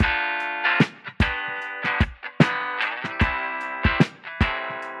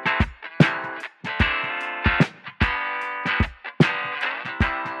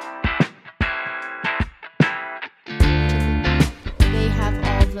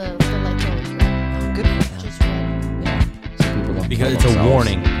Because it's a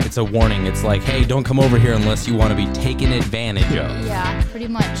warning. It's a warning. It's like, hey, don't come over here unless you want to be taken advantage of. Yeah, pretty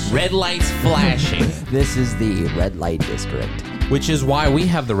much. Red lights flashing. This is the red light district. Which is why we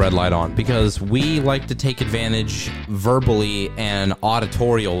have the red light on, because we like to take advantage verbally and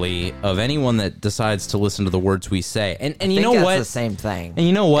auditorially of anyone that decides to listen to the words we say. And you know what? It's the same thing. And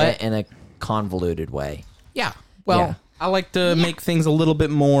you know what? In a convoluted way. Yeah. Well, Yeah. I like to make things a little bit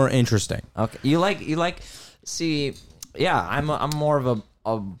more interesting. Okay. You like. See, yeah. I'm more of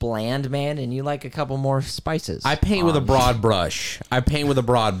a bland man, and you like a couple more spices. I paint with a broad brush.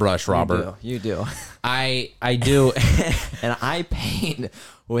 Robert. You do. I do. And I paint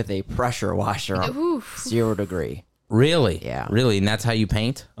with a pressure washer on Oof. 0 degree. Really? Yeah. Really? And that's how you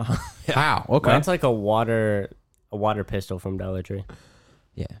paint? Wow. Okay. Mine's like a water pistol from Dollar Tree.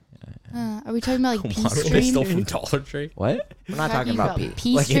 Yeah. Are we talking about like Water P pistol stream? from Dollar Tree. What? We're not talking about pee.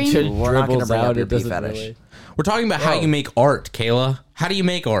 P Like it stream? just We're not gonna dribbles bring up out. your It pee doesn't fetish. really. We're talking about how you make art, Kayla. How do you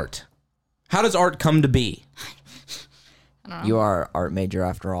make art? How does art come to be? I don't know. You are art major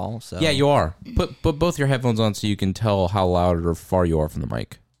after all, so Yeah, you are. Put both your headphones on so you can tell how loud or far you are from the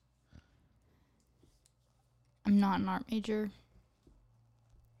mic. I'm not an art major,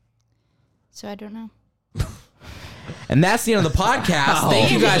 so I don't know. And that's the end of the podcast.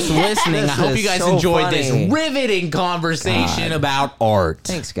 Thank you guys for listening. I This hope is you guys so enjoyed funny. this riveting conversation about art.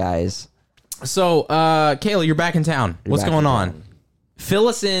 Thanks, guys. So, Kayla, you're back in town. What's back going in on? town. Fill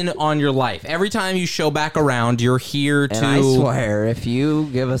us in on your life. Every time you show back around, you're here And to... I swear, if you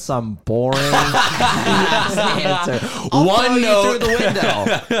give us some boring answer, I'll One throw you note. through the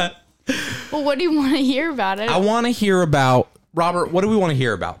window. Well, what do you want to hear about it? I want to hear about... Robert, what do we want to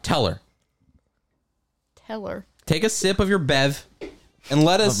hear about? Tell her. Tell her. Take a sip of your bev and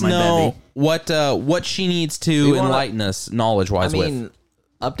let us my know what she needs to wanna- enlighten us knowledge-wise I mean, with.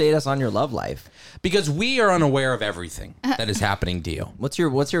 update us on your love life. Because we are unaware of everything that is happening to you. What's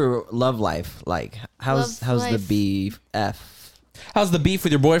your love life like? How's Love the life. BF? How's the beef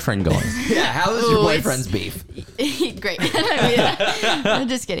with your boyfriend going? Yeah, how is your Ooh, boyfriend's beef? Great. I'm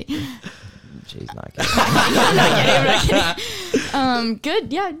just kidding. She's not kidding. I'm not kidding.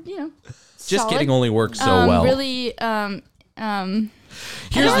 Good. Yeah. You know. Just solid. kidding only works so well. Really. Here's the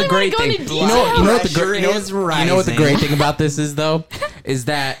really great wanna go thing. into You know what the Pressure great is you know what the rising. great thing about this is though is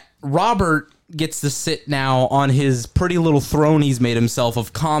that Robert gets to sit now on his pretty little throne he's made himself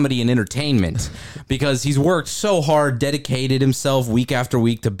of comedy and entertainment because he's worked so hard, dedicated himself week after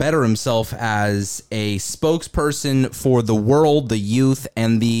week to better himself as a spokesperson for the world, the youth,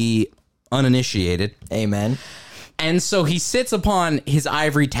 and the uninitiated. Amen. And so he sits upon his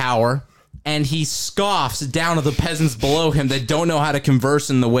ivory tower and he scoffs down at the peasants below him that don't know how to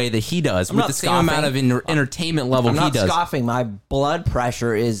converse in the way that he does with not the same scoffing. amount of entertainment level I'm he not does. scoffing. My blood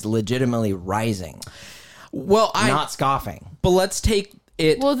pressure is legitimately rising. Well, Not scoffing. but let's take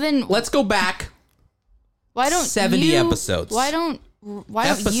it. Well, then let's go back. why don't 70 you, episodes. Why don't you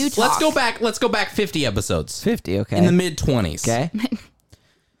talk? Let's go back 50 episodes 50, okay. in the mid 20s. Okay.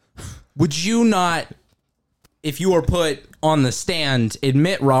 Would you not, if you were put on the stand,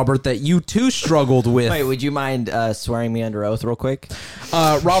 admit, Robert, that you too struggled with... Wait, would you mind swearing me under oath real quick?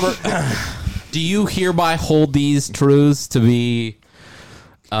 Robert, do you hereby hold these truths to be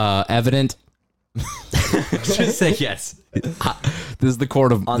evident? Just say yes. This is the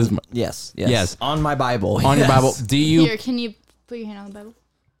court of... this is my- Yes. Yes. On my Bible. on your yes. Bible. Do you... Here, can you put your hand on the Bible?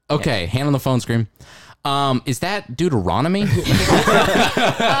 Okay, hand on the phone screen. Is that Deuteronomy?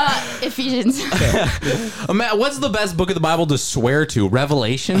 Ephesians. Matt, what's the best book of the Bible to swear to?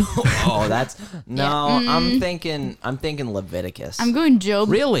 Revelation? Oh, that's no. I'm thinking Leviticus. I'm going Job.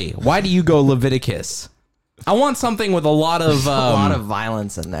 Really? Why do you go Leviticus? I want something with a lot of... a lot of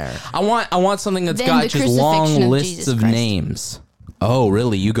violence in there. I want something that's Then got the just crucifixion long of lists Jesus of Christ. names. Oh,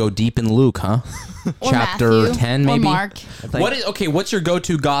 really? You go deep in Luke, huh? Or Chapter Matthew, 10, or maybe? Mark. What is okay? What's your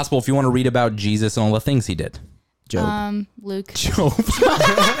go-to gospel if you want to read about Jesus and all the things he did? Job. Luke. Job.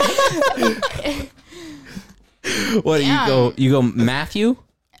 What do Yeah. you go? You go Matthew,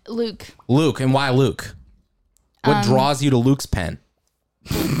 Luke. Luke, and why Luke? What draws you to Luke's pen?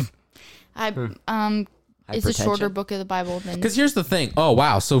 It's a shorter Hypertension. book of the Bible than. Because here's the thing. Oh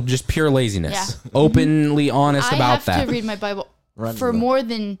wow, so just pure laziness. Yeah. Openly honest I about have that. to read my Bible Run for the- more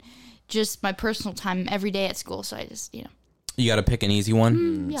than just my personal time every day at school. So I just, You got to pick an easy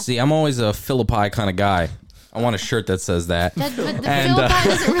one. yeah. See, I'm always a Philippi kind of guy. I want a shirt that says that. But the And, Philippi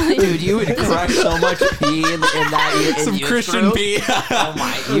doesn't really. Dude, you would crush so much pee in that. Some Christian pee. P. Oh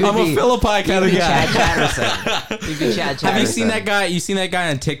my! You'd I'm a be- Philippi kind of you'd be guy. Chad Chatterson. You'd be Chad Chatterson. Have you seen that guy? You seen that guy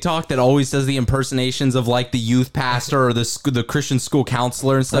on TikTok that always does the impersonations of like the youth pastor or the Christian school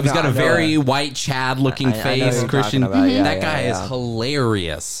counselor and stuff? He's got a I know very it. white Chad looking I know face. who you're Christian. talking about. Yeah, that yeah, guy yeah. is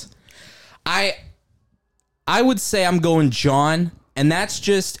hilarious. I would say I'm going John, and that's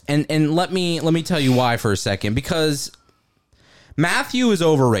just and let me tell you why for a second, because Matthew is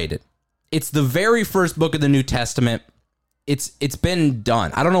overrated. It's the very first book of the New Testament. It's been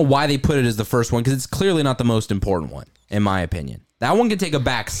done. I don't know why they put it as the first one, because it's clearly not the most important one, in my opinion. That one can take a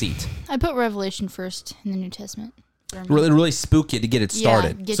back seat. I put Revelation first in the New Testament. Really spook you to get it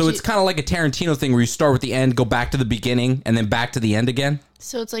started. get So you- it's kind of like a Tarantino thing where you start with the end, go back to the beginning, and then back to the end again.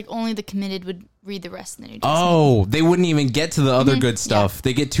 So it's like only the committed would read the rest of the New Testament. Oh, they wouldn't even get to the other good stuff.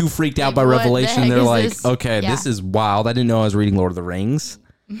 They get too freaked out Like, by what the Revelation. heck They're is like, this? okay, Yeah. this is wild. I didn't know I was reading Lord of the Rings.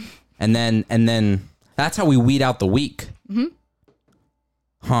 and then that's how we weed out the weak.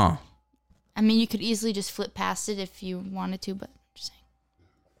 Huh. I mean, you could easily just flip past it if you wanted to, but I'm just saying.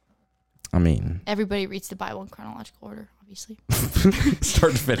 I mean, Everybody reads the Bible in chronological order, obviously.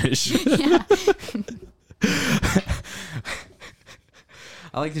 start to finish. Yeah.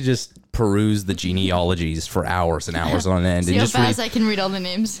 I like to just peruse the genealogies for hours and hours on end. See and how just read fast I can read all the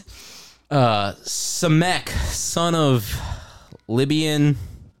names. Samek, son of Libyan,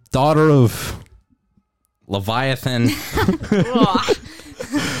 daughter of Leviathan, Ugh.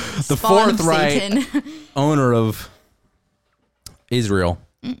 the Spawn of fourth right Satan. owner of Israel.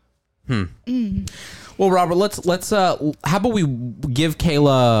 Well, Robert, let's how about we give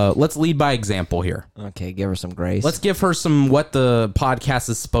Kayla, let's lead by example here. Okay, give her some grace. Let's give her some what the podcast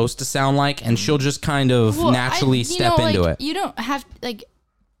is supposed to sound like, and she'll just kind of Well, naturally you step know, into like, it. You don't have, like,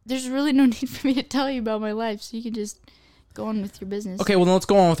 there's really no need for me to tell you about my life, so you can just go on with your business. Okay, well then let's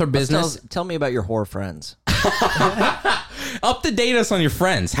go on with our business. Tell me about your whore friends. Up to date us on your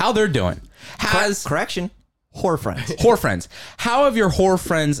friends, how they're doing. Has Correction, whore friends. whore friends. How have your whore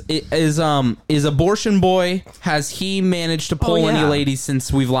friends is Abortion Boy? Has he managed to pull any yeah. ladies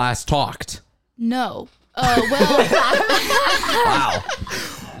since we've last talked? No. Well, Wow.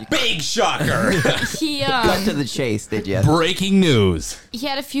 Big shocker! he Cut to the chase, did you? Breaking news. he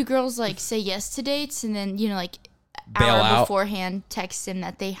had a few girls like say yes to dates, and then like Bail hour out. beforehand text him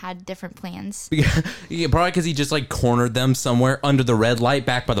that they had different plans. Yeah, probably because he just like cornered them somewhere under the red light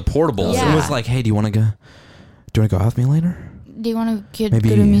back by the portables and Yeah. was like, "Hey, do you want to go? Do you want to go out with me later? Do you want to Maybe-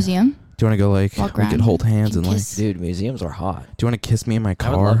 go to a museum? Do you want to go like Walk we could around hold hands and like? kiss. Do Dude, museums are hot. you want to kiss me in my I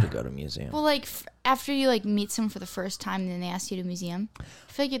would love to car? go to a museum. Well, like after you like meet someone for the first time, and then they ask you to a museum, I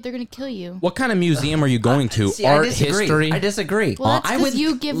feel like they're gonna kill you. What kind of museum are you going to? See, I Art, disagree. history? I disagree. Well, that's I because would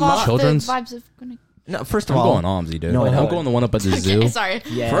you give love- off Children's? the vibes of gonna. No, first of I'm all, going Omsy, dude. No, I I'm don't. going the one up at the zoo. Okay, sorry.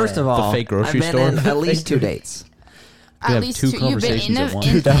 Yeah. First of all, fake grocery I've been store. in at least 2 dates. have At least two two. You've been conversations in, at once.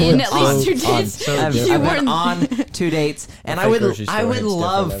 in, Dude, that in was at least two on- dates. I've, You I've been weren't- on 2 dates, and A I fake grocery store would hits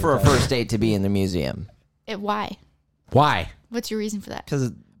love different for a every time. first date to be in the museum Why? Why? What's your reason for that?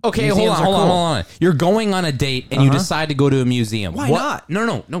 because Okay, hold on, hold on. You're going on a date and you decide to go to a museum. Why What-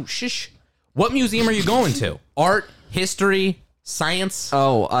 not? No, shush. What museum are you going to? Art, history, science?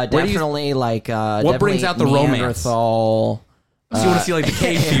 Oh, do you- definitely like What brings out the romance? Neanderthal. So you want to see like the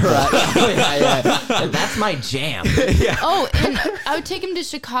cave people? Yeah. That's my jam. Oh, and I would take him to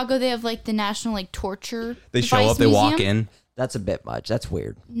Chicago. They have like the national like torture. They show device up, they walk museum. in. That's a bit much. That's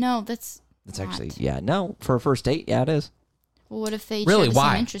weird. No, that's That's not. actually no for a first date. Yeah, it is. Well, what if they Really? share the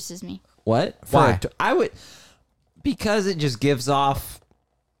Why? same interests as me? What? Why? I would because it just gives off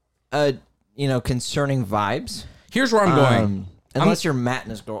concerning vibes. Here's where I'm going. Unless you're Matt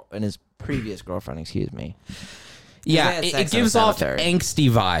and his previous girlfriend, excuse me. Yeah, had it sex in a gives off cemetery. angsty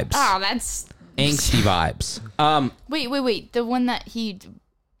vibes. Oh, that's Angsty vibes. wait. The one that he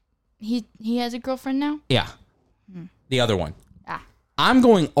has a girlfriend now. Yeah. The other one. Ah, I'm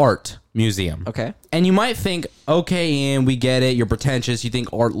going art museum. Okay. And you might think, okay, Ian, we get it. You're pretentious. You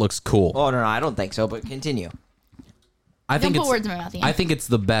think art looks cool. Oh no, I don't think so. But continue. I think don't it's put words in my mouth. Ian. I think it's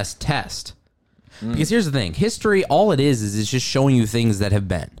the best test. Because here's the thing. History, all it is it's just showing you things that have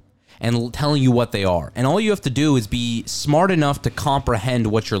been and telling you what they are. And all you have to do is be smart enough to comprehend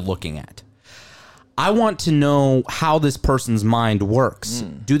what you're looking at. I want to know how this person's mind works.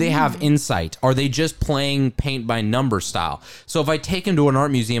 Do they have insight? Are they just playing paint by number style? So if I take him to an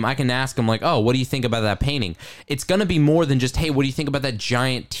art museum, I can ask him like, oh, what do you think about that painting? It's going to be more than just, hey, what do you think about that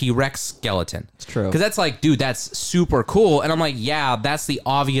giant T-Rex skeleton? It's true. Because that's like, dude, that's super cool. And I'm like, yeah, that's the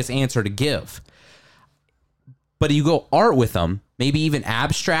obvious answer to give. But you go art with them, maybe even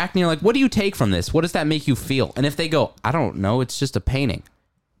abstract, and you're like, what do you take from this? What does that make you feel? And if they go, I don't know, it's just a painting.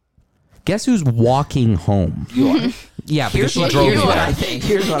 Guess who's walking home? You are. Yeah, because Here's she drove me what there. I think.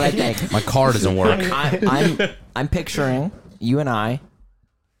 Here's what I think. My car doesn't work. I'm picturing you and I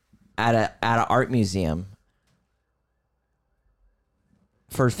at an art museum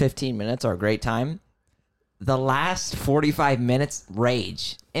for 15 minutes, or a great time. The last 45 minutes,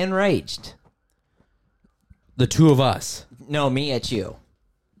 enraged. The two of us. No, me at you.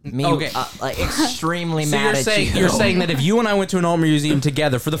 Me, Okay. like extremely So mad at you. you're saying that if you and I went to an art museum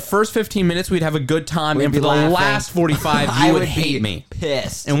together, for the first 15 minutes we'd have a good time, We'd and be for the laughing. last 45 I you would be hate me.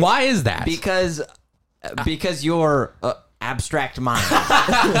 pissed. And why is that? Because you're abstract mind.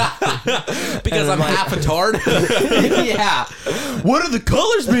 Because I'm half a tard. Yeah. What do the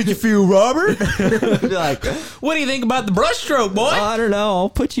colors make you feel, Robert? Be like, What do you think about the brushstroke, boy? I don't know. I'll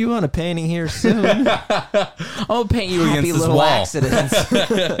put you on a painting here soon. I'll paint you Happy against this little wall.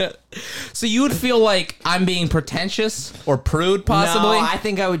 accidents. So you would feel like I'm being pretentious or prude, possibly? No, I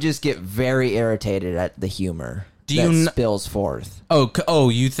think I would just get very irritated at the humor Do that you spills forth. Oh,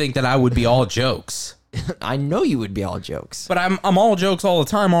 you think that I would be all jokes? I know you would be all jokes. But I'm all jokes all the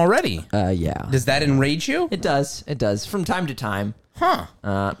time already. Yeah. Does that enrage you? It does. It does. From time to time. Huh.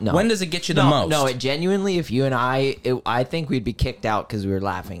 No. When does it get you the no, most? No, it genuinely, if you and I think we'd be kicked out because we were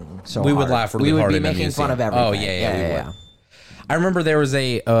laughing so We hard. would laugh really we would hard be in a making fun museum. of everything. Oh, yeah, we would. I remember there was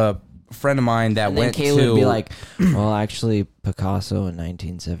a friend of mine that And then went Kayla to... would be like, well, actually, Picasso in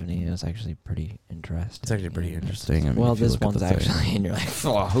 1970 was actually pretty interesting. It's actually pretty interesting. I mean, Well, if you this look at one's the thing. actually... And you're like,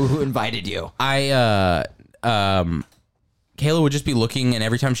 oh, who invited you? Kayla would just be looking, and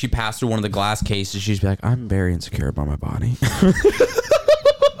every time she passed through one of the glass cases, she'd be like, I'm very insecure about my body.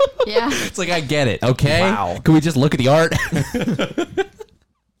 Yeah. It's like, I get it, okay? Wow. Can we just look at the art?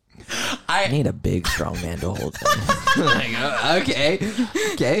 I need a big, strong man to hold them. Like,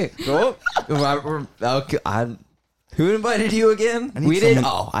 okay, cool. Okay, who invited you again? We did.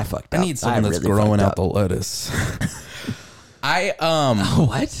 Oh, I fucked up. I need someone that's really growing fucked out the lettuce. I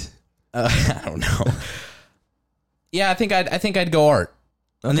What? I don't know. Yeah, I think I'd go art.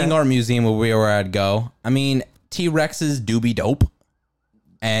 I think art museum would be where I'd go. I mean, T-Rexes do be dope,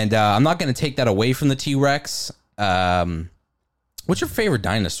 and I'm not going to take that away from the T-Rex. What's your favorite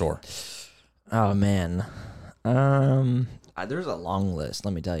dinosaur? Oh man. There's a long list.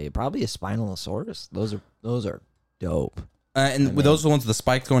 Let me tell you. Probably a Spinalosaurus. Those are dope. And were those the ones with the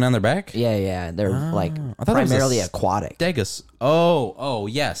spikes going down their back? Yeah. They're like I thought it was primarily a aquatic. Stegosaurus. Oh,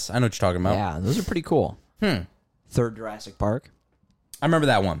 yes. I know what you're talking about. Yeah, those are pretty cool. Third Jurassic Park. I remember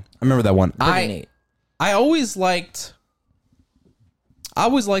that one. Pretty neat. I always liked the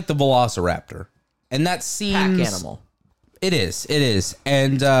Velociraptor. And that seems Pack animal. It is.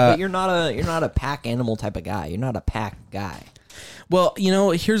 And But you're not a pack animal type of guy. You're not a pack guy. well,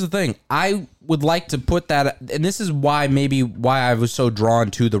 here's the thing. I would like to put that, and this is why I was so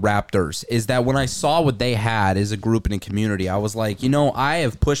drawn to the Raptors, is that when I saw what they had as a group and a community, I was like, I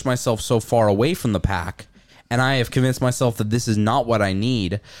have pushed myself so far away from the pack, and I have convinced myself that this is not what I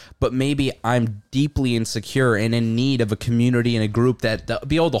need, but maybe I'm deeply insecure and in need of a community and a group that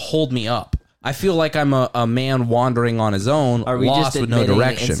be able to hold me up. I feel like I'm a man wandering on his own, Are we lost just with no admitting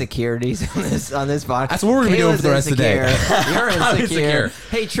direction. insecurities on this podcast? That's what we're gonna be doing for the rest of the day. You're I'm insecure. insecure.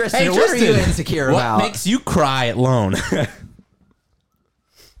 Hey Tristan, what are you insecure what about? makes you cry alone?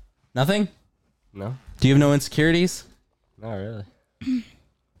 Nothing? No, Do you have no insecurities? not really.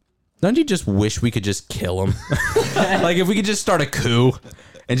 Don't you just wish we could just kill him? Like if we could just start a coup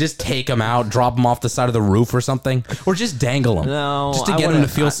and just take him out, drop him off the side of the roof or something, or just dangle him. No, just to I get him to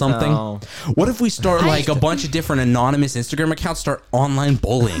wouldn't- feel something. no. What if we start like a bunch of different anonymous Instagram accounts start online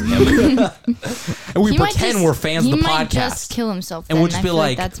bullying him, and we He might pretend just- we're fans of the He might just podcast? kill himself. And Then. we'll just I be feel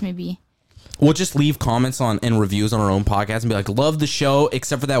like- that's maybe. We'll just leave comments and reviews on our own podcast and be like, love the show,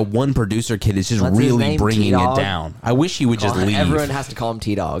 except for that one producer kid is just What's his really name? bringing it T-Dog? down. I wish he would just leave. Everyone has to call him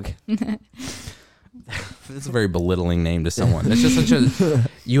T-Dog. It's a very belittling name to someone. It's just such a.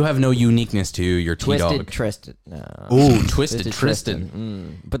 You have no uniqueness to your Twisted T-Dog. Tristan. No. Ooh, Twisted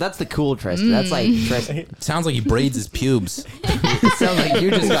Tristan. But that's the cool Tristan. That's like Tristan. Sounds like he braids his pubes. It sounds like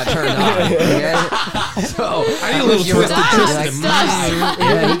you just got turned on. Okay? So I need a little Twisted Tristan. Stop.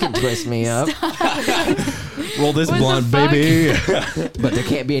 Yeah, he can twist me up, Roll this What the blunt, fuck? baby. but there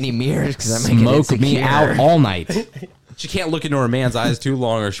can't be any mirrors because I'm making Smoke me insecure. out all night. She can't look into her man's eyes too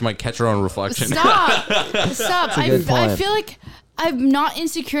long, or she might catch her own reflection. Stop. Stop. a good I point. feel like I'm not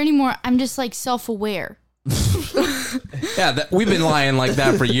insecure anymore. I'm just like self-aware. Yeah, we've been lying like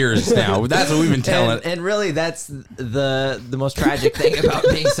that for years now. That's what we've been telling. And really, that's the most tragic thing about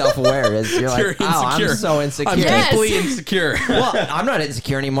being self-aware is you're like, You're oh, I'm insecure. so insecure. I'm Yes. deeply insecure. Well, I'm not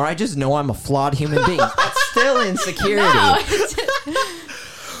insecure anymore. I just know I'm a flawed human being. That's still insecurity. No,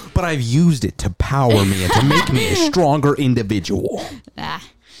 But I've used it to power me and to make me a stronger individual. ah.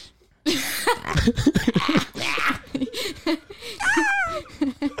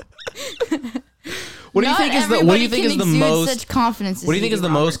 What do you Not think is the everybody can exude most such confidence as what do you think do, is the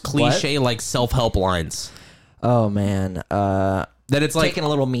Robert. most cliche like self-help lines? Oh man, That it's like taking a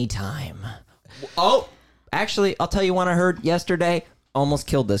little me time. Oh, actually, I'll tell you one I heard yesterday. Almost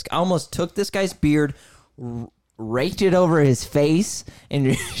killed this. I almost took this guy's beard, raked it over his face,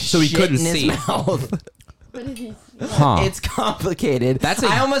 and So he shit couldn't in his see. mouth. huh. It's complicated.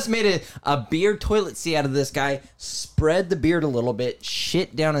 I almost made a beard toilet seat out of this guy. Spread the beard a little bit.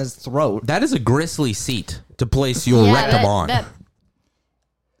 Shit down his throat. That is a grisly seat to place your Yeah, rectum on.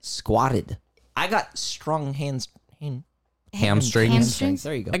 Squatted. I got strong Hamstrings. Hamstrings?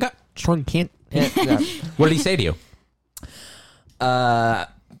 There you go. I got strong can't. Yeah, yeah. What did he say to you?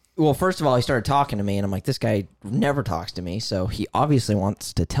 Well, first of all, he started talking to me, and I'm like, this guy never talks to me, so he obviously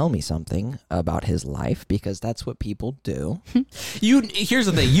wants to tell me something about his life because that's what people do. Here's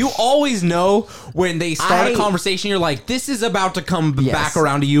the thing. You always know when they start a conversation, you're like, this is about to come back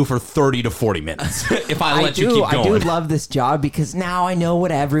around to you for 30 to 40 minutes. If I let you keep going. I do love this job because now I know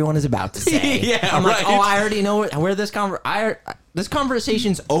what everyone is about to say. Yeah, I'm like, right. oh, I already know where this this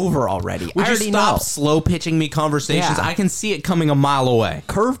conversation's over already. Would I you already stop know. slow pitching me conversations? Yeah. I can see it coming a mile away.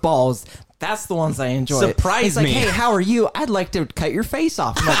 Curveballs, that's the ones I enjoy. Surprise it's like, me. hey, how are you? I'd like to cut your face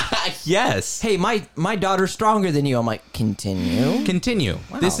off. I'm like, Yes. hey, my daughter's stronger than you. I'm like, continue. Continue.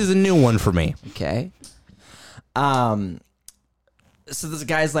 This is a new one for me. Okay. So this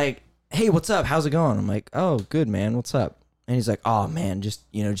guy's like, hey, what's up? How's it going? I'm like, oh, good, man. What's up? And he's like, oh, man, just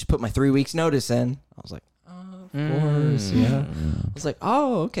put my 3 weeks notice in. I was like, of course, yeah. I was like,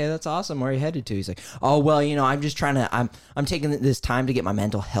 oh, okay, that's awesome. Where are you headed to? He's like, oh, well, I'm just trying to, I'm taking this time to get my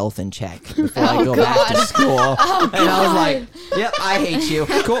mental health in check before I go back to school. And I was like, yep, I hate you.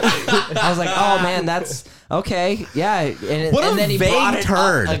 Cool. I was like, oh, man, that's okay. Yeah. And, What a then he vague brought it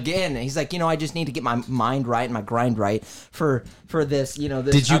turn. up again. He's like, I just need to get my mind right and my grind right for this, this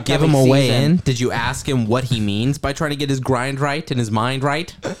Did you give him upcoming a way season. in? Did you ask him what he means by trying to get his grind right and his mind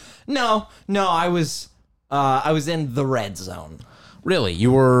right? No, I was in the red zone. Really?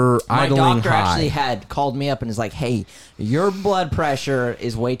 You were My idling doctor high. actually had called me up and is like, hey, your blood pressure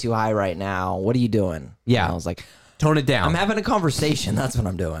is way too high right now. What are you doing? Yeah. And I was like, Tone it down. I'm having a conversation. That's what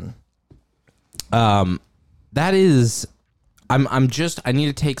I'm doing. That is, I need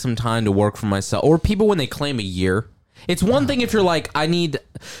to take some time to work for myself. Or people when they claim a year. It's one thing if you're like,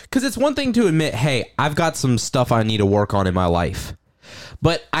 because it's one thing to admit, hey, I've got some stuff I need to work on in my life.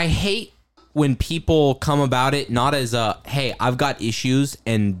 But I hate when people come about it not as a, hey, I've got issues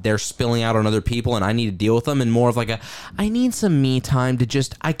and they're spilling out on other people and I need to deal with them, and more of like I need some me time to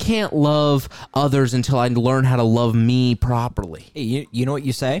I can't love others until I learn how to love me properly. Hey, you know what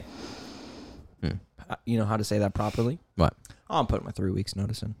you say? You know how to say that properly? What? Oh, I'm putting my 3 weeks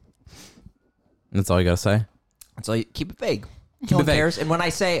notice in. That's all you gotta say? So you keep it vague. Keep it vague. Cares. And when I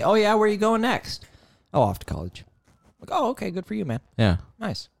say, oh, yeah, where are you going next? Oh, off to college. Like, oh, okay, good for you, man. Yeah.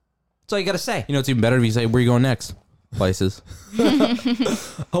 Nice. That's all you got to say. You know, it's even better if you say, where are you going next? Places.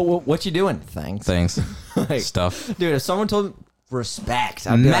 Oh, well, what you doing? Thanks. Things. Like, Stuff. dude, if someone told me respect,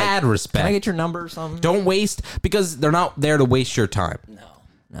 I'd be Mad like, respect. Can I get your number or something? Don't waste, because they're not there to waste your time.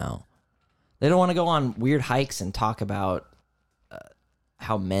 No. They don't want to go on weird hikes and talk about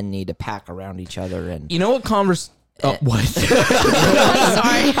how men need to pack around each other. And You know what what?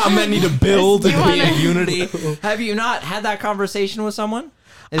 Sorry. How many to build and be a unity? have you not had that conversation with someone?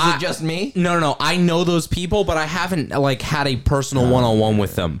 Is it just me? No. I know those people, but I haven't had a personal one-on-one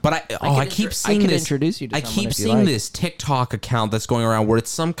with them. But I keep seeing I can this. introduce you to I someone keep if you seeing like. this TikTok account that's going around where it's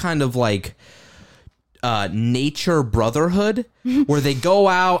some kind of nature brotherhood where they go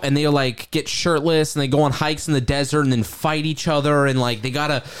out and they get shirtless and they go on hikes in the desert and then fight each other, and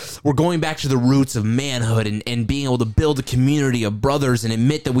we're going back to the roots of manhood and being able to build a community of brothers and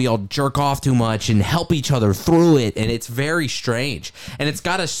admit that we all jerk off too much and help each other through it. And it's very strange, and it's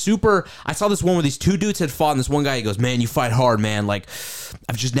got I saw this one where these two dudes had fought, and this one guy, he goes, man, you fight hard, man, I've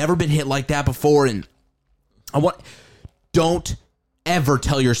just never been hit like that before, and don't ever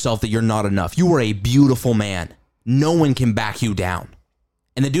tell yourself that you're not enough. You are a beautiful man. No one can back you down.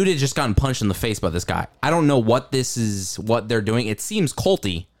 And the dude had just gotten punched in the face by this guy. I don't know what they're doing. It seems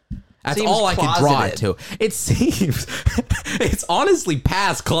culty. That's Seems all I could draw it closeted. to. It seems it's honestly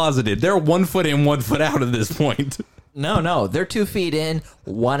past closeted. They're 1 foot in, 1 foot out at this point. No, they're 2 feet in,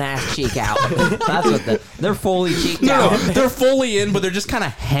 one ass cheek out. That's what they're fully cheeked No, out. they're fully in, but they're just kind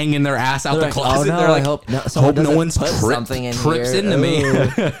of hanging their ass out They're the like, closet. oh, no, They're like, I hope someone hope no doesn't one's put something in trips here. into me.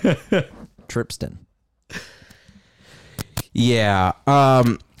 Tripston. Yeah.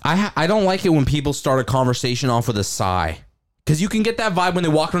 I don't like it when people start a conversation off with a sigh. Because you can get that vibe when they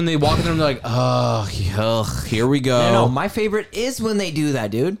walk in, they're like, oh, here we go. No, my favorite is when they do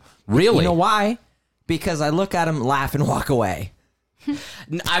that, dude. Really? You know why? Because I look at them, laugh, and walk away.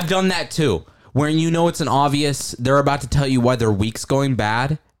 I've done that too. Where you know it's an obvious, they're about to tell you why their week's going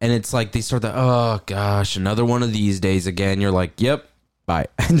bad. And it's like they start oh gosh, another one of these days again. You're like, yep, bye.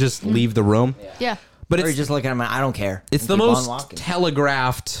 And just leave the room. Yeah. But Or you it's just look at them, I don't care. It's and the keep on most walking.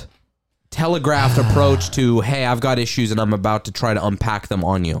 telegraphed approach to, hey, I've got issues and I'm about to try to unpack them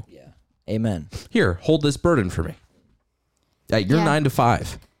on you. Yeah. Amen. Here, hold this burden for me. Yeah, you're Yeah. 9 to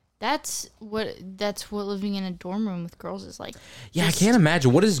 5. That's what living in a dorm room with girls is like. Yeah, I can't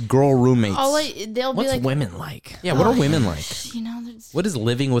imagine. What is girl roommates? They'll What's be like, women like? Yeah, what are women like? you know, there's- What is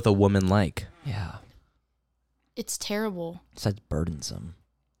living with a woman like? Yeah. it's terrible. Besides burdensome.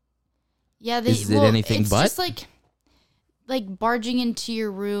 Yeah, Is it anything it's but? just like barging into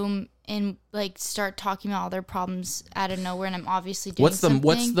your room and like start talking about all their problems out of nowhere, and I'm obviously doing something.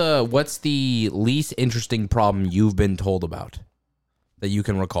 What's the least interesting problem you've been told about that you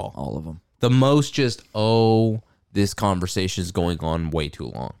can recall? All of them. The most just, this conversation is going on way too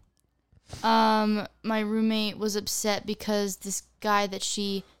long. My roommate was upset because this guy that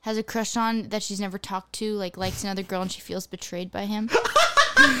she has a crush on that she's never talked to likes another girl and she feels betrayed by him.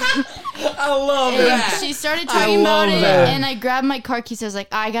 I love And she started talking about it, that. and I grabbed my car keys. I was like,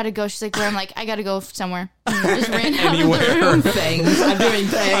 I gotta go. She's like, where? I'm like, I gotta go somewhere. And just ran out of the Anywhere. room. Things. I'm doing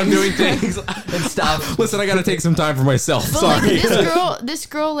things. I'm doing things. and stuff. Listen, I got to take some time for myself. But Sorry. this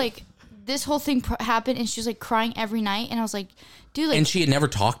girl, this whole thing happened, and she was like crying every night. And I was like, dude, And she had never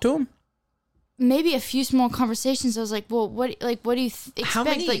talked to him? maybe a few small conversations. I was like, well, what do you expect? How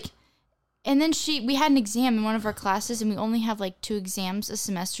many- And then we had an exam in one of our classes, and we only have 2 exams a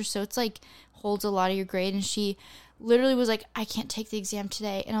semester, so it's holds a lot of your grade. And she literally was like, I can't take the exam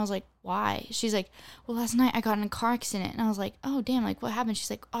today. And I was like, why? She's like, well, last night I got in a car accident. And I was like, oh damn, what happened? She's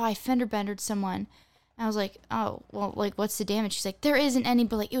like, oh, I fender bendered someone. And I was like, oh, well, what's the damage? She's like, there isn't any,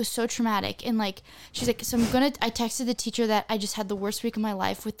 but it was so traumatic. And she's like, so I texted the teacher that I just had the worst week of my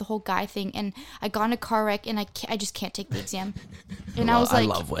life with the whole guy thing, and I got in a car wreck, and I just can't take the exam. And I was like, I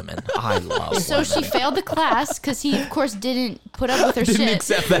love women. I love so women. she failed the class because he, of course, didn't put up with her Didn't shit.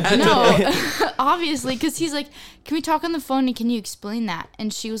 accept that. No, obviously, because he's like, can we talk on the phone and can you explain that?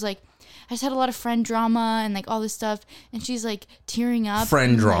 And she was like, I just had a lot of friend drama and all this stuff. And she's tearing up.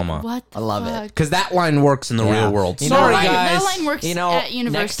 Friend I'm like, drama. what the I love it. fuck? Because that line works in the Yeah. real world. You know, Sorry, that line- guys. That line works at university.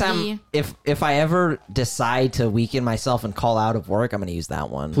 next time, if I ever decide to weaken myself and call out of work, I'm going to use that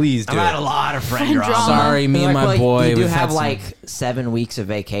one. Please do I've had it. a lot of friend Friend drama. drama. Sorry, me and my well, boy. You do we've have had some- 7 weeks of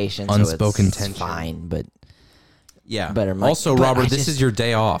vacation, so Unspoken it's tension. fine. But Yeah. Better mic. Also, But Robert, I this just- is your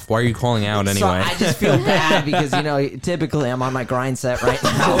day off. Why are you calling out anyway? so I just feel bad because typically I'm on my grind set right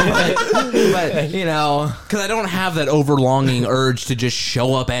now, but Because I don't have that overlonging urge to just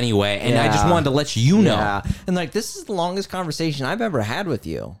show up anyway, and I just Yeah. wanted to let you know. Yeah. And this is the longest conversation I've ever had with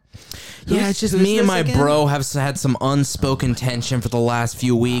you. Yeah, it's just who's me and this my again? bro have had some unspoken tension for the last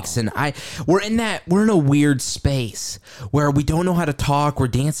few weeks, and we're in a weird space where we don't know how to talk. We're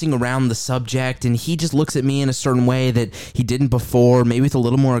dancing around the subject, and he just looks at me in a certain way that he didn't before, maybe with a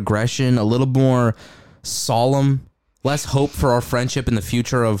little more aggression, a little more solemn. Less hope for our friendship in the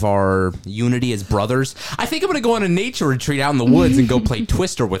future of our unity as brothers. I think I'm going to go on a nature retreat out in the woods and go play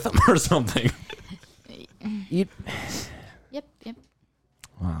Twister with him or something. You, Yep.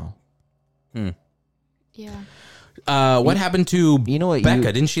 wow. Yeah. What happened to You know what?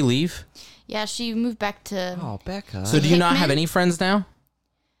 Becca? Didn't she leave? Yeah, she moved back to. Oh, Becca. So do you not Hickman? have any friends now?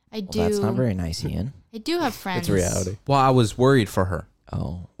 I do. Well, that's not very nice, Ian. I do have friends. Well, I was worried for her.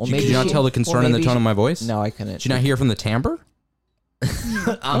 Oh, well, Did you not tell the concern in the tone of my voice? No, I couldn't. Did you not hear from the timbre?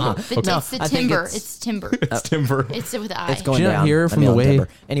 Uh-huh. It's the I think timber. it's- It's timber. It's timbre. It's with I. It's going Did you not down. hear I from mean, the on way- timber.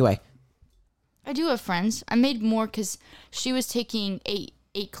 Anyway, I do have friends. I made more because she was taking eight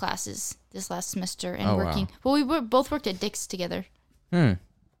classes this last semester and Oh, working. wow. Well, we both worked at Dick's together.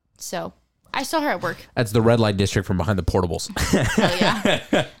 So I saw her at work. That's the red light district from behind the portables. Hell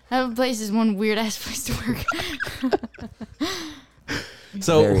yeah. That place is one weird ass place to work.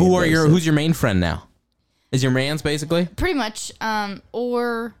 So Very who's invasive. your main friend now? Is your man's basically? Pretty much.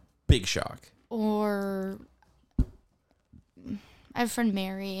 Or Big shock. I have a friend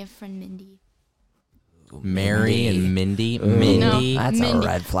Mary. I have a friend Mindy. Mary and Mindy. No. Mindy. That's Mindy. a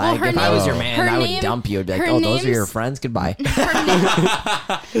red flag. Well, her if I was name- your man, her I would name- dump you. I'd be like, her oh, those are your name's- friends. Goodbye.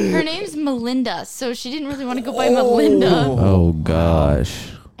 Her name's Melinda, so she didn't really want to go by Melinda. Oh gosh.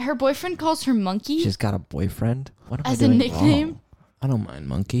 Her boyfriend calls her Monkey She's got a boyfriend. What am as I a doing nickname, wrong? I don't mind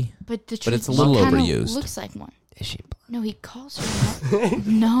monkey. but the But truth it's a is little she kinda overused. looks like one. Is she? No, he calls her one.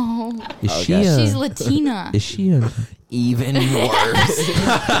 No, Is Okay. she a, she's Latina. is she a Even worse.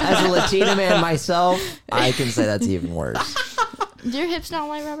 As a Latina man myself, I can say that's even worse. Do your hips not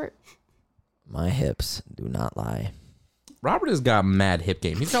lie, Robert? My hips do not lie. Robert has got mad hip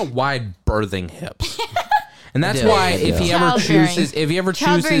game. He's got wide birthing hips. And that's do. why I if do. he ever Childbearing. chooses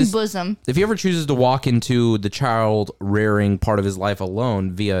Childbearing bosom. if he ever chooses to walk into the child rearing part of his life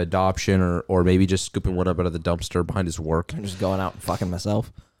alone via adoption or maybe just scooping one up out of the dumpster behind his work. I'm just going out and fucking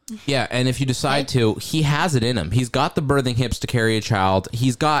myself. Yeah, and if you decide to, he has it in him. He's got the birthing hips to carry a child.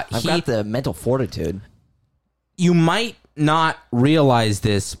 I've got the mental fortitude. You might not realize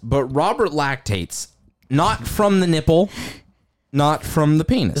this, but Robert lactates not from the nipple, not from the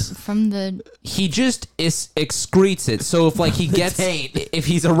penis. From the He just excretes it. So if like he gets if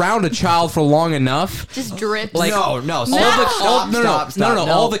he's around a child for long enough, just drips. like No, all stop, the stop, no.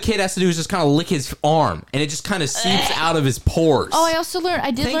 all the kid has to do is just kind of lick his arm, and it just kind of seeps out of his pores. Oh, I also learned.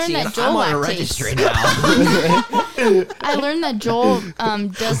 I did learn that Joel I'm on a lactates. registry now. I learned that Joel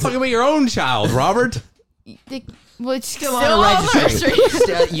does. Talking about your own child, Robert. Well, it's Still on a registry.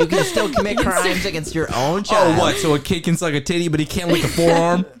 You can still commit crimes against your own child. Oh, what? So a kid can suck a titty, but he can't lick a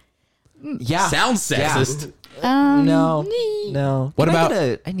forearm? Yeah. Sounds sexist. No. What Can I about-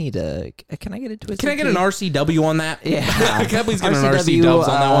 get I need a. Can I get a twisted? Can I get an RCW on that? Yeah. Can I please get an RCW, RC dubs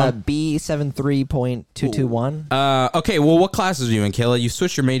on that one? B73.221. Okay, well, what classes are you in, Kayla? You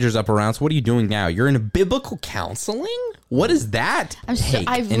switched your majors up around, so what are you doing now? You're in biblical counseling? What is that? I'm so, take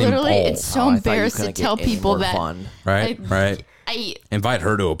I've and literally. involve? It's so Oh, I thought you embarrassed to couldn't get tell any people more that. fun. Right, right. I Invite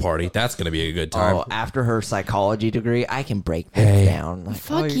her to a party. That's going to be a good time. Oh, after her psychology degree, I can break that Hey. down. Like,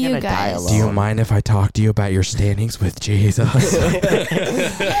 Fuck you're you gonna die guys. alone. Do you mind if I talk to you about your standings with Jesus?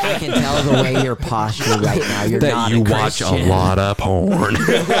 I can tell the way your posture right now. You're that not you a watch a Christian. lot of porn.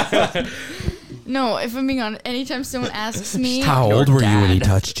 no. If I'm being honest, anytime someone asks me, How old were you when he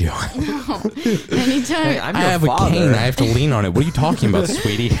touched you? anytime I'm I your have father. a cane. I have to lean on it. What are you talking about,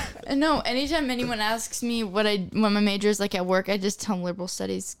 sweetie? no, anytime anyone asks me what my major is like at work, I just tell them liberal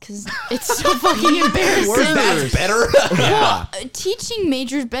studies because it's so fucking embarrassing. That's better. Well, teaching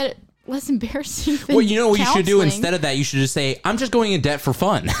majors better. Less embarrassing than Well, you know what you should do counseling. instead of that? You should just say, "I'm just going in debt for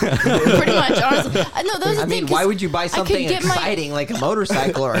fun." Pretty much, honestly. No, that was the I thing, mean, 'cause why would you buy I could something get my- exciting like a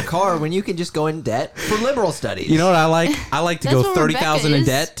motorcycle or a car when you can just go in debt for liberal studies? You know what I like? I like to That's go what 30,000 in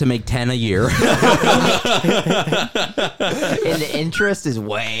Rebecca is. debt to make 10 a year. and the interest is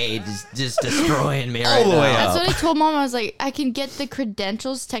way just destroying me right the way now. up. That's what I told mom. I was like, I can get the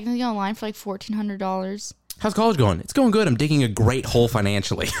credentials technically online for like $1,400. How's college going? It's going good. I'm digging a great hole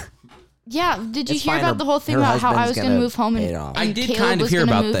financially. Yeah, did you It's hear fine. about the whole thing Her about how I husband's was going to gonna move home pay and, it off. and I did Caleb kind of was hear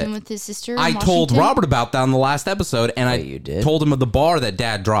gonna about move that. in with his sister? In I told Washington? Robert about that on the last episode, and I you did? told him of the bar that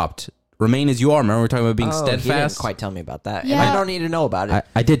Dad dropped. Remain as you are. Remember we were talking about being Oh, he didn't steadfast? quite tell me about that. And Yeah. I don't need to know about it.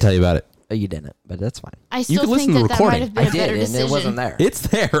 I did tell you about it. Oh, you didn't, but that's fine. I still could listen think to the that might recording. have been I a did, better and decision. it wasn't there. It's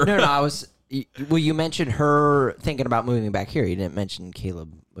there. No, I was. Well, you mentioned her thinking about moving back here. You didn't mention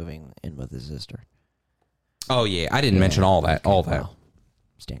Caleb moving in with his sister. Oh, yeah. I didn't mention all that. All that. Well,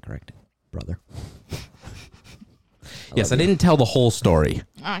 stand corrected, brother. Yes, I didn't tell the whole story.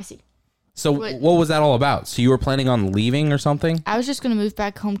 Oh, I see. So What- what was that all about? So you were planning on leaving or something? I was just going to move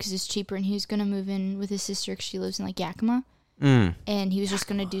back home because it's cheaper, and he was going to move in with his sister because she lives in like Yakima, Mm. and he was just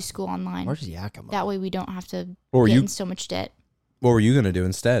going to do school online. Where's Yakima? That way we don't have to What were get you- in so much debt. What were you going to do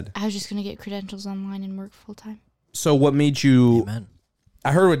instead? I was just going to get credentials online and work full time. So what made you... Amen.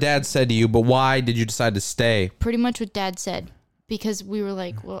 I heard what Dad said to you, but why did you decide to stay? Pretty much what Dad said, because we were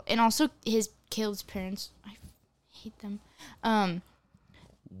like, well, and also Caleb's parents, I hate them.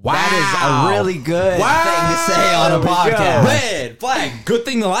 Wow. That is a really good thing to say on a podcast. Red flag. Good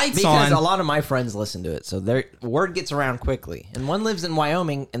thing the light's Because on. a lot of my friends listen to it, so their word gets around quickly. And one lives in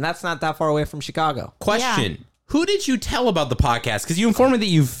Wyoming, and that's not that far away from Chicago. Question. Yeah. Who did you tell about the podcast? Because you informed me that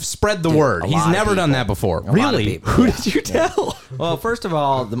you've spread the word. a He's lot of never done people. that before. A lot of Really? people, Who yeah. did you tell? Well, first of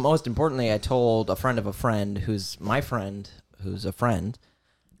all, the most importantly, I told a friend of a friend who's my friend, who's a friend,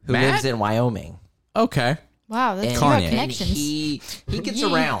 who Matt? lives in Wyoming. Okay. Wow, that's And, you have Kanye. and connections. he gets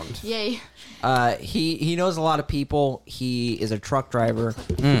Yay. around. Yay. He knows a lot of people. He is a truck driver.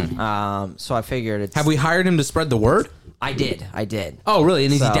 So I figured it's. Have we hired him to spread the word? I did. Oh, really?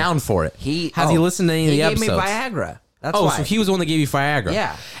 And is he So, down for it? He Has he listened to any of the he episodes? gave me Viagra. That's Oh, why. so he was the one that gave you Viagra.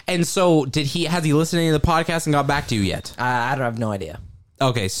 Yeah. And so has he listened to any of the podcast and got back to you yet? I don't have no idea.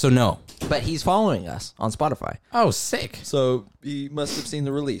 Okay, so no. But he's following us on Spotify. Oh, sick. So he must have seen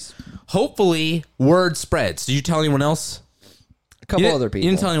the release. Hopefully, word spreads. Did you tell anyone else? A couple other people.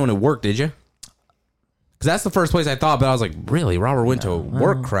 You didn't tell anyone at work, did you? Because that's the first place I thought, but I was like, really? Robert went to a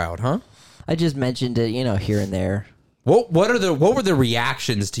work crowd, huh? I just mentioned it, here and there. What were the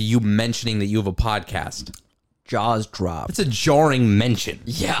reactions to you mentioning that you have a podcast? Jaws dropped. It's a jarring mention.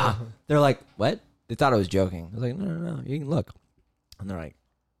 Yeah. They're like, what? They thought I was joking. I was like, no, you can look. And they're like,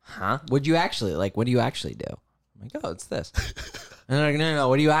 huh? What do you actually do? I'm like, oh, it's this. And they're like, no,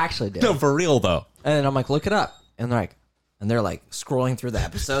 what do you actually do? No, for real though. And then I'm like, look it up. And they're like scrolling through the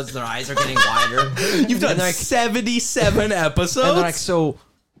episodes. Their eyes are getting wider. You've done And they're like, 77 episodes. and they're like, so,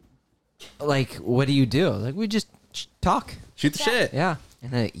 like, what do you do? Like, we just talk. Shoot the shit. Yeah.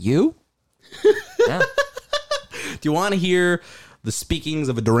 And they're like, you? Yeah. Do you want to hear the speakings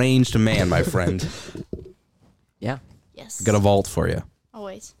of a deranged man, my friend? Yeah. Yes. Got a vault for you.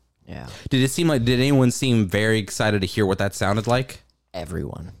 Always. Yeah. Did anyone seem very excited to hear what that sounded like?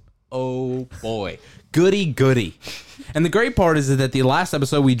 Everyone. Oh boy. Goody. And the great part is that the last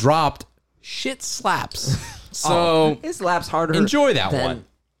episode we dropped, shit slaps. So His lap's harder. enjoy that than- one.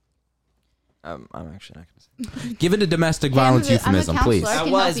 I'm actually not going to say. Give it a domestic Hey, I'm violence a euphemism, counselor. please. I I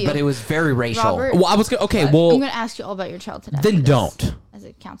can was, help you. but it was very racial. Robert, Well, I was gonna, okay. I'm Well, going to ask you all about your childhood. after then this don't. As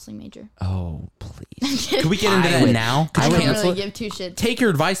a counseling major. Oh, please. Can we get into I that would- now? Could I you don't cancel really it? give two shits. Take your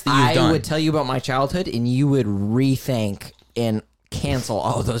advice that you've I done. would tell you about my childhood, and you would rethink and cancel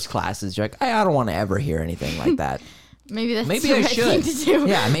all those classes. You're like, I don't want to ever hear anything like that. Maybe that's Maybe the I right should. thing to do.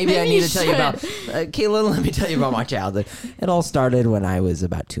 Yeah, maybe I need you to tell you about. should. Kayla, let me tell you about my childhood. It all started when I was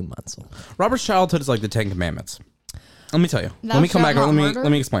about 2 months old. Robert's childhood is like the Ten Commandments. Let me tell you. Thou Let me come shalt back. not Let murder?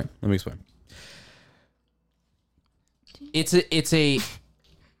 me explain. It's a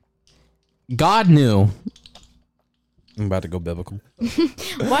God knew. I'm about to go biblical.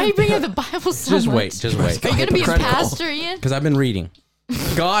 Why are you bringing up the Bible so Just much? wait. Just wait. Are you going to be a Hypocritical. pastor, Ian? Because I've been reading.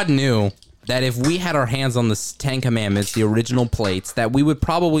 God knew that if we had our hands on the Ten Commandments, the original plates, that we would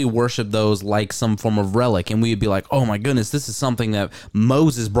probably worship those like some form of relic, and we would be like, "Oh my goodness, this is something that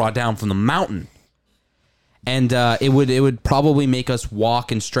Moses brought down from the mountain." And it would probably make us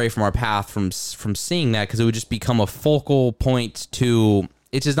walk and stray from our path from seeing that, because it would just become a focal point to.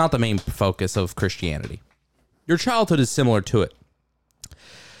 It's just not the main focus of Christianity. Your childhood is similar to it.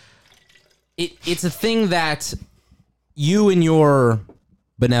 It's a thing that you and your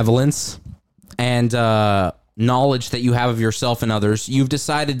benevolence and knowledge that you have of yourself and others, you've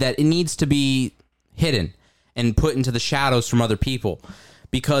decided that it needs to be hidden and put into the shadows from other people,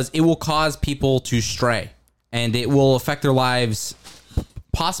 because it will cause people to stray and it will affect their lives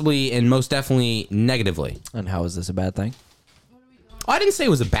possibly and most definitely negatively. And how is this a bad thing? I didn't say it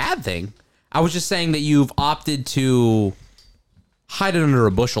was a bad thing. I was just saying that you've opted to hide it under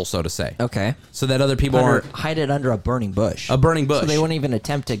a bushel, so to say, Okay. so that other people aren't Hide it under a burning bush. a burning bush. So they wouldn't even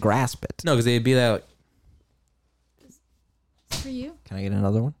attempt to grasp it. No, because they'd be like, For you? Can I get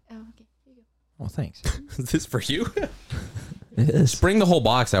another one? Oh, okay. Here you Oh, thanks. is this for you? It is. Bring the whole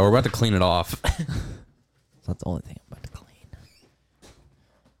box out. We're about to clean it off. It's not the only thing I'm about to clean.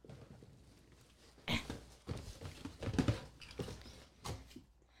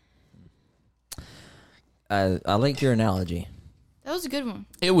 I like your analogy. That was a good one.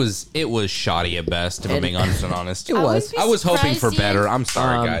 It was shoddy at best, if I'm being honest and honest. It was. I was hoping for surprised, better. Ian. I'm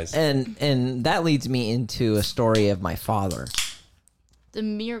sorry, guys. And that leads me into a story of my father, The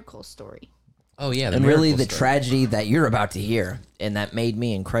miracle story. Oh yeah, and really the tragedy that you're about to hear, and that made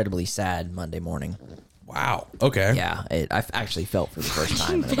me incredibly sad Monday morning. Wow. Okay. Yeah, I actually felt for the first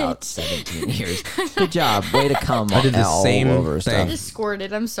time in about 17 years. Good job, way to come. I did the all same over I thing. just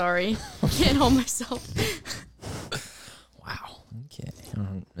squirted. I'm sorry. Can't hold myself. Wow. Okay.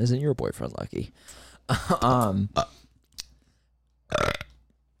 Isn't your boyfriend lucky?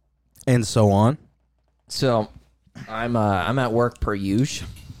 And so on. So, I'm at work per usual,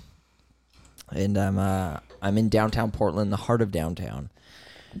 and I'm in downtown Portland, the heart of downtown,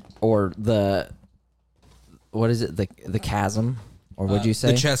 or what is it, the chasm, or what'd you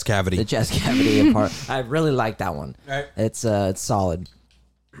say? The chest cavity. The chest cavity part. I really like that one. Right. It's solid.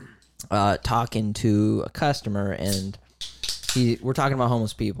 Talking to a customer, and we're talking about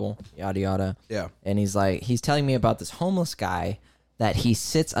homeless people, yada yada. Yeah. And he's telling me about this homeless guy that he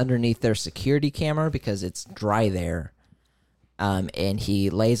sits underneath their security camera because it's dry there. And he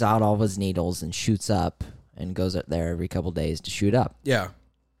lays out all of his needles and shoots up and goes up there every couple days to shoot up. Yeah.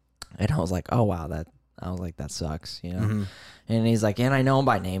 And I was like, oh wow, that sucks, you know. And he's like, and I know him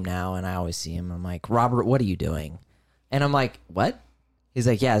by name now, and I always see him. I'm like, Robert, what are you doing? And I'm like, what? He's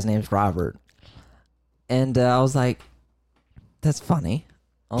like, yeah, his name's Robert. And I was like, that's funny.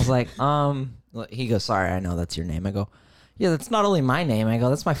 I was like, he goes, sorry, I know that's your name. I go, yeah, that's not only my name. I go,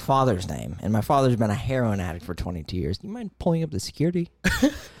 that's my father's name. And my father's been a heroin addict for 22 years. Do you mind pulling up the security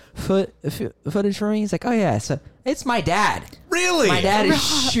footage for me? He's like, oh, yeah. So it's my dad. Really? My dad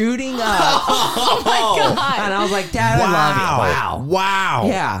is shooting up. Oh my God. And I was like, Dad, I love you. Wow. Wow.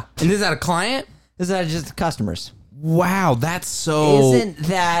 Yeah. And is that a client? This is just customers. Wow, that's so... Isn't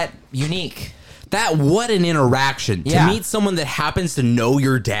that unique? What an interaction. Yeah. To meet someone that happens to know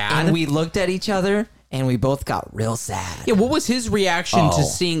your dad. And we looked at each other, and we both got real sad. Yeah, what was his reaction to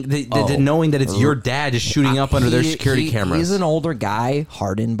seeing, to knowing that it's your dad just shooting up under their security cameras? He's an older guy,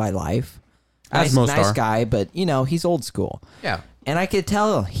 hardened by life. As most nice are. guy, but, he's old school. Yeah. And I could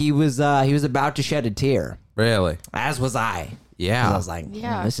tell he was about to shed a tear, Really? as was I. Yeah. 'Cause I was like,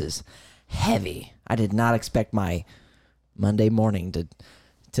 Yeah. this is heavy. I did not expect my Monday morning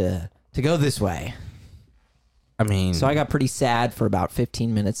to go this way. I mean... So I got pretty sad for about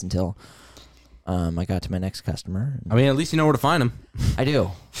 15 minutes until I got to my next customer. at least you know where to find him. I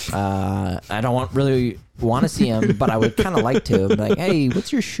do. I don't really want to see him, but I would kind of like to. Be like, hey,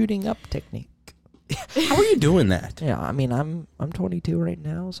 what's your shooting up technique? How are you doing that? Yeah, I mean, I'm 22 right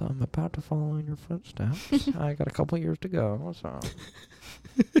now, so I'm about to follow in your footsteps. I got a couple years to go, so.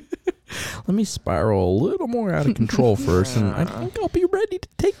 Let me spiral a little more out of control first, and I think I'll be ready to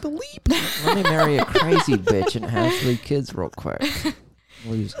take the leap. Let me marry a crazy bitch and have 3 kids real quick.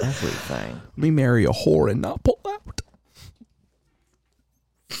 Lose everything. Let me marry a whore and not pull out.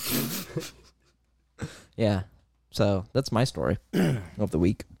 Yeah. So that's my story of the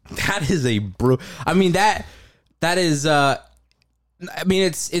week. That is a I mean, that is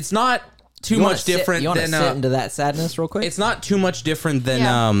it's not too much different You want to than sit into that sadness real quick? it's not too much different than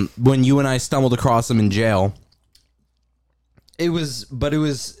Yeah. when you and I stumbled across him in jail. It was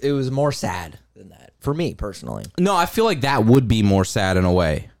more sad than that for me personally. No, I feel like that would be more sad in a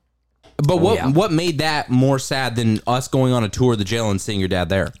way. But what made that more sad than us going on a tour of the jail and seeing your dad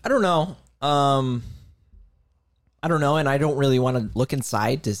there? I don't know. I don't know, and I don't really want to look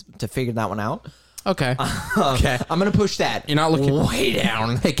inside to figure that one out. Okay. Okay. I'm gonna push that. You're not looking way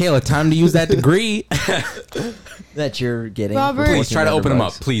down. Hey, Kayla, time to use that degree. That you're getting. Robert. Please try to open him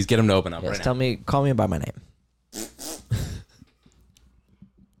up. Yes, Please get him to open up right now. Call me by my name.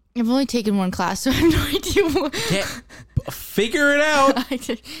 I've only taken one class, so I have no idea what. Figure it out.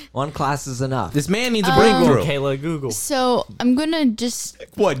 One class is enough. This man needs a breakthrough. Kayla, Google. So I'm gonna just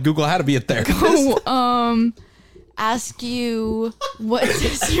What? Google how to be a therapist. ask you, what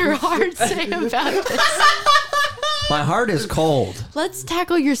does your heart say about this? My heart is cold. Let's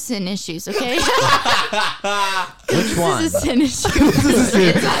tackle your sin issues, okay? Which one? This is a sin issue.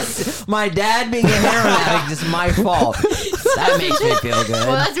 My dad being a heroin addict is my fault. That makes me feel good.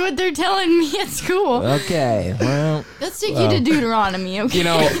 Well, that's what they're telling me at school. Okay. Well, Let's take you to Deuteronomy, okay? You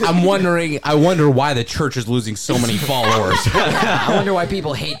know, I wonder why the church is losing so many followers. I wonder why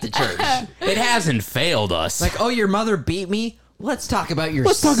people hate the church. It hasn't failed us. Like, oh, your mother beat me? Let's talk about your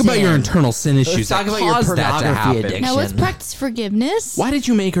Let's talk about your internal sin issues. Let's talk that about your caused that to pornography happen. addiction. Now let's practice forgiveness. Why did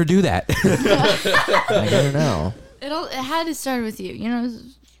you make her do that? I don't know. It had to start with you, you know?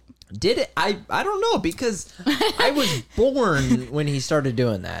 Did it? I don't know, because I was born when he started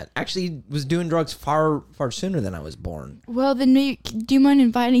doing that. Actually, he was doing drugs far sooner than I was born. Well, then do you mind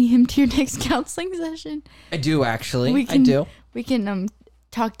inviting him to your next counseling session? I do, actually. We I do. We can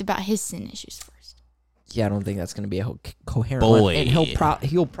talk about his sin issues first. Yeah, I don't think that's going to be a coherent Boy. one. And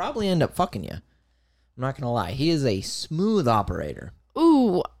he'll probably end up fucking you. I'm not going to lie. He is a smooth operator.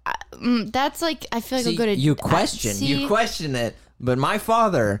 Ooh, that's like, I feel like See, I'll go to... you question it, but my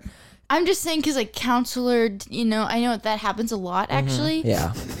father... I'm just saying because, like, counselor, you know, I know that happens a lot, actually.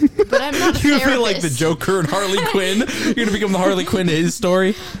 Yeah. But I'm not a You therapist. feel like the Joker and Harley Quinn. You're gonna become the Harley Quinn to his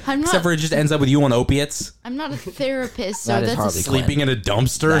story. Except for it just ends up with you on opiates, I'm not a therapist, so That is that's Harley a Quinn. sleeping in a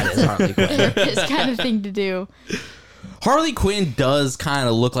dumpster. That is Harley Quinn. therapist kind of thing to do. Harley Quinn does kind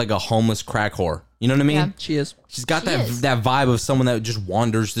of look like a homeless crack whore. You know what I mean? Yeah. She is. She's got She that is. that vibe of someone that just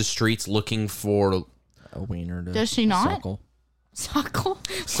wanders the streets looking for. A wiener to Does she not? suckle. Suckle? What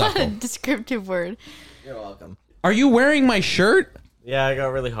a Suckle. descriptive word. You're welcome. Are you wearing my shirt? Yeah, I got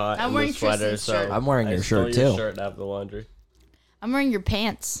really hot I'm in wearing the sweater, Tristan's so shirt. I'm wearing I your stole shirt, your too. shirt out of the laundry. I'm wearing your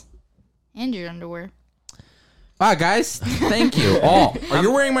pants. And your underwear. Wow, guys, thank you all. Are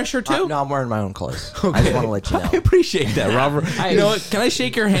you wearing my shirt too? No, I'm wearing my own clothes. I just want to let you know. I appreciate that, Robert. I- You know what? Can I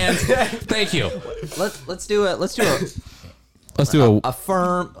shake your hand? Thank you. Let's do it. Let's do Let's do a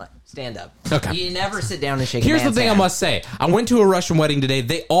firm. Stand up. Okay. You never sit down and shake. Here's a the man's thing hand. I must say. I went to a Russian wedding today.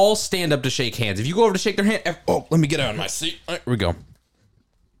 They all stand up to shake hands. If you go over to shake their hand, let me get out of my seat. There we go.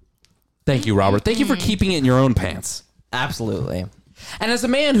 Thank you, Robert. Thank you for keeping it in your own pants. Absolutely. And as a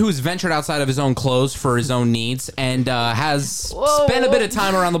man who's ventured outside of his own clothes for his own needs and has spent a bit of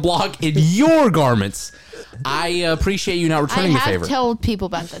time around the block in your garments, I appreciate you not returning the I favor. have told people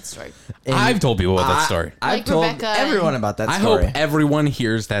about that story. I've told people about that story. I've Like told Rebecca everyone and- about that I story. hope everyone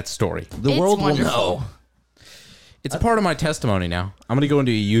hears that story. the It's world wonderful. will know. It's a part of my testimony now. I'm going to go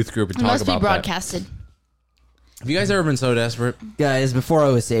into a youth group and It talk must be about that. broadcasted. Have you guys ever been so desperate? Guys, before I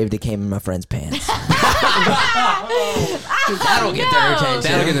was saved, it came in my friend's pants. That'll get their attention.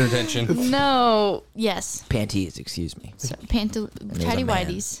 That'll get their attention. No. Yes. Panties, excuse me. Tidy man.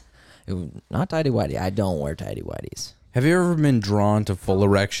 whities. Not tidy whitey. I don't wear tidy whities. Have you ever been drawn to full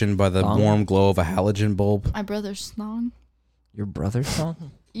erection by the warm glow of a halogen bulb? My brother's song. Your brother's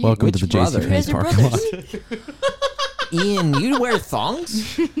song? Welcome Which to the brother? JC You guys Penney are parking lot. brothers. Ian, you wear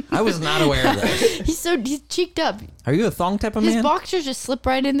thongs? I was not aware of this. He's cheeked up. Are you a thong type of His man? boxers just slip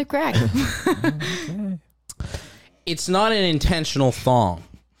right in the crack. It's not an intentional thong.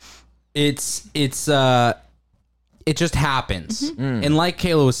 It just happens. And like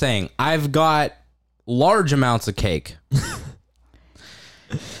Kayla was saying, I've got large amounts of cake.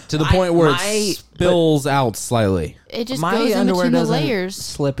 To the point where it spills out slightly. It just My goes in underwear between the doesn't layers.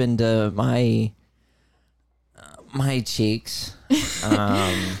 slip into my cheeks.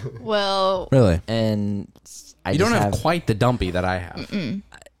 Well, Really? And I You don't just have quite the dumpy that I have.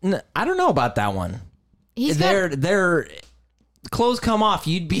 I don't know about that one. he's got, Their clothes come off.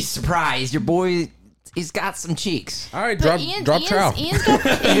 You'd be surprised. Your boy, he's got some cheeks. All right, but drop trout. Ian's got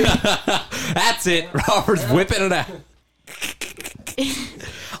That's it. Robert's whipping it out.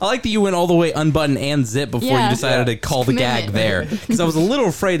 I like that you went all the way unbuttoned and zip before you decided to call the gag there. Because I was a little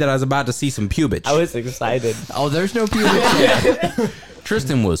afraid that I was about to see some pubage. I was excited. Oh, there's no pubic hair.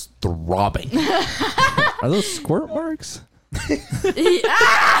 Tristan was throbbing. Are those squirt marks?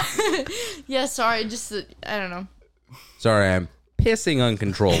 yeah. Sorry, just I don't know. Sorry, I'm pissing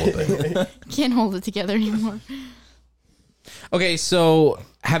uncontrollably. Can't hold it together anymore. Okay, so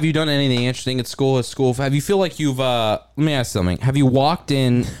have you done anything interesting at school? Have you feel like you've let me ask something. Have you walked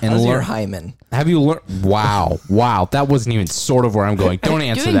in and How's your learned? hymen? Have you learned? Wow, that wasn't even sort of where I'm going. Don't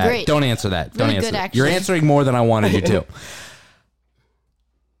answer Doing that. great. Don't answer that. Don't Really answer good, that. You're actually. answering more than I wanted you to.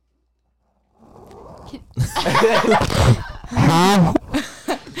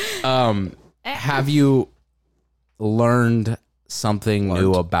 Have you learned something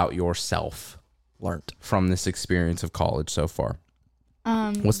new about yourself Learned. from this experience of college so far?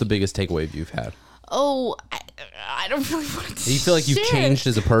 Um. What's the biggest takeaway you've had? Oh, I don't really want to. Do you feel like you've share. changed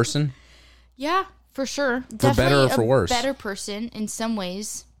as a person? Yeah, for sure. For better or for worse? Better person in some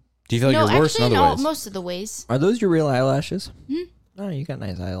ways. Do you feel like you're worse in actually, other no, ways? most of the ways. Are those your real eyelashes? Oh, you got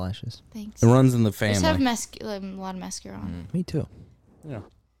nice eyelashes. Thanks. It runs in the I just have family. a lot of mascara on. Me too. Yeah.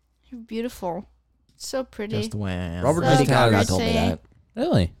 You're beautiful. So pretty. Just the way I am. Robert Lady just has- Gaga told me Say- that.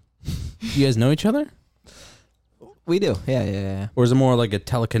 Really? You guys know each other? We do. Yeah. Or is it more like a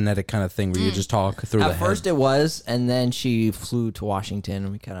telekinetic kind of thing where you just talk through the At first head? it was, and then she flew to Washington,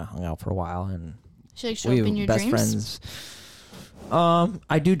 and we kind of hung out for a while, and Should I show we up in were your best dreams? friends.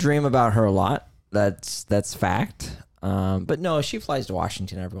 I do dream about her a lot. That's fact. But no, she flies to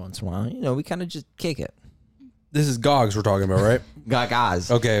Washington every once in a while. You know, we kind of just kick it. This is Gogs we're talking about, right? Gagas.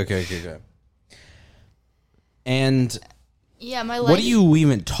 Okay. And Yeah, my what do you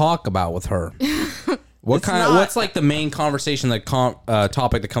even talk about with her? It's not- What's like the main conversation,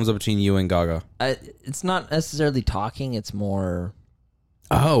 topic that comes up between you and Gaga? It's not necessarily talking. It's more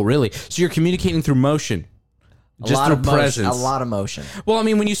Oh, really? So you're communicating through motion, a just lot through of motion, presence. a lot of motion. Well, I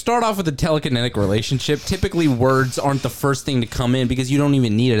mean, when you start off with a telekinetic relationship, typically words aren't the first thing to come in because you don't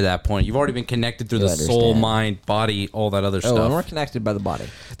even need it at that point. You've already been connected through You the soul, understand. mind, body, all that other Oh, and we're stuff. connected by the body.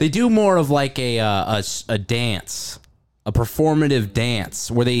 They do more of like a dance, a performative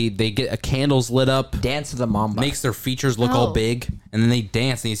dance where they get a candles lit up, Dance of the Mamba. makes their features look all Oh. big, and then they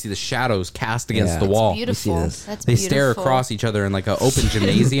dance and you see the shadows cast against Yeah. the That's wall. Beautiful. this. That's They beautiful. stare across each other in like an open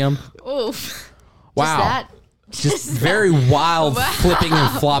gymnasium. Oof. Wow. Just that. Just very wild flipping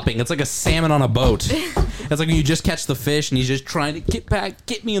and flopping. It's like a salmon on a boat. It's like when you just catch the fish and he's just trying to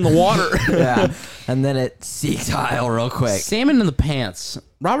get me in the water. Yeah, and then it seeks aisle real quick. Salmon in the pants.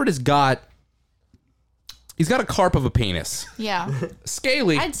 Robert he's got a carp of a penis. Yeah.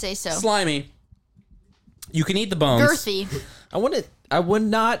 Scaly. I'd say so. Slimy. You can eat the bones. Girthy. I want to. I would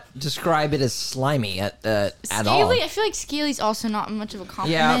not describe it as slimy at all. Scaly, I feel like scaly's also not much of a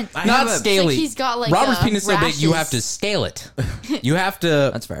compliment. I Not have a- scaly. Like he's got like Robert's penis is so big, you have rashes. to scale it. You have to.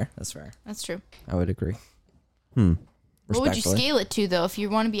 That's fair. That's fair. That's true. I would agree. What would you Respectfully. scale it to though? If you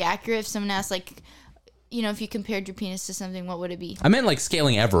want to be accurate, if someone asked like, if you compared your penis to something, what would it be? I meant like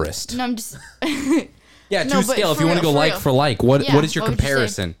scaling Everest. No, I'm just. Yeah, No, to but scale. If for you want to real, go for like real. for like, what Yeah, is your what would you say?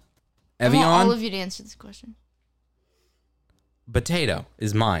 comparison? I want all Evian of you to answer this question. potato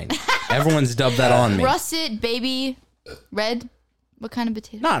is mine. Everyone's dubbed that on me. Russet, baby, red. What kind of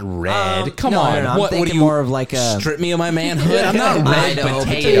potato? Not red. Come no, on. no, no, I'm What do thinking you more of like a strip me of my manhood? I'm not red Idaho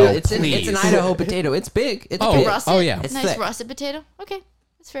potato. It's an please. Idaho potato. It's big. It's Oh, big. Russet? oh, yeah. It's Nice thick. russet potato. Okay,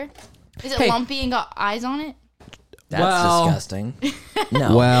 that's fair. Is it Hey. lumpy and got eyes on it? That's Well- disgusting.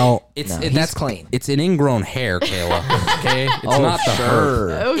 No. Well, No, he's that's clean. It's an ingrown hair, Kayla. Okay, it's not the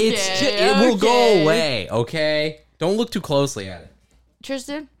herb. Okay. It will go away. Okay, don't look too closely at it.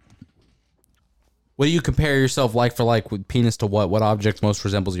 Tristan? What do you compare yourself like for like with penis to what? What object most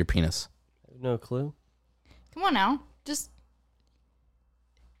resembles your penis? No clue. Come on now. Just.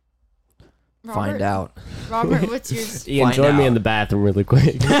 Find out. Robert, what's yours? Ian, Find join me out. in the bathroom really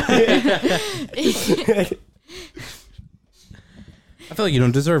quick. I feel like you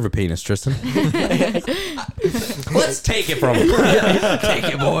don't deserve a penis, Tristan. Let's take it from him. Take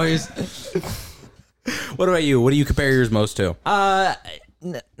it, boys. What about you? What do you compare yours most to?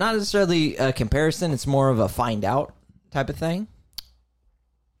 Not necessarily a comparison. It's more of a find out type of thing.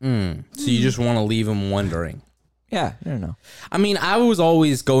 So you just want to leave him wondering. Yeah, I don't know. I mean, I always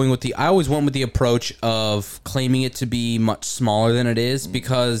went with the approach of claiming it to be much smaller than it is,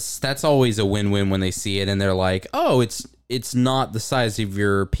 because that's always a win-win when they see it and they're like, oh, it's not the size of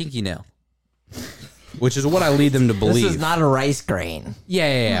your pinky nail. Which is what I lead them to believe. This is not a rice grain.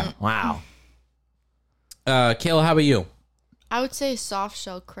 Yeah. Wow. Kayla, how about you? I would say soft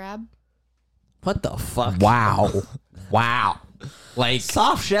shell crab. What the fuck? Wow. Like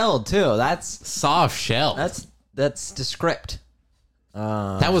Soft shelled too. That's soft shell. descript.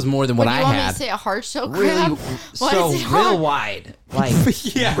 That was more than what Do you I want me had. to say a hard shell crab? Really, Why so is it real hard? wide,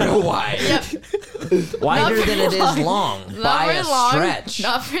 like Yeah. real wide, Yep. wider Not than very it is long. long Not by very a long. stretch.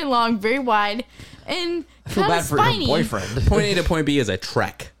 Not very long. Very wide. And I feel kind bad of for spiny. your boyfriend. Point A to point B is a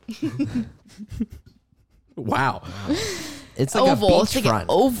trek. Wow. It's like Oval. a It's like beachfront. an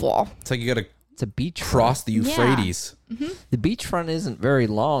oval. It's like you got to It's a beach cross the Euphrates. The beachfront isn't very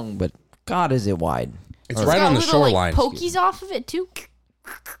long, but God, is it wide? It's It's right got on the little, shoreline. Like, pokies off of it too.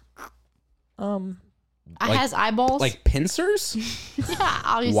 It has eyeballs. Like pincers? yeah,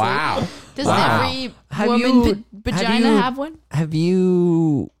 obviously. Wow. Doesn't Wow. every Have woman you- vagina have you- have one? Have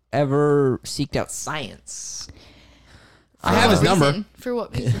you ever seeked out science? I have his For what number. reason? For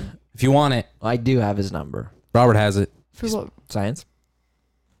what reason? If you want it, I do have his number. Robert has it. For what? Science.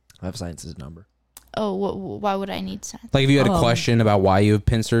 I have Science's number. Oh, why would I need science? Like if you had a question about why you have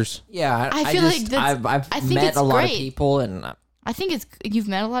pincers. Yeah, I feel like that's- I've I think met it's a lot great. of people, and I think you've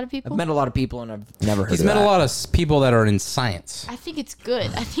met a lot of people. I've met a lot of people, and I've never heard. He's of met that. a lot of people that are in science. I think it's good.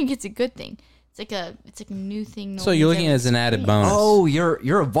 I think it's a good thing. It's like a new thing. no So you're one's looking ever at it as an added experienced. bonus. Oh,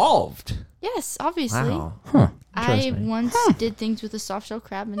 you're evolved. Yes, obviously. Wow. Huh. I Interesting. once did things with a soft shell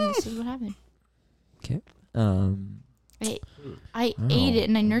crab, and this is what happened. Okay. I ate it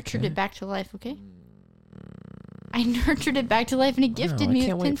and I nurtured it back to life. Okay. I nurtured it back to life, and it gifted I me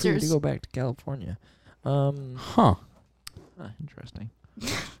can't with wait for you to pincers. go back to California. Huh. Interesting. You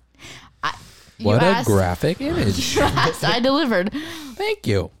What a asked- graphic image. You asked, I delivered. Thank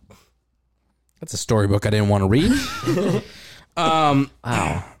you. That's a storybook I didn't want to read. Wow.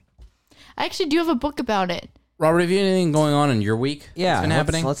 I actually do have a book about it. Robert, have you anything going on in your week? Yeah. That's been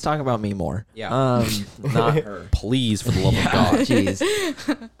happening? Let's talk about me more. Yeah. Not her. Please, for the love of God.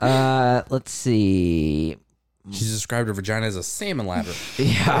 Jeez. Let's see. She's described her vagina as a salmon ladder.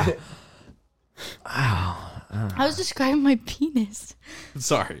 Yeah. I was describing my penis.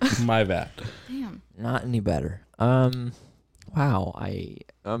 Sorry, my bad. Damn. Not any better. Wow.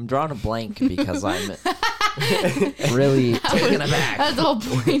 I'm drawing a blank because I'm really taken aback. That's the whole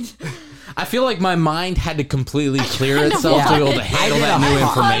point. I feel like my mind had to completely clear itself to be able to handle that new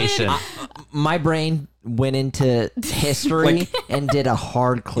information. My brain went into history and did a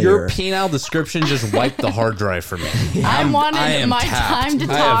hard clear. Your penile description just wiped the hard drive for me. I wanted am my tapped. time to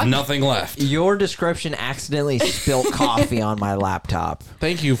I talk. have nothing left. Your description accidentally spilt coffee on my laptop.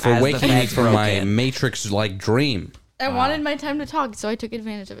 Thank you for As the waking me facts from broke my in. Matrix-like dream. I wanted my time to talk, so I took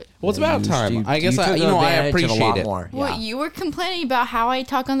advantage of it. Well, it's about time. I guess took I advantage of a appreciate lot it. more. Well, Yeah. you were complaining about how I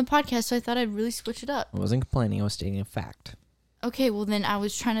talk on the podcast, so I thought I'd really switch it up. I wasn't complaining. I was stating a fact. Okay, well then I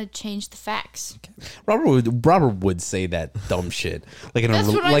was trying to change the facts. Robert would say that dumb shit like in That's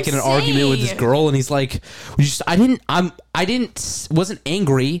what I'm an argument with this saying. girl, and he's like, wasn't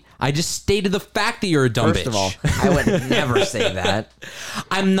angry. I just stated the fact that you're a dumb First bitch. of all, I would never say that.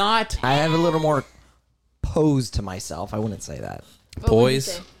 I'm not. I have a little more pose to myself. I wouldn't say that. What would you Boys,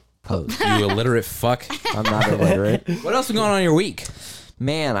 say? Pose. you illiterate fuck. I'm not illiterate. What else is going on in your week?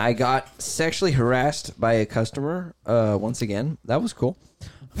 Man, I got sexually harassed by a customer once again. That was cool.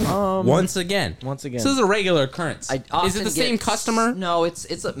 Once again. Once again. So this is a regular occurrence. I Is it often the same get- customer? No, it's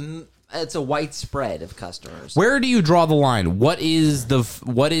a widespread of customers. Where do you draw the line? What is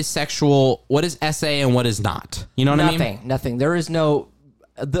sexual? What is SA and what is not? You know what I mean? Nothing. There is no.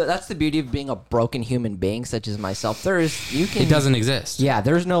 That's the beauty of being a broken human being such as myself. There is you can. It doesn't exist. Yeah,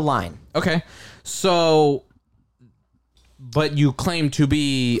 there's no line. Okay. So, but you claim to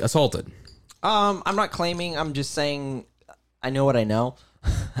be assaulted. I'm not claiming. I'm just saying. I know what I know.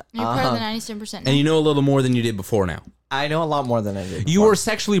 You're part of the 97%. And you know a little more than you did before now. I know a lot more than I did. You were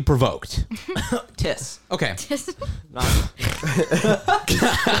sexually provoked. Tis. Okay.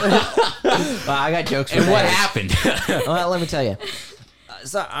 I got jokes. For And what days. happened? Well, let me tell you.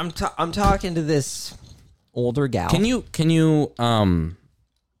 So I'm talking to this older gal. Can you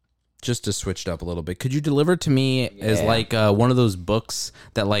just to switch it up a little bit, could you deliver to me as like one of those books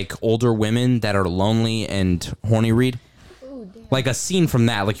that like older women that are lonely and horny read? Like a scene from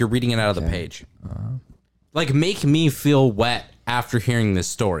that, like you're reading it out of the page. Like make me feel wet after hearing this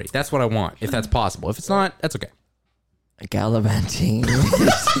story. That's what I want, if that's possible. If it's not, that's okay. Gallivanting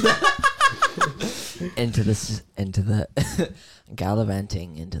into the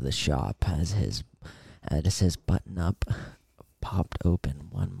gallivanting into the shop as his button up popped open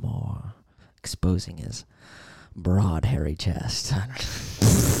one more, exposing his broad hairy chest.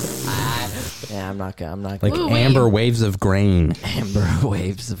 Yeah, I'm not Like gonna Ooh, wait. amber waves of grain. amber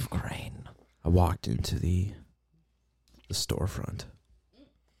waves of grain. I walked into the storefront.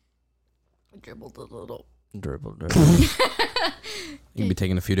 Dribbled a little. Dribble. You can be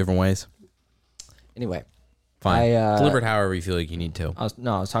taken a few different ways. Anyway, Fine. I, Deliver it however you feel like you need to. I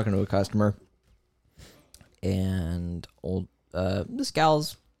was talking to a customer, and this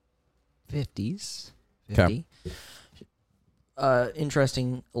gal's 50s, 50.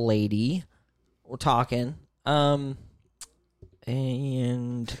 Interesting lady. We're talking.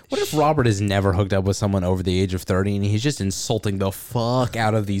 And What if Robert has never hooked up with someone over the age of 30 and he's just insulting the fuck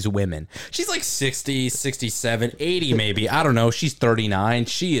out of these women? She's like 60, 67, 80 maybe. I don't know. She's 39.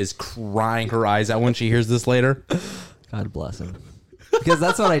 She is crying her eyes out when she hears this later. God bless him, because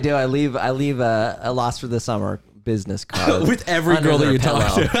that's what I do. I leave a lost for the summer business card With every under girl that their you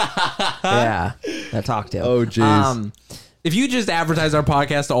talk pillow. to. Yeah, I talk to. Oh, jeez. If you just advertise our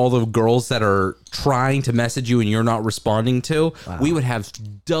podcast to all the girls that are trying to message you and you're not responding to, we would have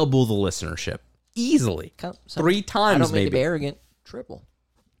double the listenership. Easily. 3 times I don't mean to maybe. be arrogant. Triple.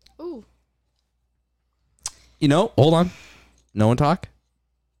 Ooh. You know, hold on. No one talk?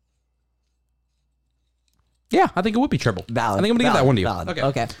 Yeah, I think it would be triple. Valid. I think I'm going to give that one to you. Valid. Okay.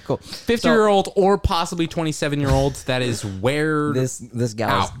 Okay. Cool. 50-year-old or possibly 27-year-olds, that is where... This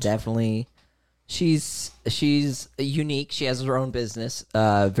gal is Out. definitely she's unique. She has her own business.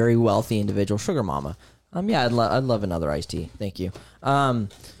 Very wealthy individual, sugar mama. Yeah, I'd love another iced tea. Thank you. Or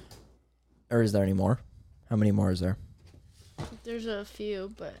is there any more? How many more is there? There's a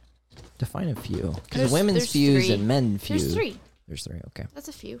few, but Define a few. Because There's- women's there's fuse 3. and men fuse. there's 3. There's 3. Okay, That's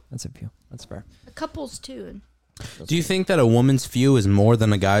a few. that's a few. That's fair. A couple's 2. Do you think that a woman's few is more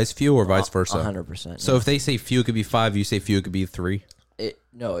than a guy's few or vice versa? 100%. So if they say few, it could be 5. You say few, it could be 3.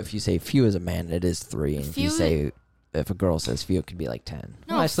 No, if you say few as a man, it is 3. And Few- if a girl says few, it could be like 10.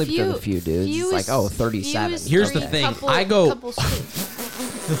 No, I sleep with a few dudes. few It's like, is- 37. few is Here's the 3, thing. couple- I go- couples 2.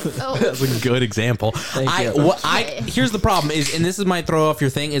 Oh, That's a good example. Here's the problem is, and this is might throw off your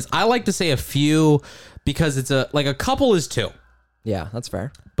thing, is I like to say a few because it's a couple is 2. Yeah, that's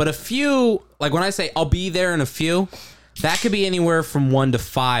fair. But a few, like when I say I'll be there in a few, that could be anywhere from 1 to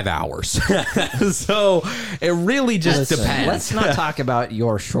 5 hours. So it really just Listen, depends. Let's not talk about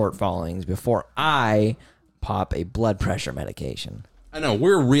your short fallings before I pop a blood pressure medication. I know,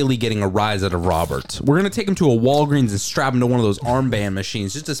 we're really getting a rise out of Robert. We're going to take him to a Walgreens and strap him to one of those armband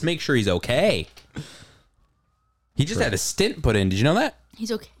machines just to make sure he's okay. He just had a stint put in. Did you know that?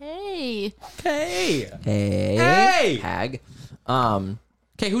 he's okay. Okay. Hey, hag.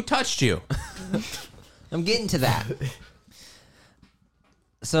 Okay, who touched you? I'm getting to that.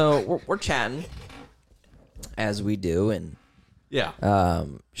 So we're chatting as we do, and Yeah.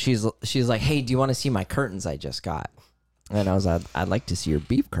 she's like, "Hey, do you want to see my curtains I just got?" And I was like, "I'd like to see your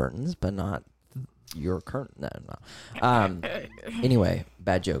beef curtains, but not your curtain. No. Anyway,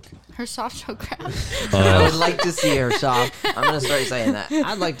 bad joke. Her soft shell crab. I would like to see her soft. I'm gonna start saying that.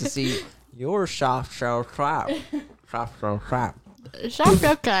 I'd like to see your soft shell crab. Soft shell crab. Soft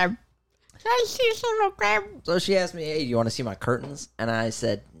shell crab. I see soft shell crab. So she asked me, "Hey, do you want to see my curtains?" And I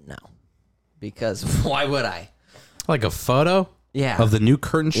said no, because why would I? Like a photo Yeah. of the new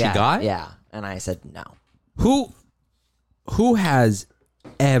curtain she got? Yeah. And I said no. Who has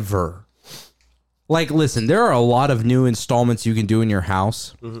ever, like, listen, there are a lot of new installments you can do in your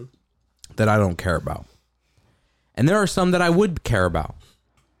house that I don't care about. And there are some that I would care about.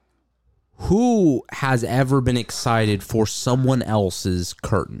 Who has ever been excited for someone else's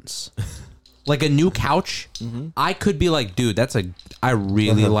curtains? Like a new couch? I could be like, dude, I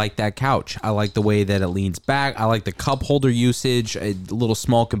really like that couch. I like the way that it leans back. I like the cup holder usage, little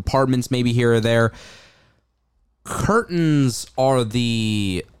small compartments maybe here or there. Curtains are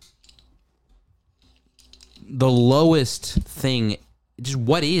the lowest thing. Just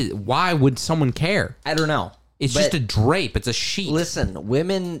why would someone care? I don't know. It's But just a drape. It's a sheet. listen,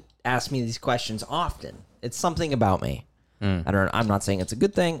 women ask me these questions often. It's something about me. I'm not saying it's a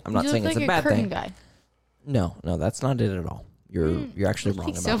good thing. I'm not You saying look it's like a bad curtain thing. guy. No, that's not it at all. You're actually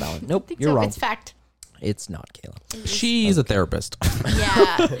wrong about So. that one. Nope, Think you're so. wrong. It's fact. It's not, Kayla. She's a therapist.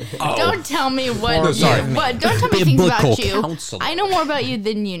 Yeah. Don't tell me what. Oh, sorry. What? Don't tell me things Biblical about you. counselor. I know more about you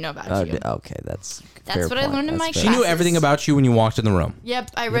than you know about you. Okay, that's That's fair what I point. learned in That's my fair. She knew classes. everything about you when you walked in the room. Yep,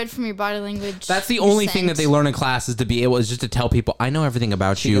 I read from your body language. That's the your only thing that scent. they learn in class is to be able is just to tell people, I know everything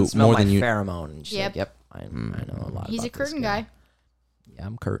about She you can smell more my than you. pheromone. And she's Yep. like, yep, I know a lot. He's about a curtain this guy. Yeah,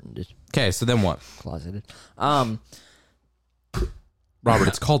 I'm curtained, Okay, so then what? closeted. Robert,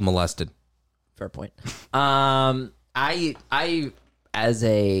 it's called molested. Fair point. I as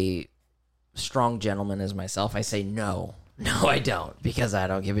a strong gentleman as myself, I say no. No, I don't, because I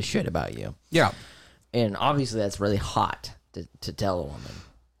don't give a shit about you. Yeah. And obviously that's really hot to tell a woman.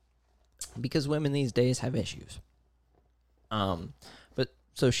 Because women these days have issues. But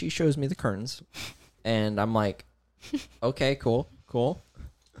so she shows me the curtains and I'm like, okay, cool.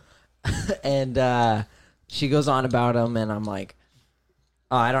 And she goes on about them and I'm like,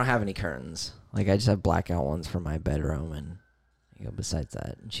 oh, I don't have any curtains. Like, I just have blackout ones for my bedroom, and besides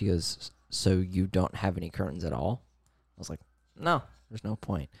that. And she goes, so you don't have any curtains at all? I was like, no, there's no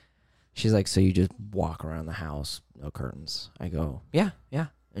point. She's like, so you just walk around the house, no curtains? I go, yeah.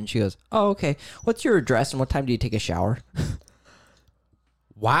 And she goes, oh, okay. What's your address, and what time do you take a shower?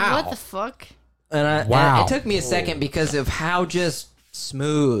 Wow. What the fuck? And Wow. it took me a second because of how just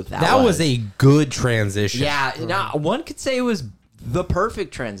smooth that was a good transition. Yeah, now one could say it was the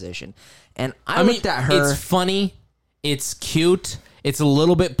perfect transition. And I mean, looked at her. it's funny, it's cute, it's a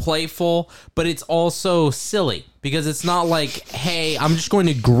little bit playful, but it's also silly because it's not like, hey, I'm just going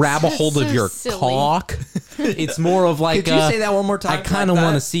to grab a hold of So your silly. cock. It's more of like, Could you say that one more time? I kind of like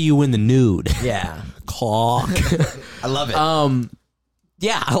want to that? see you in the nude. Yeah, Cock. I love it.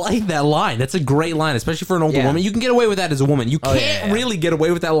 Yeah, I like that line. That's a great line, especially for an older Yeah. woman. You can get away with that as a woman. You can't yeah. really get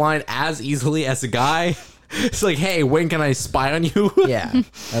away with that line as easily as a guy. It's like, hey, when can I spy on you? Yeah,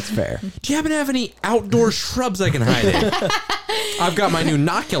 that's fair. Do you happen to have any outdoor shrubs I can hide in? I've got my new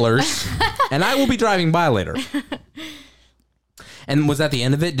noculars, and I will be driving by later. And was that the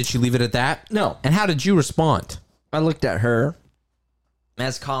end of it? Did she leave it at that? No. And how did you respond? I looked at her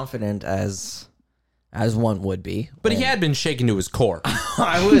as confident as one would be. But he had been shaken to his core.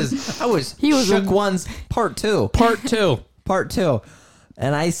 I was He was shook a- one's part two. Part two.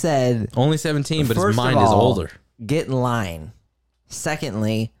 And I said, Only 17, but his first mind of is all, older. get in line.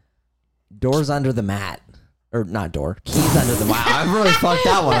 Secondly, doors under the mat. Or not door. Keys under the mat. I really fucked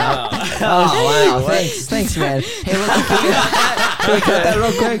that one up. Oh, wow. Thanks, man. Hey, look, can we cut that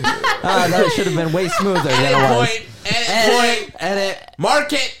real quick? That should have been way smoother than it was. Edit.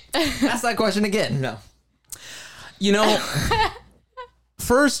 Mark it. Ask that question again. No. You know,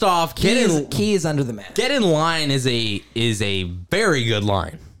 first off, Keys under the mat. get in line is a very good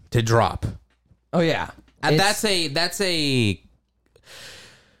line to drop. Oh, yeah. And It's- that's a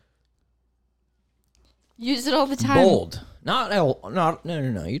Use it all the time. bold. No.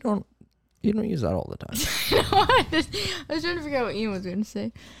 You don't use that all the time. I was trying to figure out what Ian was going to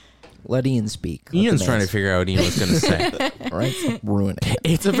say. Let Ian speak. Let Ian's the trying man to figure out what Ian was going to say. speak, all right? Stop ruining it.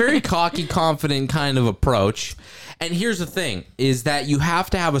 It's a very cocky, confident kind of approach. And here's the thing, is that you have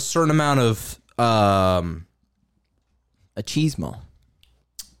to have a certain amount of, A cheesemo.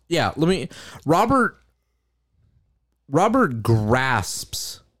 yeah, Robert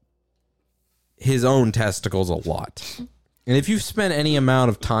grasps his own testicles a lot. And if you've spent any amount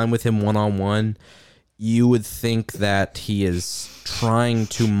of time with him one-on-one, you would think that he is trying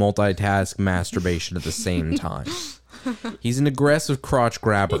to multitask masturbation at the same time. He's an aggressive crotch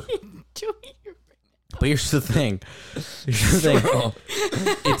grabber. But here's the thing. It's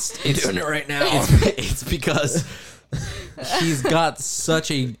doing it right now. It's because he's got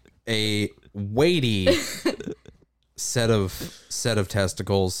such a weighty set of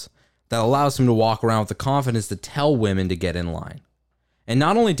testicles that allows him to walk around with the confidence to tell women to get in line. And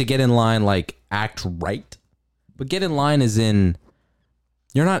not only to get in line, like act right, but get in line as in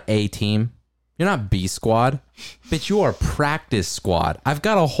you're not A team. You're not B squad. Bitch, you are practice squad. I've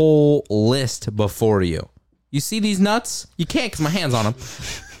got a whole list before you. You see these nuts? You can't because my hand's on them.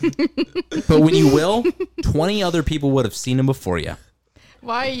 But when you will, 20 other people would have seen them before you.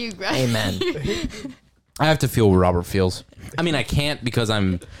 Why are you grabbing? Amen. I have to feel what Robert feels. I mean, I can't because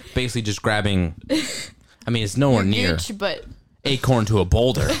I'm basically just grabbing. I mean, it's nowhere near Gooch, but acorn to a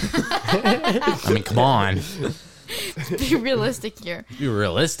boulder. I mean, come on. be realistic here. Be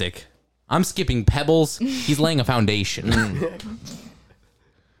realistic. I'm skipping pebbles. He's laying a foundation.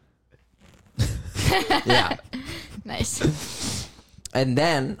 Yeah. Nice. And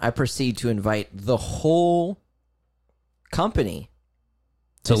then I proceed to invite the whole company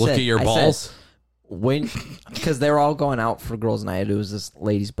To I look said- at your I balls. said, because they were all going out for girls' night. It was this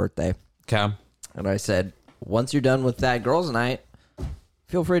lady's birthday, Okay. and I said, once you're done with that girls' night,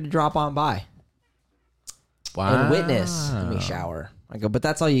 feel free to drop on by Wow. and witness me shower. I go, but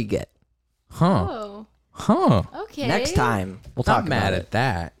that's all you get. Huh. Oh, Huh. okay. Next time we'll Not talk mad about at it.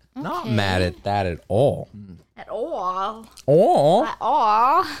 that. Not Okay. mad at that at all. At all. Oh. At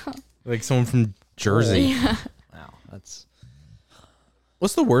all. Like someone from Jersey. Wow, that's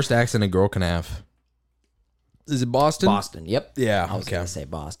What's the worst accent a girl can have? Is it Boston? Boston. Yep. Yeah. I was Okay. gonna say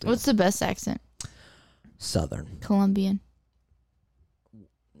Boston. What's the best accent? Southern? Colombian.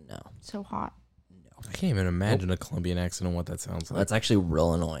 No, So hot. I can't even imagine a Colombian accent and what that sounds like. that's actually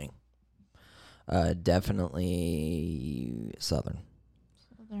real annoying. Definitely Southern.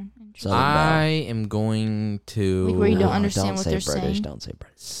 Southern. Interesting. Southern I am going to Like where you don't No, understand what say they're British, saying. Don't say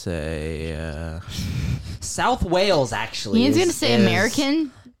British. say South Wales actually. Ian's is- gonna say is-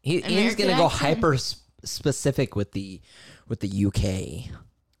 American. He's American gonna go accent? hyper specific with the UK.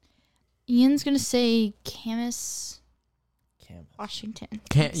 Ian's gonna say Camus, Washington.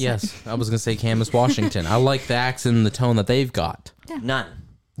 yes, I was gonna say Camus Washington. I like the accent and the tone that they've got. None.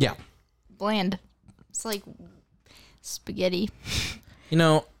 Yeah. Bland. It's like spaghetti. You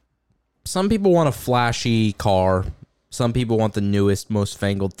know, some people want a flashy car. Some people want the newest, most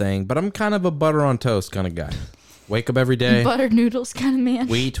fangled thing. But I'm kind of a butter on toast kind of guy. Wake up every day. Buttered noodles kind of man.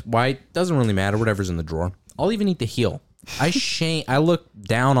 Wheat, white, doesn't really matter. Whatever's in the drawer. I'll even eat the heel. I look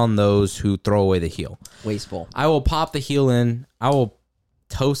down on those who throw away the heel. Wasteful. I will pop the heel in. I will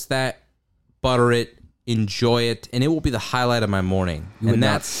toast that, butter it, enjoy it, and it will be the highlight of my morning. would And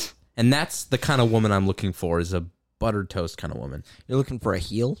not- that's the kind of woman I'm looking for, is a buttered toast kind of woman. You're looking for a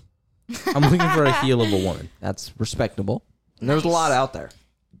heel? I'm looking for a heel of a woman. That's respectable. And there's a lot out there.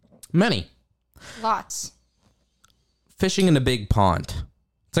 Many. Lots. Fishing in a big pond.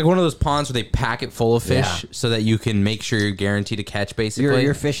 It's like one of those ponds where they pack it full of fish Yeah. so that you can make sure you're guaranteed to catch, basically.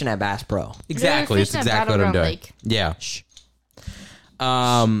 You're fishing at Bass Pro. Exactly. You're It's fishing at exactly what I'm doing. Battleground Lake. Yeah.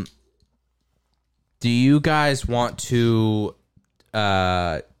 Do you guys want to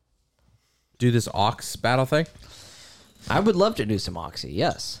do this ox battle thing? I would love to do some Oxy,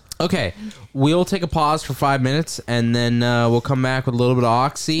 yes. Okay. We'll take a pause for 5 minutes and then we'll come back with a little bit of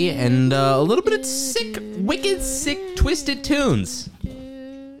oxy and a little bit of sick, wicked, sick, twisted tunes.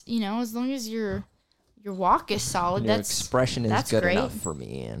 You know, as long as your walk is solid, Your that's expression is that's good great. enough for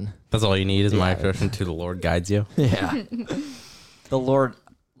me, Ian. That's all you need is my expression to the Lord guides you. Yeah. The Lord,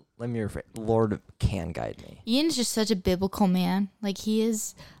 let me rephrase, the Lord can guide me. Ian's just such a biblical man. Like he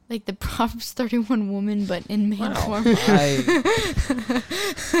is like the Proverbs 31 woman, but in man form. I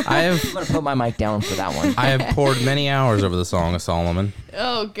I'm have going to put my mic down for that one. I have poured many hours over the Song of Solomon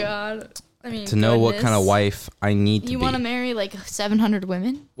Oh God. I mean, to know what kind of goodness. wife I need to You be. want to marry like 700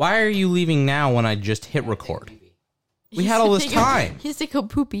 women? Why are you leaving now when I just hit record? We had all this time. He has to go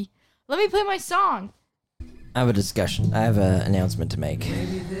poopy. Let me play my song. I have a discussion. I have an announcement to make.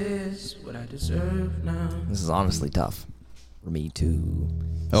 This is honestly tough for me to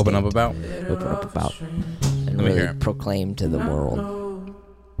Open up about. open up about and me hear really it. proclaim to the world.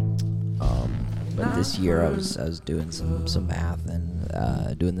 But this year I was doing some math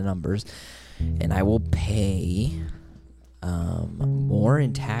and doing the numbers, and I will pay more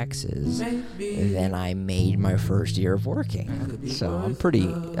in taxes than I made my first year of working. So I'm pretty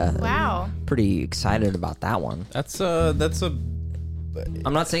Wow. pretty excited about that one. That's a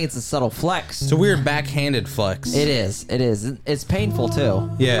I'm not saying it's a subtle flex. It's a weird backhanded flex. It is. It's painful too.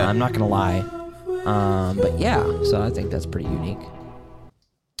 Yeah. I'm not gonna lie. But yeah, so I think that's pretty unique.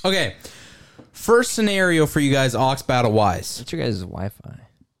 Okay. First scenario for you guys, Ox Battle wise. What's your guys' Wi-Fi?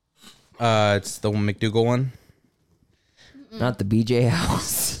 It's the McDougal one. Not the BJ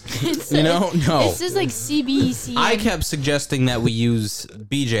house. No. It says like CBC. I kept suggesting that we use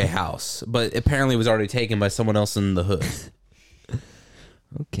BJ House, but apparently it was already taken by someone else in the hood.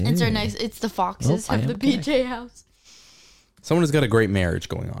 Okay. It's our next. It's the Foxes Oh, I have the am okay. BJ house. Someone has got a great marriage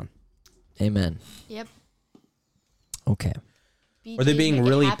going on. Amen. Yep. Okay. Or they BJs being make a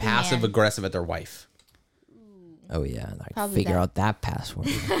really happy passive man. aggressive at their wife. Oh yeah, I Probably figure that. out that password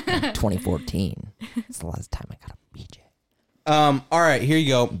in 2014. It's the last time I got a BJ. All right, here you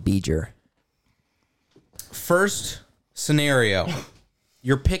go. Beeger. First scenario.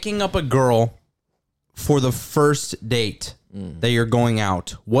 You're picking up a girl for the first date that you're going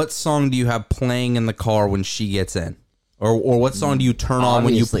out. What song do you have playing in the car when she gets in? Or what song do you turn on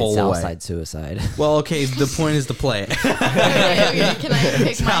when you Obviously, pull away? Southside Suicide. Well, okay, the point is to play it. Okay, can I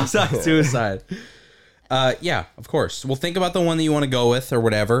pick mine? Southside Suicide. Yeah, of course. Well, think about the one that you want to go with or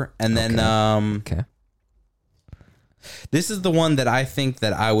whatever. And then Okay. this is the one that I think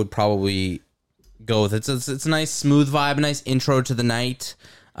that I would probably go with. It's a nice smooth vibe, a nice intro to the night,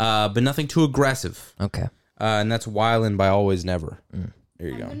 but nothing too aggressive. Okay. And that's Wildin' by Always Never. There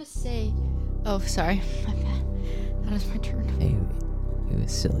you I'm go. gonna say. Oh, sorry. My bad. That is my turn. Hey, you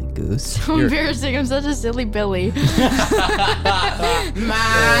silly goose. So embarrassing. I'm such a silly Billy.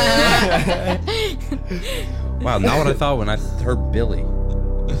 Wow, not what I thought when I heard Billy.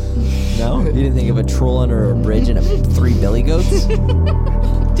 No, you didn't think of a troll under a bridge and 3 billy goats?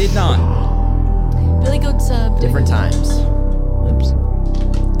 Did not. Billy Goat's Different times. Oops.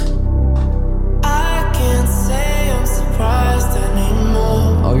 I can't say I'm surprised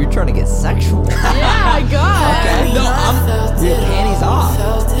anymore. Oh, you're trying to get sexual. Yeah, I got. Okay. No, Your panties off.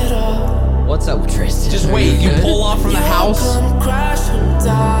 felt it all. What's up, Tristan? Just wait, you pull off from the house. Come crashing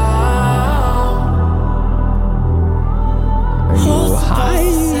down. Are you high?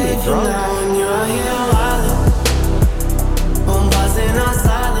 Safe Drunk? now when you're here wildin'. I'm buzzing on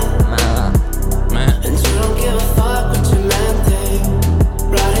silent. Man. And you don't give a fuck what your man think.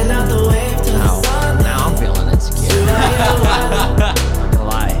 Riding out the wave to the sun. Now I'm feeling insecure. Not gonna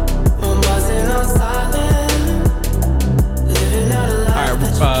lie. I'm buzzing on silent. Living out a life.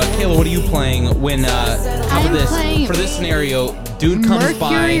 All right, Kayla, what are you playing when I'm playing for this scenario? Dude comes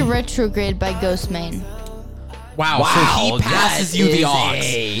Mercury by. Retrograde by Ghostmane. Wow, so he passes that you the is aux.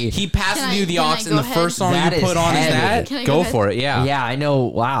 a- He passes Can I- you the can I aux, go and the ahead? first song That you put is on is heavy. that. Can I Go go for it, yeah. Yeah, I know.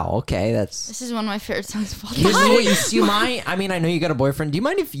 Wow. Okay, that's. This is one of my favorite songs of all This is time. what you mind. I mean, I know you got a boyfriend. Do you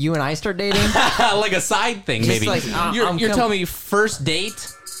mind if you and I start dating? Like a side thing, Just maybe. like, you're I'm telling me first date?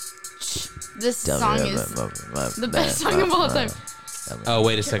 This song is the best song of all time. Oh,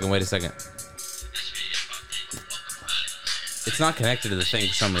 wait a second. It's not connected to the thing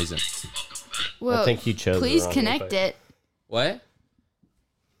for some reason. Well, think you chose the Please wrong connect one. it. What?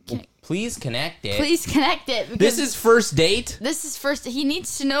 Can- Please connect it. Please connect it. This Because is first date? this is first. He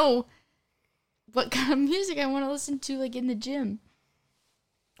needs to know what kind of music I want to listen to, like in the gym.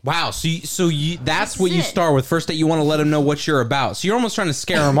 Wow, so you that's This what is you it. start with. First date, you want to let them know what you're about. So you're almost trying to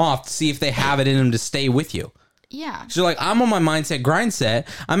scare them off to see if they have it in them to stay with you. Yeah. So you're like, I'm on my mindset grind set.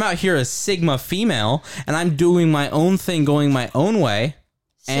 I'm out here as Sigma female, and I'm doing my own thing, going my own way.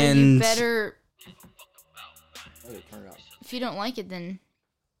 So And- you better. If you don't like it, then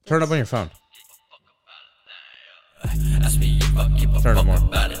Turn it up on your phone. Turn it up more.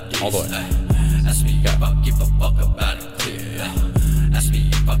 All the way.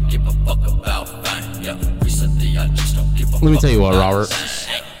 Let me tell you what, Robert.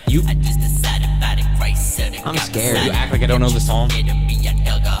 You I'm scared. act like I don't know the song.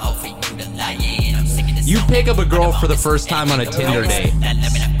 You pick up a girl for the first time on a Tinder date.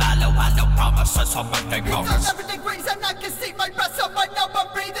 Everything green and I can see my breath, so I know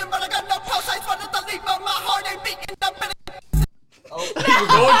I'm breathing, but I got no pulse. I just wanted to leave, but my heart ain't beating up. You're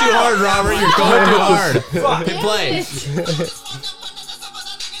going too hard, Robert. You're going too hard. Good play.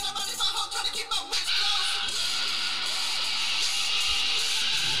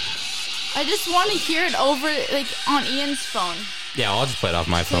 I just want to hear it over, like on Ian's phone. Yeah, I'll just play it off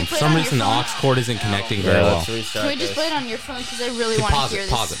my phone. you For play it some on your reason, the phone? aux cord isn't connecting very well. Let's restart Can we just this. play it on your phone? Because I really Okay, want pause to hear it,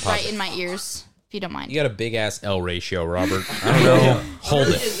 this pause it. right in my ears. If you don't mind. You got a big ass L ratio, Robert. I don't know. Hold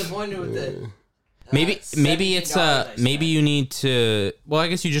it. Disappointed with it. Maybe it's $17 maybe you need to. Well, I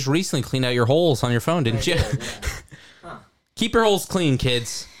guess you just recently cleaned out your holes on your phone, didn't you? Keep your holes clean,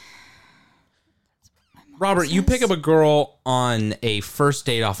 kids. Robert, you pick up a girl on a first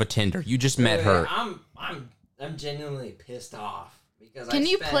date off of Tinder. You just met her. I'm genuinely pissed off because Can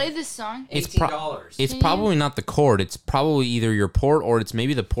you play this song? It's $18. It's Can you? probably not the cord. It's probably either your port or it's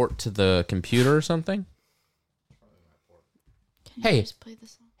maybe the port to the computer or something. Can Hey. you just play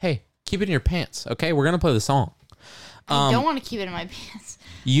this song? Hey, keep it in your pants, okay? We're gonna play the song. I don't want to keep it in my pants.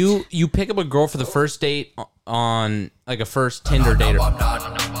 You pick up a girl for the first date on like a first Tinder date.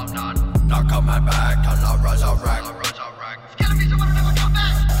 Not coming back till I resurrect. Killing me, so I never come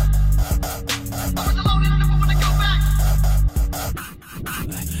back. I was alone and I never wanna go back.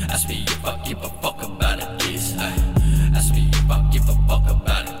 Ask me if I give a fuck about it, please. Ask me if I give a fuck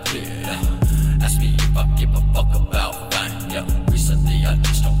about it, please. Ask me if I give a fuck about fame. Yeah, recently I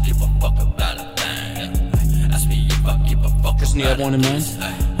just don't give a fuck about it, man. Ask me if I give a fuck. Kristen, you have one in mind?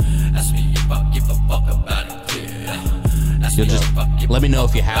 Ask me if I give a fuck about it, please. Ask You'll me just if I give let me know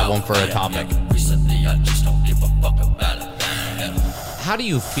fuck if you have about one for a fame. topic. Yeah, recently I just don't give a fuck about it, man. How do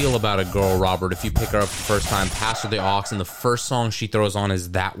you feel about a girl, Robert, if you pick her up the first time, pass her the aux, and the first song she throws on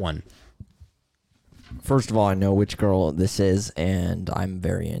is that one? First of all, I know which girl this is, and I'm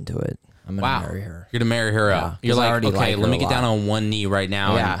very into it. I'm gonna Wow. marry her. You're gonna marry her out. You're 'cause I like, already okay, like let her me a get down lot. on one knee right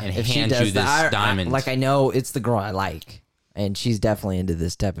now and if she hand does you this that, diamond. like I know it's the girl I like, and she's definitely into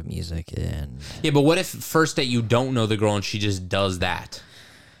this type of music. And Yeah, but what if first date you don't know the girl and she just does that?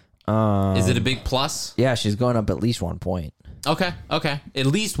 Is it a big plus? yeah, she's going up at least 1 point. Okay. At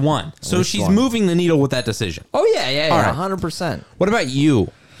least one. So least she's one. moving the needle with that decision. Oh yeah, All right. 100%. What about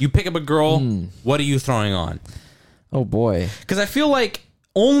you? You pick up a girl, what are you throwing on? Oh boy. Because I feel like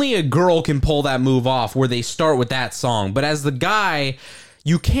only a girl can pull that move off where they start with that song. But as the guy,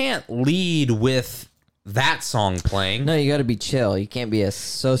 you can't lead with that song playing. No, you got to be chill. You can't be a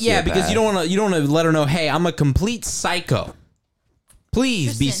sociopath. Yeah, because you don't want to let her know, hey, I'm a complete psycho.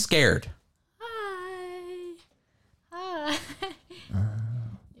 Please be Kristen. scared. Hi.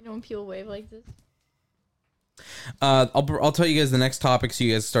 You know when people wave like this? I'll tell you guys the next topic so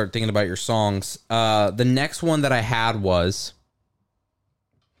you guys start thinking about your songs. The next one that I had was,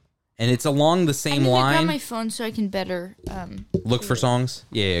 and it's along the I same need to grab line. my phone so I can better Look for songs.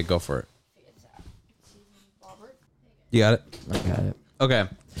 Yeah, go for it. You got it? I got it. Okay.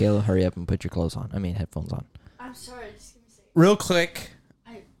 Kayla, hurry up and put your clothes on. I mean, headphones on. I'm sorry, just give me a second. Real quick,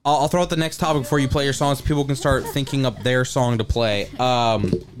 I'll throw out the next topic before you play your songs. People can start thinking up their song to play.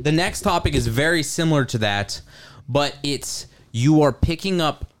 The next topic is very similar to that, but it's you are picking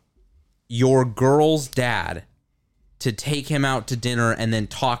up your girl's dad to take him out to dinner and then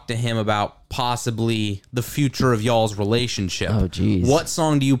talk to him about possibly the future of y'all's relationship. Oh, geez. What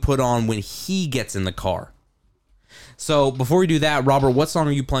song do you put on when he gets in the car? So before we do that, Robert, what song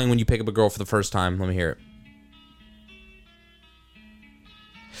are you playing when you pick up a girl for the first time? Let me hear it.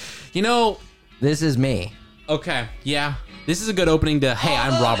 You know, This is me. okay, yeah. This is a good opening to, hey,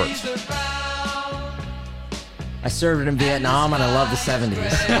 I'm Robert. I served in Vietnam and I love the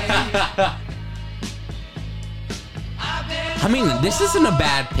 70s. I mean, this isn't a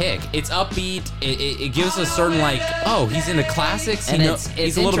bad pick. It's upbeat. It gives a certain, like, oh, he's into classics. And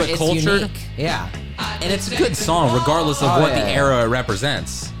He's a little bit it's cultured. unique. Yeah. And it's a good song, regardless of Oh, what yeah, the yeah. era it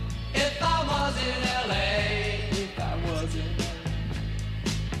represents. If I was in LA, if I was in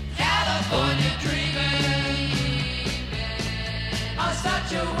California dreaming on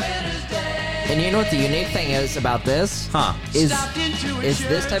such a winter's day. And you know what the unique thing is about this? Huh. Is Is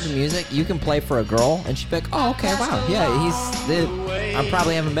this type of music you can play for a girl and she'd be like, oh, okay, wow. Yeah, I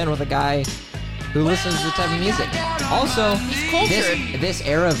probably haven't been with a guy who listens to this type of music. Also, this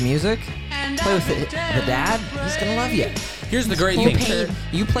era of music, play with the dad, he's going to love you. Here's the great You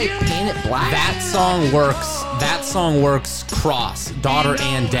thing. play Paint It Black. That song works. That song works cross, daughter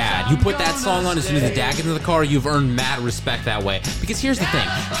and dad. You put that song on as soon as the dad gets in the car, you've earned mad respect that way. Because here's the thing.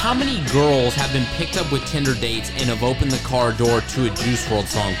 How many girls have been picked up with Tinder dates and have opened the car door to a Juice WRLD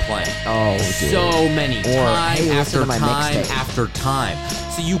song playing? Oh, dude. So many. Or, Time hey, listen after to my time mixtape. after time.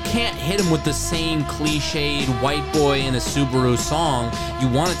 So you can't hit them with the same cliched white boy in a Subaru song. You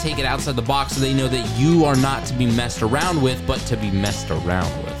want to take it outside the box so they know that you are not to be messed around with, but to be messed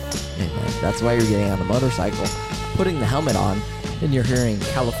around with. Yeah, man. That's why you're getting on the motorcycle, putting the helmet on, and you're hearing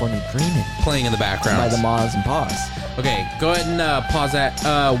California Dreaming Playing in the background. by the Moz and Paws. Okay, go ahead and pause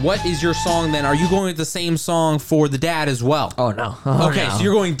that. What is your song then? Are you going with the same song for the dad as well? Oh, no. Oh, Okay, no. so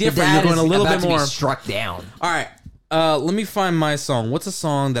you're going The different. dad You're going a is little about bit to be more. struck down. All right. Let me find my song. What's a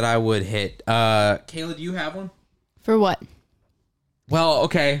song that I would hit? Kayla, do you have one? For what? Well,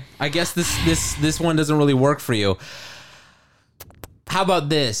 okay. I guess this one doesn't really work for you. How about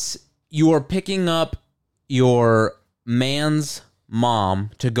this? You are picking up your man's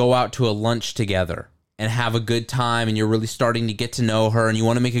mom to go out to a lunch together. and have a good time and you're really starting to get to know her and you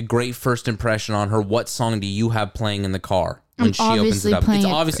want to make a great first impression on her, what song do you have playing in the car when she opens it up? It's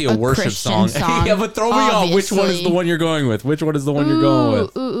obviously a worship Christian song. Yeah, but throw me off. Which one is the one you're going with? Which one is the one you're going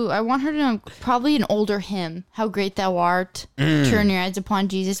with? Ooh, I want her to know probably an older hymn. How great thou art. Turn your eyes upon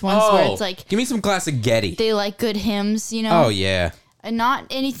Jesus. Ones where it's like, give me some classic Getty. they like good hymns, you know? Oh, yeah. And not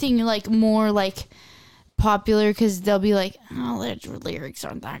anything like more like popular because they'll be like, oh, the lyrics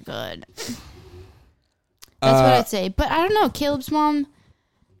aren't that good. That's what I'd say. But I don't know. Caleb's mom,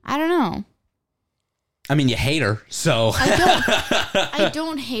 I don't know. I mean, you hate her, so. I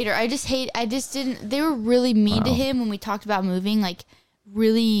don't hate her. I just didn't. They were really mean to him when we talked about moving. Like,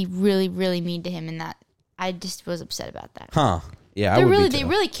 really, really, really mean to him. And that I just was upset about that. Huh. Yeah, They I would be they too.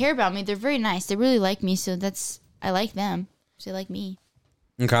 really care about me. They're very nice. They really like me. So I like them. So they like me.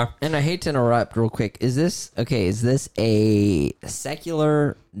 Okay. And I hate to interrupt real quick. Is this a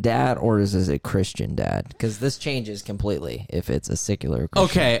secular dad or is this a Christian dad? Because this changes completely if it's a secular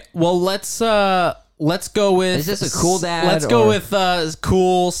Christian. Okay, well, let's go with... Is this a cool dad Let's go or- with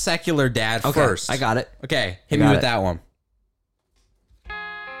cool secular dad Okay, first. I got it. Okay, hit I me got with it. that one.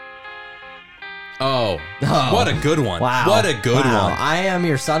 Oh, Oh. what a good one. Wow. What a good Wow. one. I am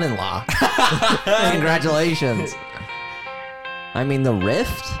your son-in-law. Congratulations. I mean, the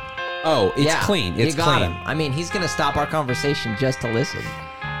rift? Oh, it's yeah, clean. You It's got clean. him. I mean, he's going to stop our conversation just to listen.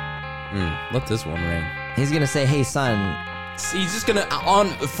 Let this one ring. He's going to say, hey, son. He's just going to, on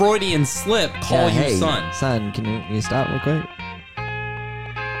Freudian slip, call you hey, son. Son, can you stop real quick?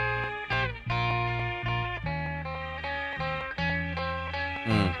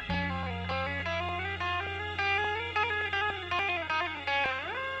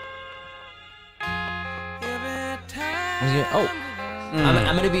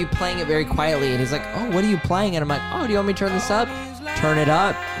 I'm going to be playing it very quietly. And he's like, oh, what are you playing? And I'm like, oh, do you want me to turn this up? Turn it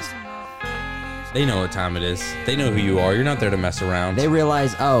up. They know what time it is. They know who you are. You're not there to mess around. They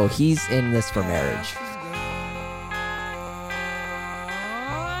realize, oh, he's in this for marriage.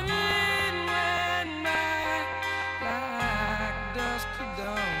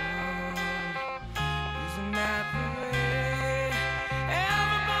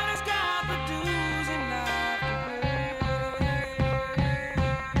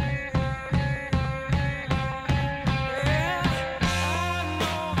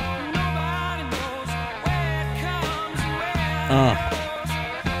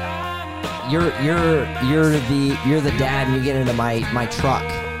 You're the dad and you get into my truck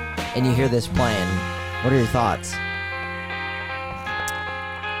and you hear this playing. What are your thoughts?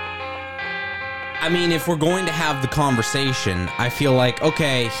 I mean, if we're going to have the conversation, I feel like,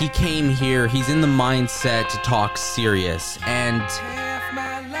 okay, he came here, he's in the mindset to talk serious, and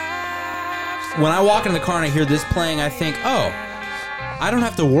when I walk in the car and I hear this playing, I think, oh, I don't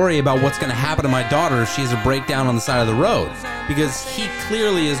have to worry about what's going to happen to my daughter if she has a breakdown on the side of the road, because he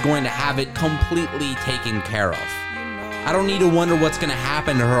clearly is going to have it completely taken care of. I don't need to wonder what's going to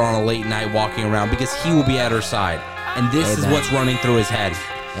happen to her on a late night walking around, because he will be at her side, and this is what's running through his head.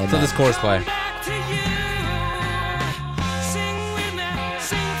 Amen. So this chorus play.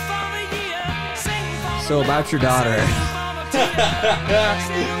 So about your daughter.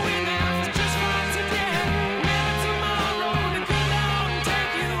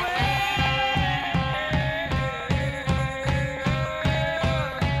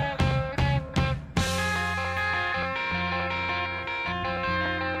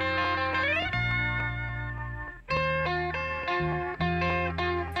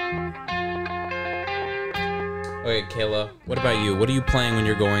 Okay, Kayla, what about you? What are you playing when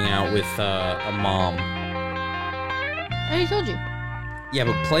you're going out with a mom? I already told you. Yeah,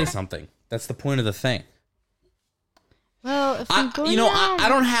 but play something. That's the point of the thing. Well, if I'm going I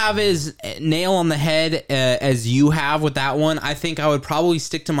don't have as nail on the head as you have with that one. I think I would probably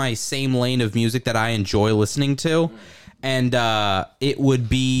stick to my same lane of music that I enjoy listening to, and it would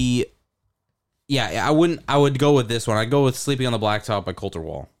be, yeah, I would go with this one. I'd go with "Sleeping on the Blacktop" by Coulter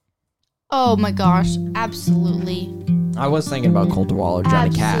Wall. Oh my gosh, absolutely. I was thinking about Coulter Wall or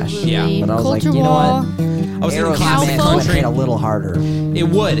Johnny Cash. Absolutely. Yeah. But I was like, Culture you know Wall. what? I was thinking Aerosmith classic Cowpoke? would country. hit a little harder. It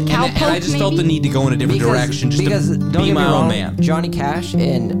would, and I Cowpoke, just felt the maybe? need to go in a different direction, just because to don't be get my me wrong, own man. Johnny Cash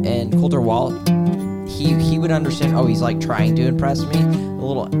and Coulter Wall, he would understand. Oh, he's like trying to impress me. A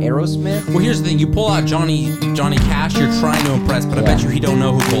little Aerosmith. Well, here's the thing: you pull out Johnny Cash, you're trying to impress, but I bet you he don't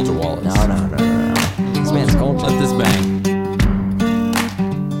know who Coulter Wall is. No. This man's culture. Let this bang.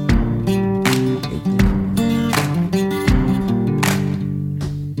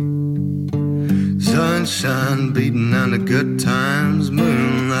 Sunshine beating on the good times,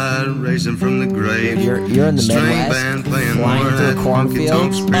 moonlight racing from the grave. You're in the String Midwest, band playing flying more of through that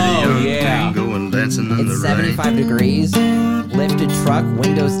honky-tonk cornfields. pretty Oh, young yeah. thing going down. dancing in the It's rain. 75 degrees, lifted truck,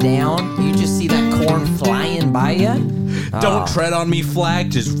 windows down. You just see that corn flying by you. Don't tread on me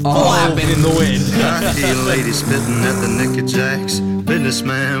flag, just flapping in the wind. I hear ladies spitting at the Nicky Jacks.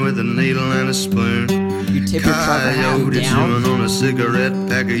 Businessman with a needle and a spoon. You tip your trucker hat Coyote down. chewing on a cigarette.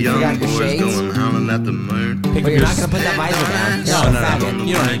 Pack of young forgot your boys shades? going howling at the moon. But you're not going to put that visor down. No, no, faggot. no.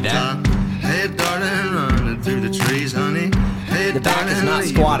 You don't need that. Hey, darling, running through the trees, honey. Hey, The back is darling, not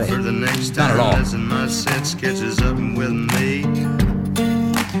leave squatted. For the next Not time, at all. listen, my sense catches up with me.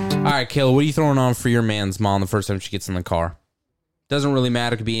 All right, Kayla, what are you throwing on for your man's mom the first time she gets in the car? Doesn't really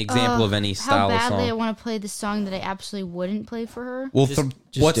matter. It could be an example of any style How of badly I song. want to play the song that I absolutely wouldn't play for her. Well, Just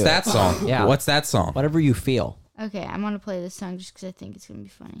what's do that it. song? Yeah. What's that song? Whatever you feel. Okay, I'm gonna play this song just because I think it's gonna be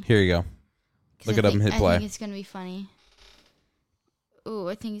funny. Here you go. 'Cause Look I it up think- and hit play. I think it's gonna be funny. Ooh,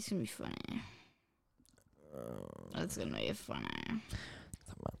 I think it's gonna be funny. That's gonna be funny.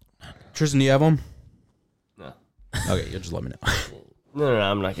 Tristan, do you have them? No. Okay, you'll just let me know. No,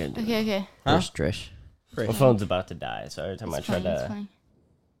 I'm not gonna do Okay, okay. Huh? Trish. it. My phone's about to die, so every time It's I try funny, it's to... funny.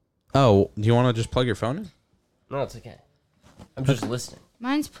 Oh, do you want to just plug your phone in? No, it's okay. I'm just listening.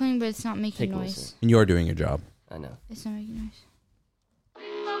 Mine's playing, but it's not making Take a noise. listen. And you are doing your job. I know. It's not making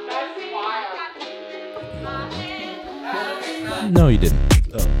noise. No, you didn't.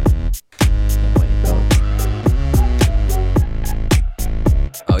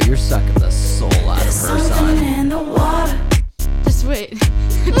 Oh, you're sucking the soul out of her, son. Just wait.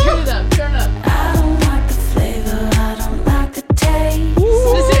 Turn it up. Turn it up. I don't like the flavor, I don't like the taste.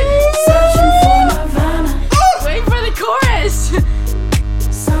 Listen. Searching for Nirvana, Wait for the chorus.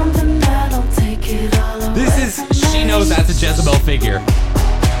 something that'll take it all away. This is, she knows that's a Jezebel figure.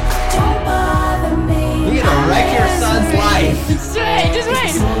 Don't bother me. You're going to wreck your son's life. Just wait. Just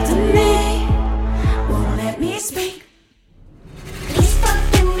wait. Holding me, won't let me speak. He's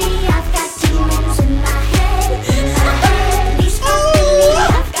fucking me, I've got demons in my head. He's fucking me,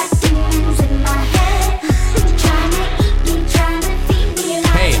 I've got demons in my head. Trying to eat me, trying to feed me.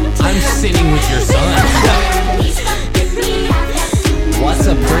 Hey, I'm sitting with your son. He's fucking me, I've got demons. What's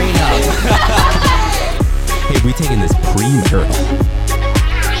a prenup? Hey, we taking this pre-marital.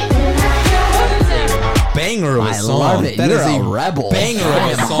 Banger of a I song. love it. That You're is a rebel. Banger of a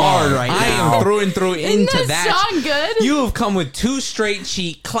Going song. hard right I now. am through and through into Isn't that. song good? You have come with two straight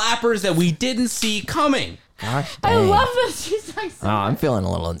cheek clappers that we didn't see coming. Gosh I dang. love those two songs. Oh, I'm feeling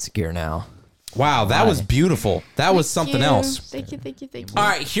a little insecure now. Wow, that was beautiful. That was something else. Thank you, thank you, thank you. All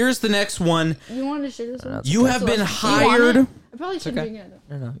right, here's the next one. You wanted to share this one? You have been Do you want hired. it? I probably shouldn't okay. drink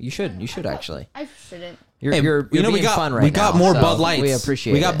it. No, you should. You should actually. I shouldn't. You're, Hey, you're you know, we being got fun right we got now, more so Bud Lights. We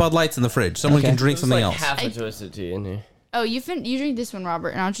appreciate We got it. Bud Lights in the fridge. Someone Okay. can drink There's something like else. half a twisted tea in here. Oh, you drink this one, Robert,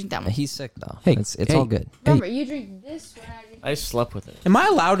 and I'll drink that one. He's sick though. Hey, it's hey. all good. Robert, you drink this one. I drink. I slept with it. Am I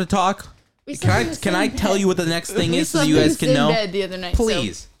allowed to talk? We Can slept in I the can I same tell bed. you what the next thing We is so slept you in guys the can same know? bed the other night. so-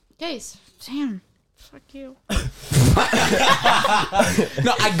 Please. Guys, Sam, fuck you.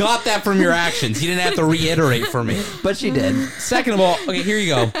 No, I got that from your actions. You didn't have to reiterate for me. But she did. Second of all, okay, here you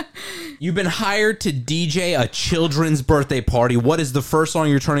go. You've been hired to DJ a children's birthday party. What is the first song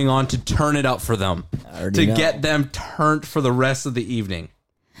you're turning on to turn it up for them? already To know. get them turned for the rest of the evening.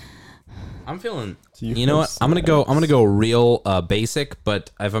 I'm feeling. You know what? I'm gonna go real basic,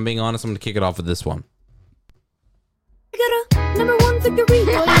 but if I'm being honest, I'm gonna kick it off with this one. I got a number one victory.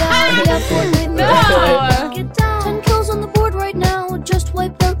 Oh, yeah, Fortnite. No. Get down. 10 kills on the board right now. Just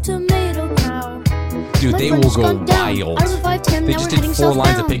wiped out Tomato Town. Dude, My they friend will just go gone down. wild. I revived him, They now just we're did heading 4 lines of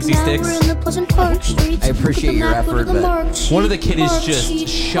southbound. Pixie Now Sticks. we're in the Pleasant Park streets. I appreciate Look at the your map, effort, look at the but mark sheet. One of the kid is Mark just sheet,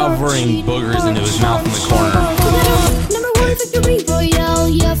 shovering mark boogers sheet, into his mark mouth in the sheet. corner. Number one victory royale,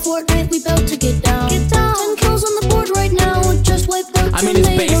 yeah, Fortnite, we bout to get down. Get down. 10 kills on the board right now, just wiped out I mean, it's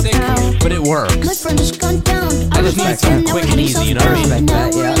Tomato basic, Town. but it My works. friend has gone down. I just need revived something him, now quick we're and heading easy, you know? southbound. Respect Now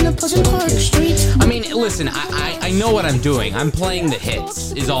that, we're yeah. in the Pleasant Park streets. I mean, listen, I know what I'm doing. I'm playing the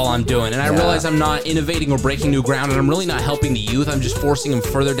hits is all I'm doing. And I realize I'm not innovating or breaking new ground, and I'm really not helping the youth. I'm just forcing them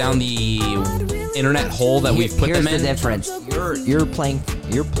further down the internet hole that we've put Here's them the in. difference. You're playing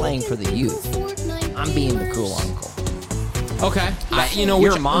for the youth. I'm being the cool uncle. Okay.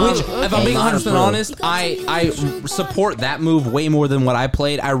 Your mom- if I'm being Not 100% approved. honest, I support that move way more than what I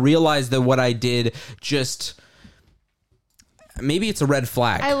played. I realized that what I did just... Maybe it's a red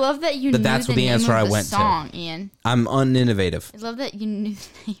flag. I love that you But knew that's the what the name answer of I the went to. song, Ian. I'm uninnovative. I love that you knew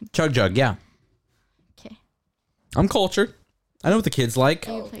the name. Chug Jug, yeah. Okay. I'm cultured. I know what the kids like.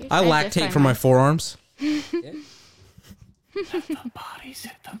 Oh, okay. I I lactate define from my mine. forearms.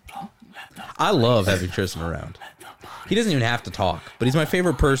 I love having Tristan around. He doesn't even have to talk, but he's my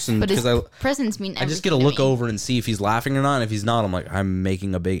favorite person But his because presence mean I everything just get to to look me. over and see if he's laughing or not. And if he's not, I'm like, I'm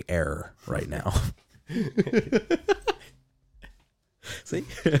making a big error right now. See?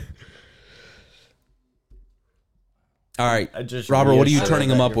 All right, I just Robert, what are you reassured turning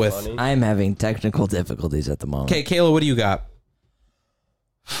him that up you're with? funny. I'm having technical difficulties at the moment. Okay, Kayla, what do you got?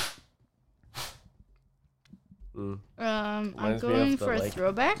 I'm Reminds me going of the, for a like,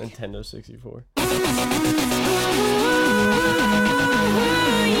 throwback. Nintendo 64.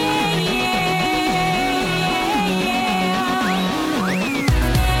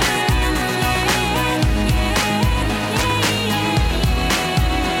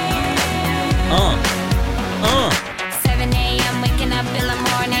 Uh. 7 a.m. waking up in the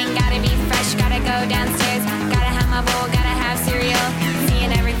morning. Gotta be fresh, gotta go downstairs. Gotta have my bowl, gotta have cereal.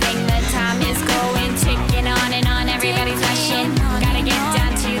 Seeing everything, the time is going. Ticking on and on, everybody's rushing. Gotta get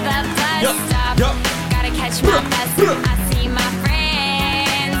down to the bus stop. Gotta catch my bus. I see my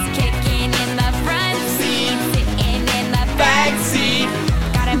friends kicking in the front seat, sitting in the back seat.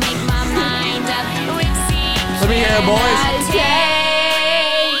 Gotta make my mind up. Which seat Let me hear it, boys. can I take?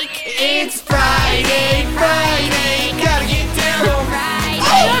 It's Friday, gotta get down. I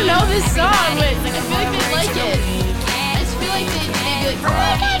don't know this song, but I feel like they like it. I just feel like they'd be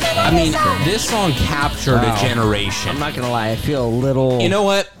like, I mean, this song captured a generation. I'm not gonna lie, I feel a little. You know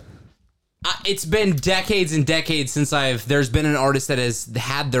what? It's been decades and decades since there's been an artist that has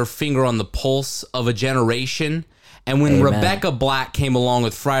had their finger on the pulse of a generation. And when Amen. Rebecca Black came along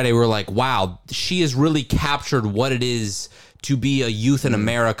with Friday, we were like, wow, she has really captured what it is to be a youth in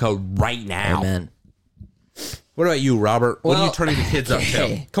America right now. Amen. What about you, Robert? What are you Well, turning the kids up to?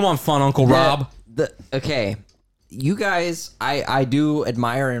 okay. Come on, fun Uncle Rob. Okay, you guys, I do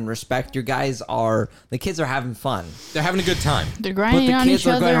admire and respect. You guys are the kids are having fun, They're having a good time. they're but grinding the on kids each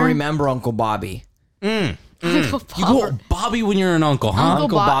are other. going to remember Uncle Bobby. Uncle You go Bobby when you're an uncle, huh? Uncle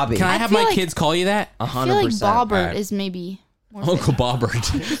Uncle Bobby. Can I I have feel my like- kids call you that? 100%. I feel like Bobbert Alright. is maybe more Uncle Bobbert.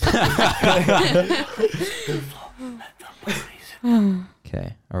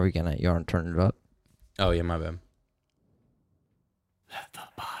 Okay, are we gonna? You aren't turning it up. Oh, yeah, my bad.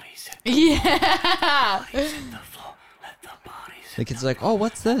 Yeah. The kids are like, oh,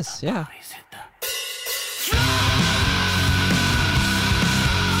 what's this? Yeah.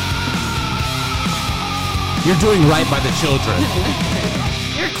 You're doing right by the children.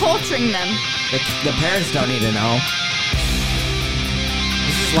 You're culturing them. The parents don't need to know.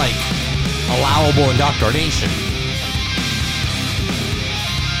 This is like allowable indoctrination.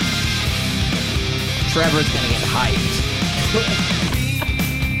 Trevor's gonna get hyped.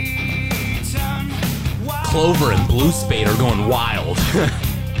 Clover and Blue Spade are going wild.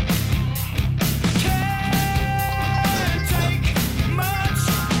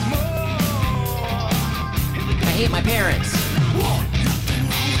 I hate my parents.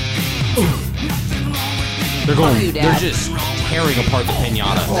 They're going. Fuck you, They're Dad. just tearing apart the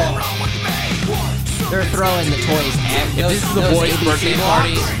pinata. They're throwing the toys. If this is the boys' birthday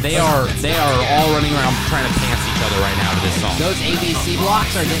party, they are all running around trying to pants each other right now to this song. Those ABC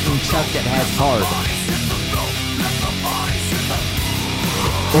blocks are getting chucked at heads hard. All right.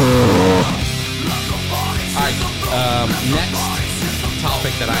 Next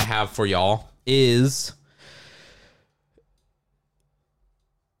topic that I have for y'all is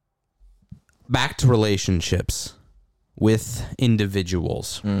back to relationships with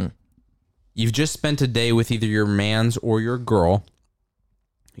individuals. You've just spent a day with either your man's or your girl.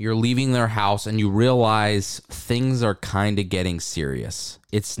 You're leaving their house and you realize things are kind of getting serious.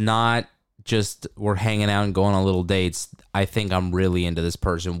 It's not just we're hanging out and going on little dates. I think I'm really into this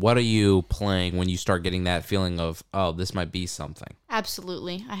person. What are you playing when you start getting that feeling of, oh, this might be something?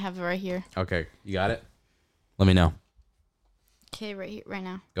 Absolutely. I have it right here. Okay, you got it? Let me know. Okay, right here, right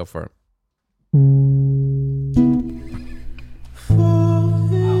now. Go for it.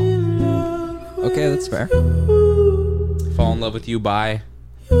 Okay, that's fair. Fall in Love with You by...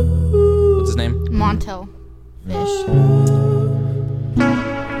 What's his name? Montel Fish.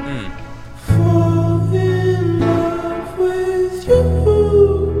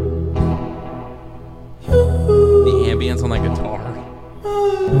 The ambience on that guitar.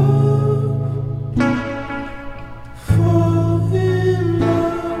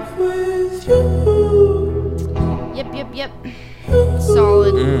 Yep.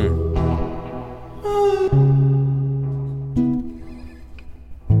 Solid.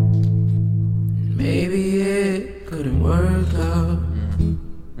 Maybe it couldn't work out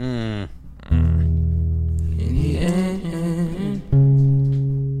in the end.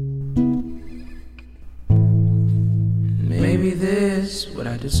 Maybe this what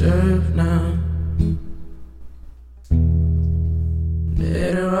I deserve now.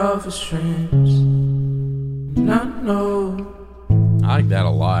 Better off as friends. Not know. I like that a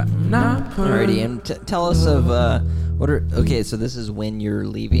lot. Not Alrighty, and tell us of okay, so this is when you're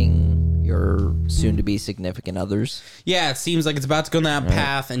leaving your soon-to-be significant others. Yeah, it seems like it's about to go down that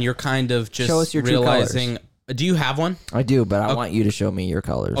path, and you're kind of just Show us your true realizing. Do you have one? I do, but I want you to show me your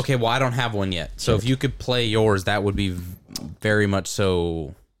colors. Okay, well, I don't have one yet. So if you could play yours, that would be very much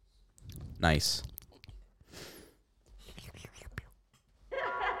so nice.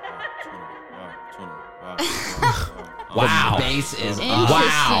 Wow. The bass is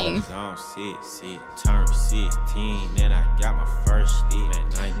Interesting. Zone 6, turn 16, then I got my first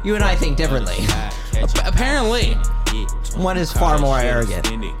stick. You and I think differently. Apparently. One is far more arrogant.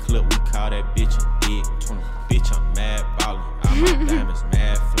 Clip, we call that bitch a dick. Bitch, I'm mad ballin'. All my diamonds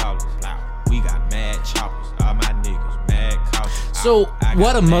mad flawless. We got mad choppers. All my niggas mad cautious. So,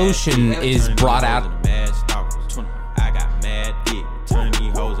 what emotion is brought out? I got mad dick. Turn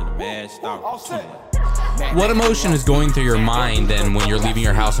these hoes into mad stalkers. What emotion is going through your mind then when you're leaving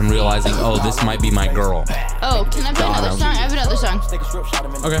your house and realizing, oh, this might be my girl? Oh, can I play another song? I have another song.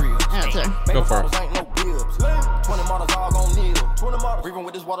 Okay. Another song. Go for it. 20 models all gon' kneel. 20 models breathing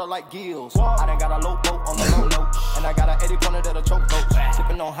with this water like gills. I done got a low boat on the low note, and I got a 80 pointer that'll choke those.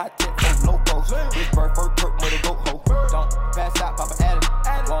 Sipping on hot tip, no logos. This bird first perk with a goat hoe. Don't pass out, Papa Adam.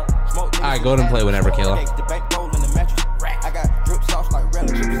 Won't smoke. All right, go ahead and play whenever, Kayla. The bank roll in the mattress. I got drip sauce like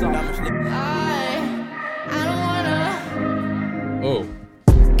relish. I don't wanna. Oh.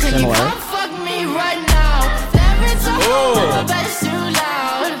 Can you come fuck me right now? There is a hole in my bed, it's too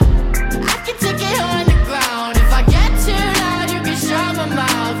loud. I can take it on the ground. If I get too loud, you can shut my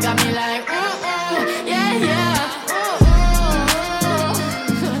mouth. Got me like, yeah, yeah,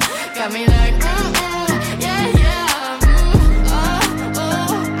 got me like, yeah, yeah,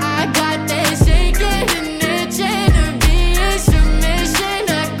 I got this shaking and itching to be a submission.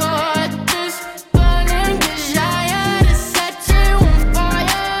 I got this burning desire to set you on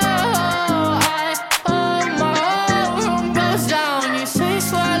fire. My room goes down. You say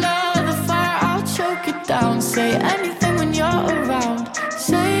swallow the fire, I'll choke it down. Say anything when you're around.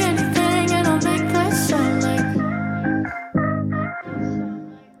 Say anything and I'll make that sound like.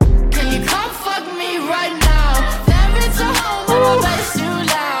 Can you come fuck me right now? There is a hole in my bed, it's too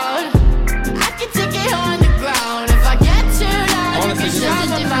loud. I can take it on the ground. If I get too loud, Honestly, you can shut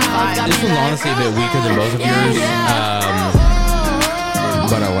my mouth. Got This me one's like, honestly a bit weaker than both of yours,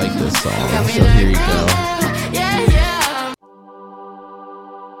 but I like this song, got me so here you like, go. yeah, yeah.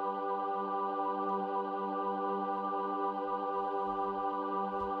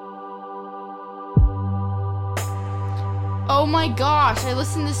 Oh my gosh, I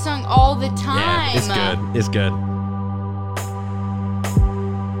listen to this song all the time. It's good.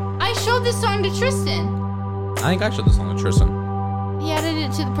 I showed this song to Tristan. I think I showed this song to Tristan. He added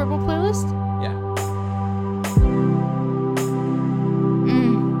it to the purple playlist. Yeah.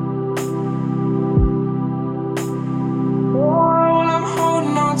 I'm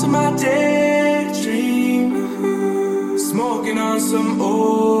holding on to my daydream, smoking on some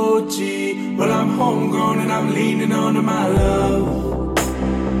OG. Well, I'm homegrown and I'm leaning onto my love,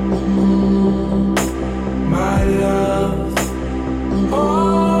 my love.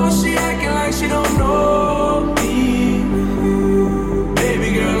 Oh, she acting like she don't know me,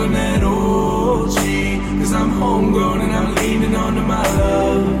 baby girl, I'm that OG. 'Cause I'm homegrown and I'm leaning onto my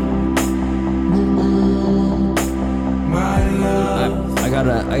love, my love. I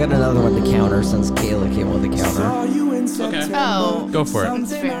got another one to counter since Kayla came with a counter. Okay. Oh, Go for it.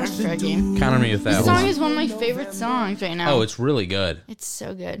 that's fair, Fergie. Counter me with that This song one. is one of my favorite songs right now. Oh, it's really good. It's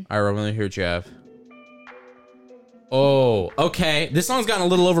so good. All right, let me hear what you have. Oh, okay. This song's gotten a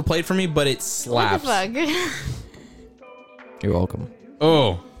little overplayed for me, but it slaps. What the fuck? You're welcome.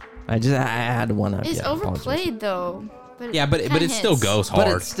 Oh, I had one up. It's yeah, apologies. overplayed though. But yeah, but kinda it still hits. goes But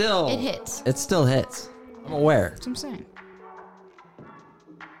hard. it's still It hits. It still hits. I'm aware. That's what I'm saying.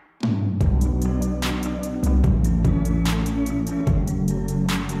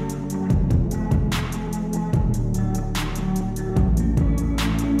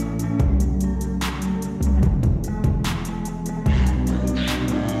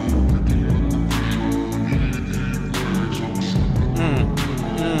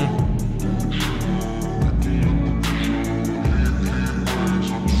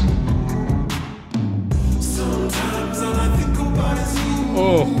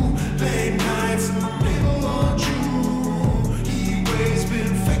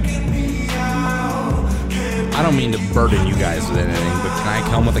 I don't mean to burden you guys with anything, but can I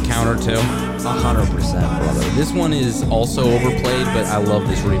come with a counter too? 100%, brother. This one is also overplayed, but I love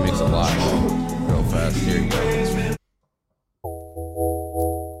this remix a lot. Real fast, here you go.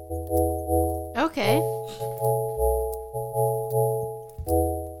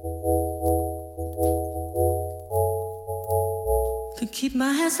 keep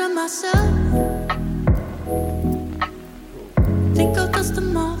my hands on myself. Think I'll dust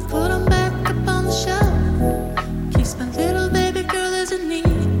them off, put them back up on the shelf. Keeps my little baby girl as in need.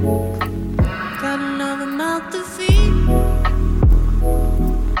 Got another mouth to feed.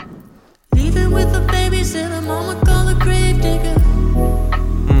 Leaving with the babysitter, mama call the grave digger.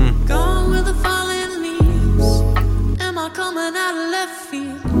 Gone with the falling leaves. Am I coming out of left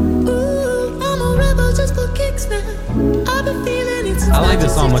field? Ooh, I'm a rebel just for kicks now. I've been feeling it since I like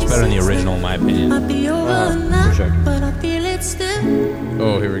this song much better than the 1966. original, in my opinion. Might be over now, sure. but I feel it still.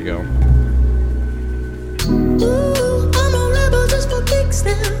 Oh, here we go. Ooh, I'm a rebel just for kicks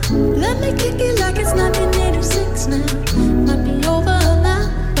now. Let me kick it like it's 1986 now. Might be over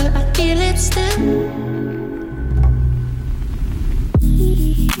now, but I feel it still.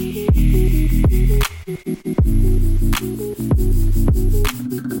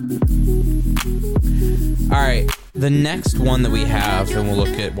 All right, the next one that we have, and we'll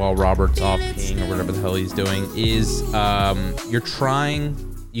look at while Robert's off peeing or whatever the hell he's doing, is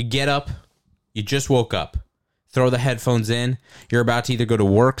you get up, you just woke up, throw the headphones in, you're about to either go to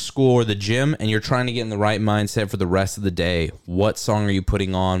work, school, or the gym, and you're trying to get in the right mindset for the rest of the day. What song are you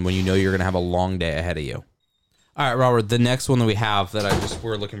putting on when you know you're going to have a long day ahead of you? All right, Robert, the next one that we have that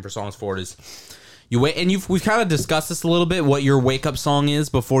we're looking for songs for is you wait, and we've kind of discussed this a little bit, what your wake up song is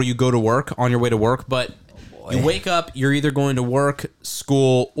before you go to work, on your way to work, but you wake up, you're either going to work,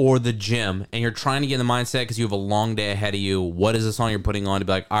 school, or the gym, and you're trying to get in the mindset because you have a long day ahead of you. What is the song you're putting on to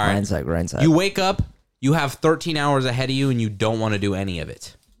be like, all right, Grindset. you wake up, you have 13 hours ahead of you, and you don't want to do any of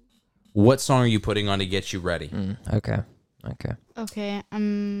it. What song are you putting on to get you ready? Okay. Okay.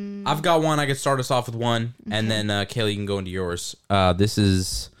 I've got one. I could start us off with one, and then Kaylee, you can go into yours. This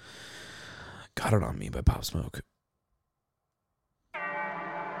is Got It On Me by Pop Smoke.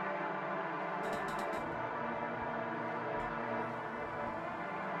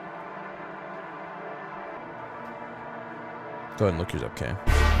 Go ahead and look yours up, Kay.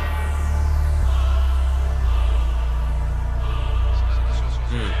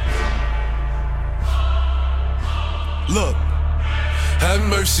 Look, have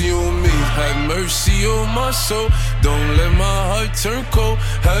mercy on me, have mercy on my soul. Don't let my heart turn cold.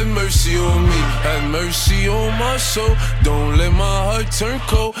 Have mercy on me, have mercy on my soul. Don't let my heart turn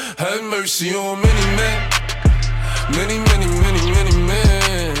cold. Have mercy on many men, many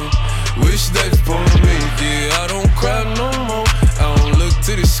men. Wish that upon me, yeah, I don't cry no more. I don't look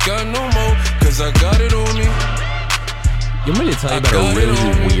to the sky no more, cause I got it on me. You want me to tell you about a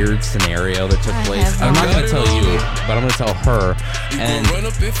really weird scenario that took place? I'm not going to tell you, but I'm going to tell her. And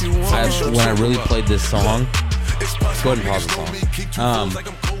when I really played this song, go ahead and pause the song.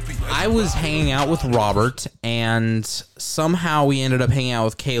 I was hanging out with Robert, and somehow we ended up hanging out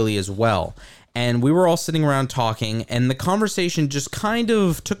with Kaylee as well. And we were all sitting around talking, and the conversation just kind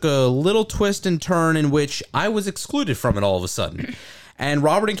of took a little twist and turn in which I was excluded from it all of a sudden. And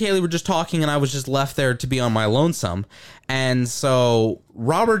Robert and Kaylee were just talking, and I was just left there to be on my lonesome. And so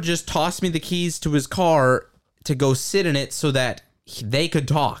Robert just tossed me the keys to his car to go sit in it so that they could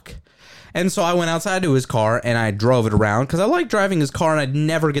talk. And so I went outside to his car, and I drove it around because I like driving his car, and I'd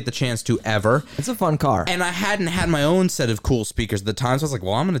never get the chance to ever. It's a fun car. And I hadn't had my own set of cool speakers at the time, so I was like,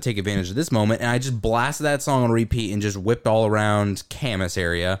 well, I'm going to take advantage of this moment. And I just blasted that song on repeat and just whipped all around Camas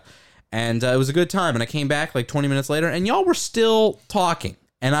area. And it was a good time. And I came back like 20 minutes later, and y'all were still talking.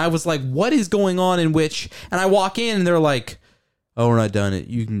 And I was like, what is going on in which... And I walk in, and they're like, oh, we're not done.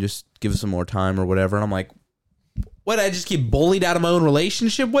 You can just give us some more time or whatever. And I'm like, what, I just get bullied out of my own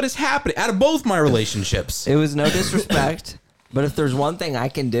relationship? What is happening? Out of both my relationships. It was no disrespect, but if there's one thing I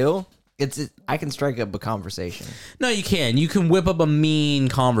can do, I can strike up a conversation. No, you can. You can whip up a mean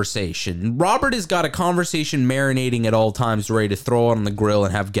conversation. Robert has got a conversation marinating at all times, ready to throw it on the grill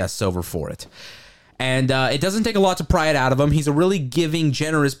and have guests over for it. And it doesn't take a lot to pry it out of him. He's a really giving,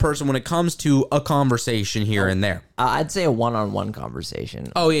 generous person when it comes to a conversation here and there. I'd say a one-on-one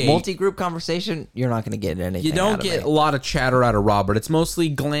conversation. Oh, yeah. Multi-group conversation, you're not going to get anything. You don't get a lot of chatter out of Robert. It's mostly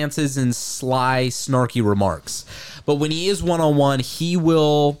glances and sly, snarky remarks. But when he is one-on-one, he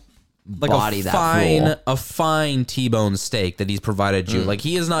will... Like body that a fine T-bone steak that he's provided you. Like,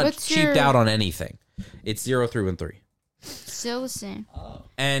 he is not cheaped out on anything. It's 0, 3, 1, 3. Still the same.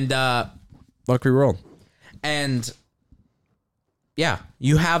 And luck re-roll. And yeah,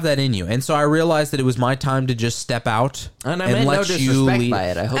 you have that in you. And so I realized that it was my time to just step out and I meant let no disrespect lead. by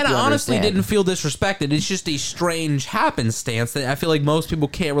it. I hope and you I honestly understand. didn't feel disrespected. It's just a strange happenstance that I feel like most people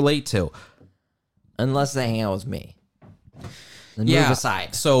can't relate to. Unless they hang out with me. Then Yeah. move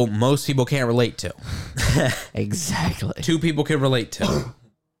aside. So most people can't relate to. Exactly. 2 people can relate to.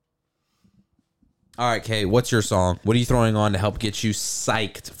 All right, Kay, what's your song? What are you throwing on to help get you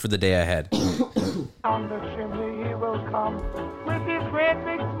psyched for the day ahead? On the chimney he will come with his great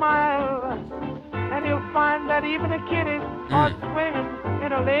big smile, and he'll find that even the kiddies are swinging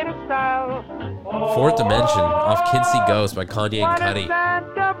in a later style. Fourth Dimension off Kids See Ghosts by Kanye and What is Cudi.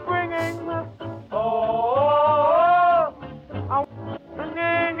 Santa bringing? I'm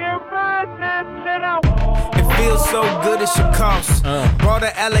bringing you presents and It feels so good it should cost. Brought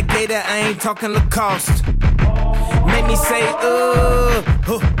an alligator, I ain't talking Lacoste. Make me say,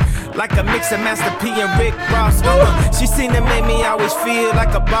 like a mix of Master P and Rick Ross. She seemed to make me always feel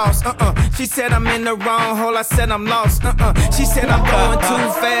like a boss. She said I'm in the wrong hole, I said I'm lost. She said I'm going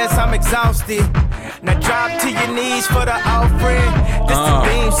too fast, I'm exhausted. Now drop to your knees for the offering. This the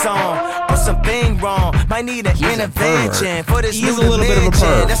theme song, or something wrong. Might need an intervention for this He's new a little bit of a dimension.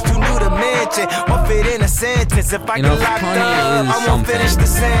 perv. That's too new to mention. Won't fit in a sentence. If I You know, get locked Kanye up, is I won't finish the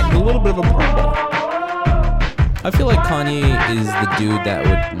something. sentence. A little bit of a perv. I feel like Kanye is the dude that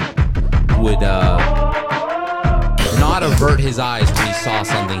would not avert his eyes when he saw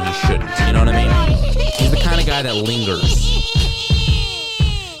something he shouldn't. You know what I mean? He's the kind of guy that lingers.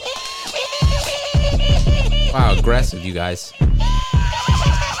 Wow, aggressive, you guys.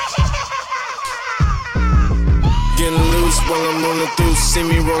 Getting loose while I'm rolling through. See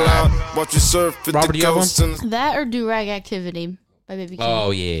me roll out. Watch you surf at Robert, the do you have one? coast. And That or Do Rag Activity by Baby Keem.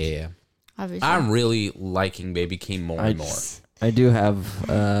 Oh, yeah. Obviously. I'm really liking Baby Keem more and more. I do have.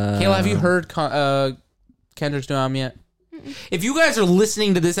 Kayla, have you heard Kendrick's new album yet? If you guys are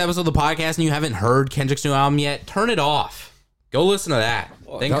listening to this episode of the podcast and you haven't heard Kendrick's new album yet, turn it off. Go listen to that.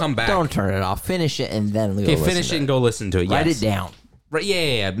 Then come back. Don't turn it off. Finish it and then Okay, finish it and go listen to it. Write yes. it down. Right?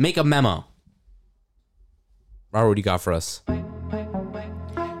 Yeah. Make a memo. Robert, what do you got for us?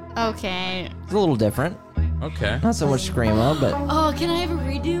 Okay. It's a little different. Okay. Not so much screamo, but Oh, can I have a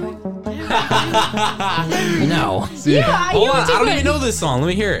redo? no. Yeah, Hold you on. I don't do even it. know this song. Let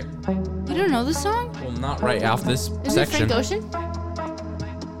me hear it. You don't know the song? Well, not right off this Is section. it Frank Ocean?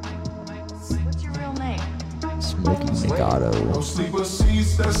 What's your real name? Smoky Legato. sleeper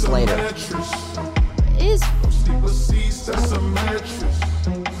seats, that's a Slater. mattress. Is Sleeper seats, that's a mattress.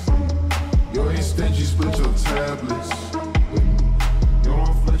 You ain't stingy, split your tablets. You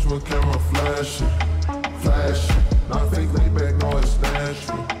don't flinch when camera flashing. Not fake laid back, no, it's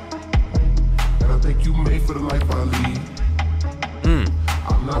natural. And I think you made for the life I lead.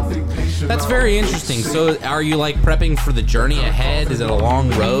 I'm not fake patient. That's very interesting. So, are you like prepping for the journey ahead? Is it a long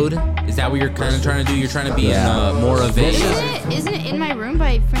road? Is that what you're kind of trying to do? You're trying to be in more of a. Isn't it In My Room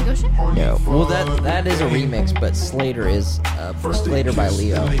by Frank Ocean? No. Well, that is a remix, but Slater is Slater by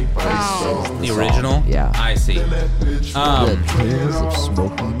Leo. Oh. Is The song. original? Yeah. I see. The Tales of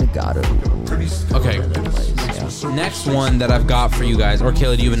Smoky Legato. Okay. Yeah. Next one that I've got for you guys, or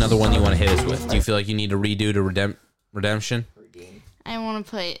Kayla, do you have another one you want to hit us with? Do you feel like you need to redo to Redemption? I want to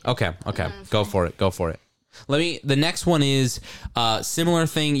play it. Okay. Go for it. The next one is similar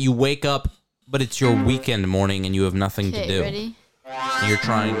thing. You wake up, but it's your weekend morning and you have nothing to Okay, do. ready? You're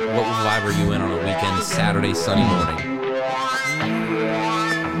trying, what vibe are you in on a weekend, Saturday, sunny morning?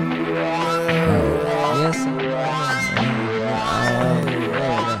 Yes.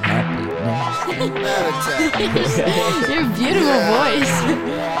 Your beautiful voice.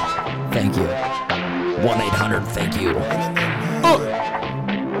 Thank you. 1-800. Thank you.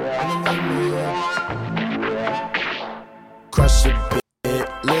 Crush a bit,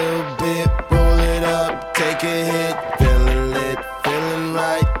 little bit, roll it up, take a hit, feeling lit, feeling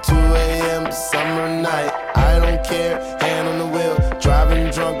right. 2 a.m. summer night, I don't care, hand on the wheel,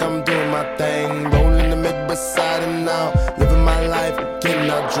 driving drunk, I'm doing my thing, rolling the mid beside and now, living my life, getting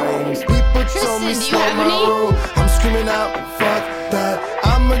our dreams. People told me Tristan, do you slow have my any? roll, I'm screaming out, fuck that,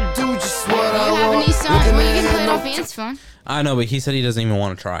 I'ma do just what I Do you have want. any songs? Looking Well, you can ahead, play it no off Ian's phone. I know, but he said he doesn't even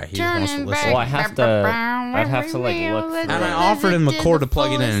want to try. He just wants to Turning listen. back. Well, I'd have to like look for And I it. offered him a cord to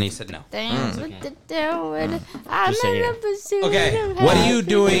plug it in, and he said no. Things with the devil. I'm Just saying. in a pursuit Okay, of what are you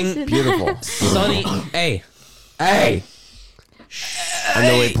doing? happiness. Beautiful. Sunny. Hey. Hey. I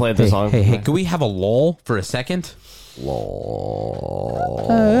know we played the song. Hey, can we have a lull for a second? This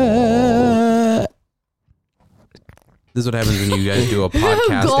is what happens when you guys do a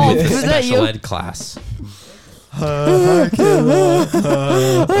podcast Golf, with a was that special you? ed class. I like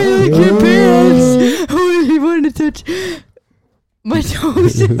your pants. Oh, he wanted to touch my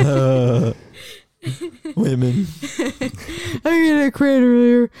toes. Women. I got a crater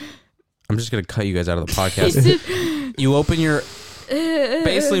earlier. I'm just going to cut you guys out of the podcast. You open your...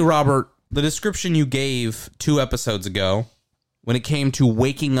 Basically, Robert, the description you gave 2 episodes ago, when it came to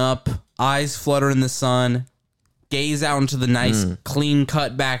waking up, eyes flutter in the sun, gaze out into the nice, clean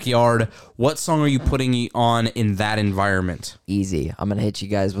cut backyard. What song are you putting on in that environment? Easy. I'm gonna hit you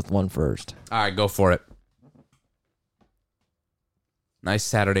guys with one first. All right, go for it. Nice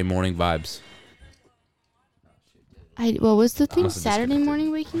Saturday morning vibes. What was the thing? Must have Saturday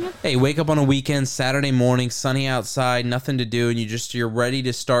morning waking up? Hey, wake up on a weekend, Saturday morning, sunny outside, nothing to do, and you're ready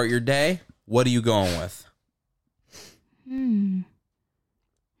to start your day. What are you going with?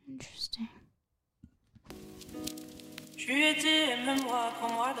 Interesting. Tu étais, aime-moi,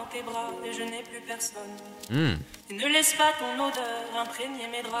 prends-moi dans tes bras et je n'ai plus personne. Et ne laisse pas ton odeur imprégner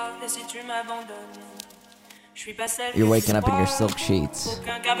mes draps et si tu m'abandonnes, je suis pas celle. You're waking up in your silk sheets.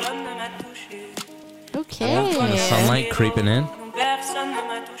 Aucun cabron ne m'a touché. Okay. The sunlight creeping in. Personne ne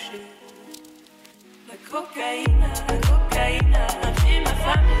m'a touché. La cocaïne a pris ma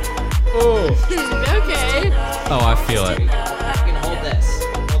famille. Okay. Oh, I feel it. You can hold this.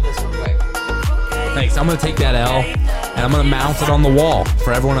 Hold this real quick. Thanks. I'm going to take that L, and I'm going to mount it on the wall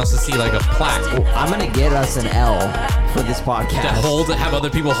for everyone else to see like a plaque. I'm gonna get us an L for this podcast. Have other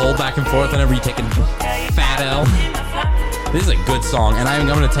people hold back and forth whenever you take a fat L. This is a good song, and I'm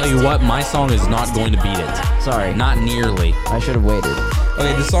going to tell you what, my song is not going to beat it. Sorry. Not nearly. I should have waited.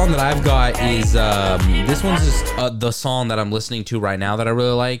 Okay, the song that I've got is, this one's just the song that I'm listening to right now that I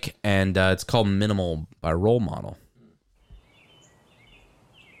really like, and it's called Minimal by Role Model.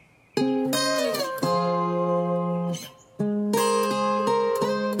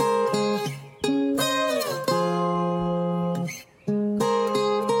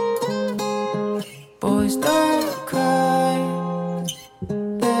 Boys don't cry,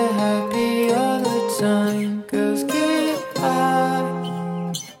 they're happy all the time. Girls get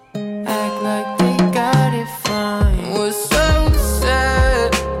high, act like they got it fine. Was so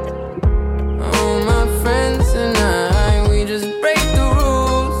sad, all my friends and I, we just break the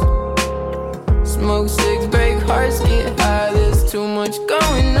rules. Smoke six, break hearts, get high, there's too much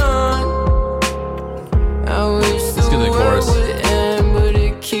going on. I wish Let's get the the world chorus. would end, but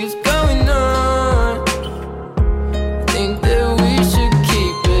it keeps going on. Think that we should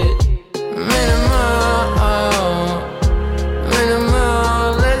keep it minimal,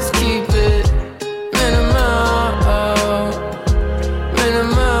 minimal. Let's keep it minimal,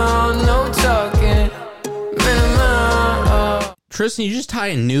 minimal. No talking, minimal. Tristan, you just tie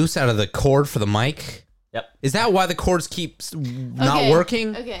a noose out of the cord for the mic? Yep. Is that why the cords keep not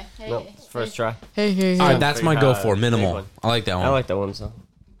working? Okay. Hey. Nope. First try. Hey. All right, that's my go for Big minimal. one. I like that one. I like that one, so.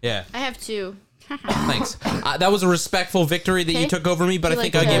 Yeah, I have two. thanks. That was a respectful victory that you Okay. took over me, but You I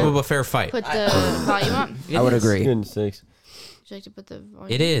think like I gave to up a fair fight. Put the volume up. Would I would agree. Goodness sakes. you like to put the volume?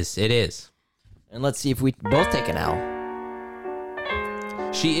 It is. It is. And let's see if we both take an L.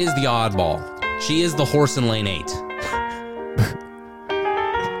 She is the oddball. She is the horse in lane 8.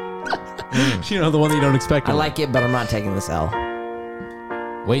 You know, the one that you don't expect. I like it, but I'm not taking this L.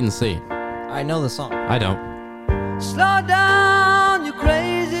 Wait and see. I know the song. I don't. Slow down, you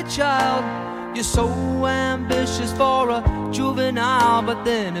crazy child. You're so ambitious for a juvenile, but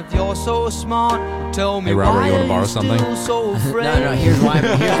then if you're so smart, tell me Hey, Robert, why you wanna are borrow still something? so afraid? No, here's why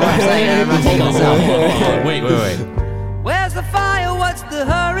I'm saying I'm not taking this L. Wait. Where's the fire? What's the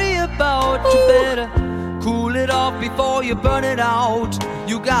hurry about? You better cool it off before you burn it out.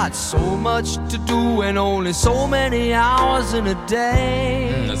 You got so much to do and only so many hours in a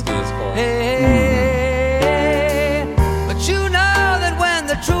day. Let's get this chorus. Hey, but you know that when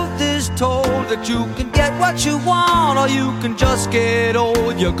the truth is told, that you can get what you want or you can just get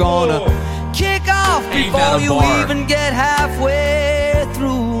old. You're gonna kick off Ain't that before a you bar? even get halfway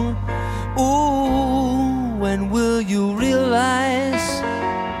through. Ooh, when will you realize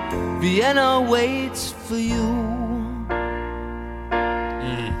Vienna waits for you?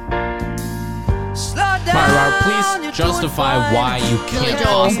 Slow down, All right, Robert, you're please doing justify fine. why you can't Joel.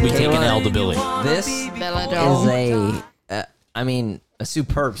 possibly take an L to Billy. This Bella is Joel. a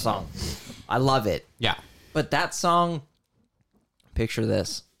superb song. I love it. Yeah. But that song, picture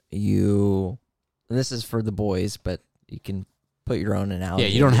this. This is for the boys, but you can put your own analogy. Yeah,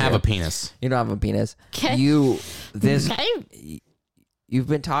 you don't in have here. a penis. You don't have a penis. 'Kay. You've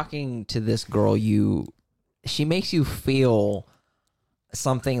been talking to this girl. She makes you feel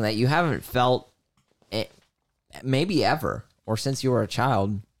something that you haven't felt maybe ever, or since you were a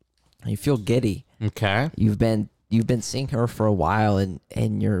child. You feel giddy. Okay. You've been seeing her for a while, and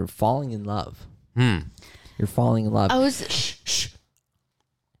you're falling in love. You're falling in love. I was Shh.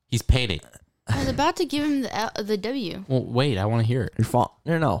 He's painting. about to give him the W. Well, wait. I want to hear it.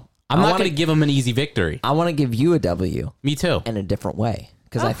 No. I'm not going to give him an easy victory. I want to give you a W. Me too. In a different way,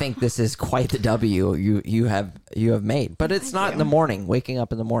 because I think this is quite the W you have made. But it's not in the morning. Waking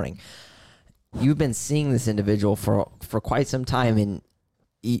up in the morning. you've been seeing this individual for quite some time, and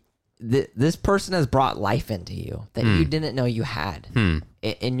this person has brought life into you that you didn't know you had.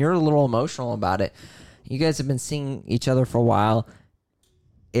 And you're a little emotional about it. You guys have been seeing each other for a while,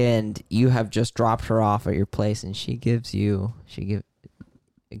 and you have just dropped her off at your place, and she gives you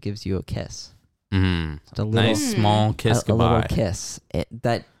a kiss. Just a little, nice small kiss goodbye. A little kiss.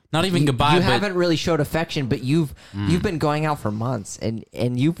 That not even goodbye. You but haven't really showed affection, but you've been going out for months, and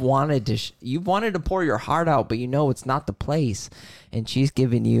you've wanted to pour your heart out, but you know it's not the place, and she's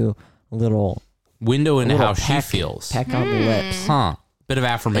giving you a little window into how peck, she feels. Peck on the lips. Bit of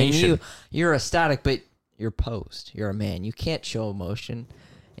affirmation. You're ecstatic, but you're posed. You're a man. You can't show emotion.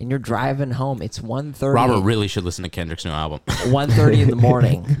 And you're driving home. It's 1:30. Robert really should listen to Kendrick's new album. 1:30 in the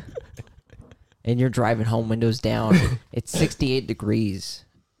morning. And you're driving home, windows down. It's 68 degrees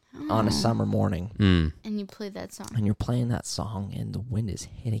on a summer morning. And you play that song. And you're playing that song, and the wind is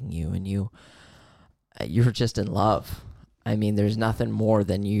hitting you, and you're just in love. I mean, there's nothing more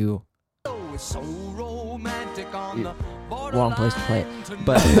than you. Wrong place to play it,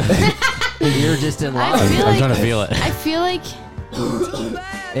 but you're just in love. I'm trying to feel it. I feel like,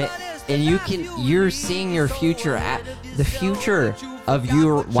 and you're seeing your future. The future of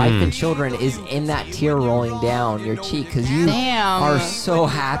your wife and children is in that tear rolling down your cheek because you are so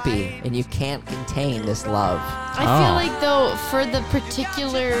happy and you can't contain this love. I feel like though for the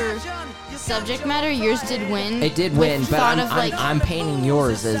particular subject matter, yours did win. It did win, but I'm painting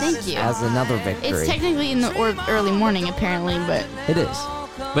yours as another victory. It's technically in the early morning, apparently, but it is.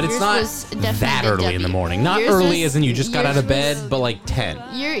 But it's not that early in the morning. Not early as in you just got out of bed, but like 10.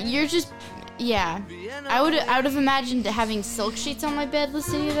 You're just, yeah. I would have imagined having silk sheets on my bed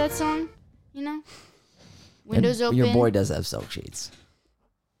listening to that song. You know, windows open. Your boy does have silk sheets.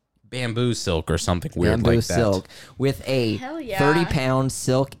 Bamboo silk or something weird Bamboo like that. silk with a 30-pound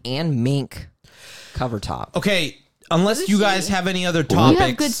silk and mink cover top. Okay, unless you guys have any other topics. You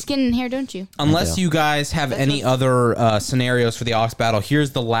have good skin and hair, don't you? Unless you guys have any other scenarios for the Aux battle,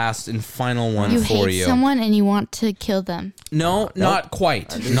 here's the last and final one for you. You hate someone and you want to kill them. No, not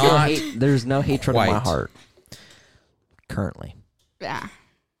quite. There's no hatred in my heart currently. Yeah.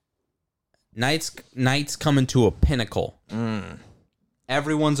 Night's coming to a pinnacle.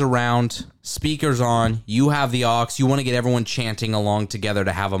 Everyone's around, speakers on, you have the aux, you want to get everyone chanting along together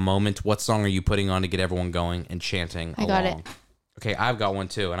to have a moment. What song are you putting on to get everyone going and chanting along? I got it. Okay, I've got one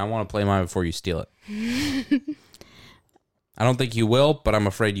too, and I want to play mine before you steal it. I don't think you will, but I'm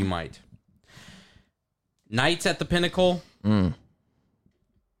afraid you might. Night's at the pinnacle.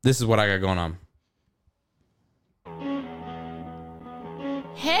 This is what I got going on.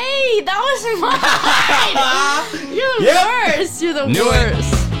 Hey, that was mine! You're the worst. You're the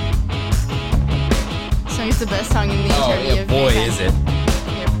worst. This song is the best song in the eternity of boy, mankind. is it.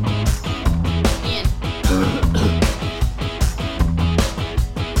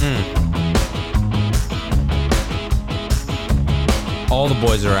 All the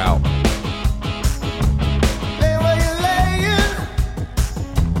boys are out.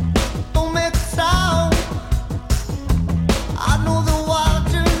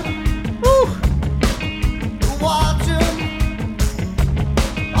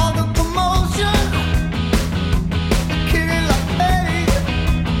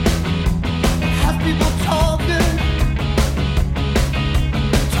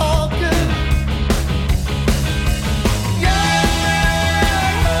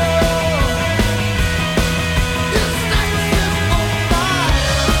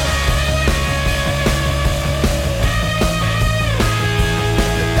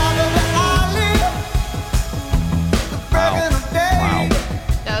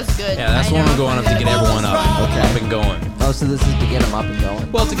 Going up to get everyone up and going. Oh, so this is to get them up and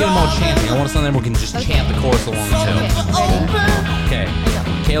going? Well, to get them all chanting. I want to song that we can just chant the chorus along too. Okay.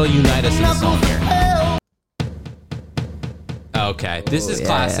 Kayla, unite us in the song here. Okay. This is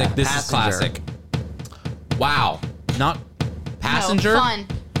classic. Yeah. This is classic. Wow. Not Passenger? No,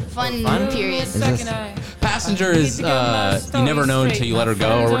 fun period. Passenger is you never know until you let her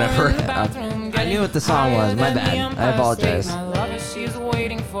go or whatever. I knew what the song was. My bad. I apologize.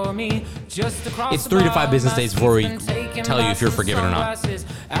 It's 3 to 5 business days before we tell you if you're forgiven or not.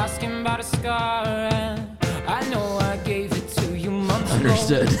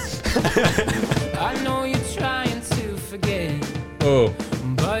 Understood. I know you're trying to forget. Oh.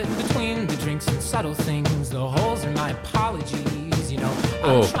 But between the drinks and subtle things, the holes in my apologies, you know,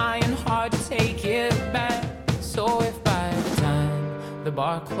 I'm trying hard to take it back. So if by the time the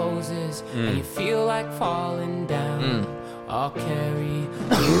bar closes and you feel like falling down, I'll carry you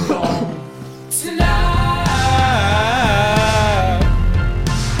home tonight.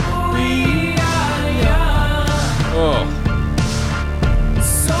 We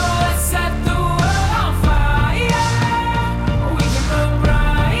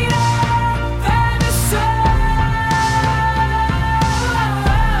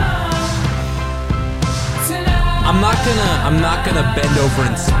not gonna bend over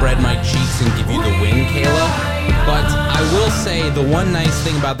and spread my cheeks and give you the win, Kayla. But I will say the one nice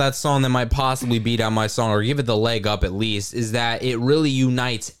thing about that song that might possibly beat out my song or give it the leg up at least is that it really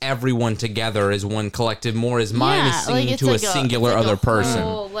unites everyone together as one collective. More as mine is singing to a singular other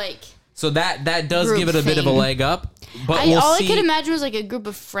person. So that does give it a bit of a leg up. But all I could imagine was like a group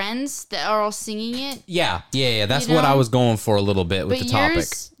of friends that are all singing it. Yeah. That's what I was going for a little bit with the topic.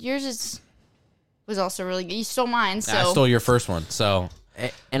 Yours was also really good. You stole mine, so I stole your first one. So,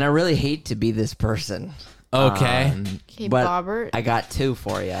 and I really hate to be this person. Okay, but Robert, I got 2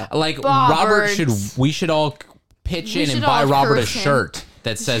 for you. Like we should all pitch in and buy Robert a shirt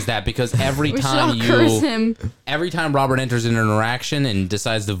that says that, because every time Robert enters an interaction and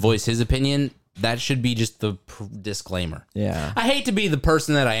decides to voice his opinion, that should be just the disclaimer. Yeah, I hate to be the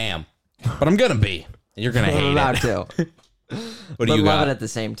person that I am, but I'm gonna be. And you're gonna hate it. About to. What do you got? Love it at the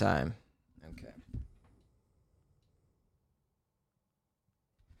same time. Okay.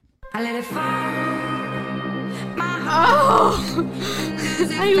 I let it fall. Oh,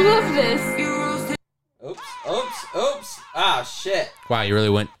 I love this. Oops. Ah, shit. Wow, you really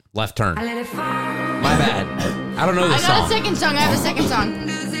went left turn. I let it fall. My bad. I don't know this song. I got a second song. I have a second song.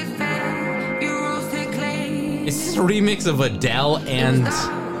 Is this a remix of Adele and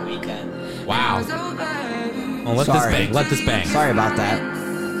Wow. Oh, let this bang. Sorry about that.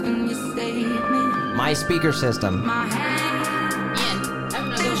 My speaker system.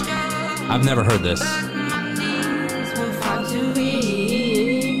 I've never heard this.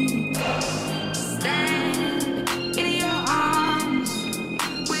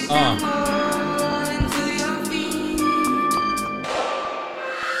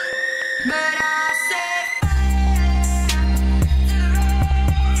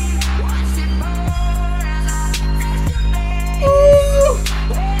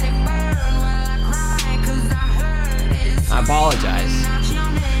 I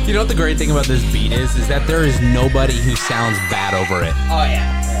apologize. You know what the great thing about this beat is that there is nobody who sounds bad over it. Oh,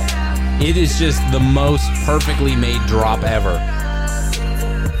 yeah. It is just the most perfectly made drop ever.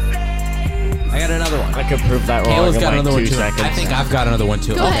 I got another one. I could prove that wrong. Kayla's got another one too. Seconds. I think I've got another one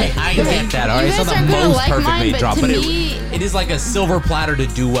too. Go Okay, ahead. I Go get ahead. that. All right, You it's not guys the aren't gonna most like perfect mine, made but drop, to but me- it is like a silver platter to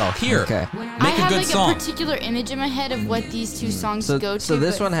do well. Here, Okay. make I a have good like song. a particular image in my head of what these two songs So, go to. so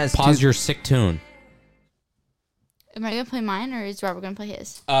this but- one has Pause 2. your sick tune. Am I gonna play mine or is Robert gonna play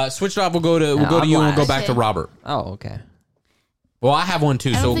his? Switch it off. We'll go to you and we'll go back to Okay. Robert. Oh, okay. Well, I have one too,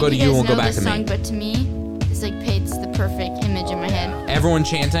 I so don't we'll go to think you guys and we'll go know back this to song, me. but to me, it's like paints the perfect image in my head. Everyone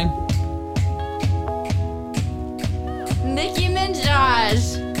chanting. Nicki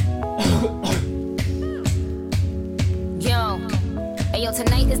Minaj. Ayo,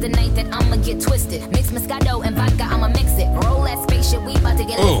 tonight is the night that I'ma get twisted. Mix Moscato and vodka, I'ma mix it. Roll that spaceship, we about to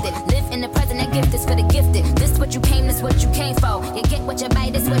get lifted. Live in the present, that gift is for the gifted. This what you came, this what you came for. You get what you buy,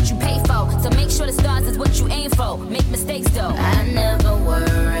 this what you pay for. So make sure the stars is what you aim for. Make mistakes though. I never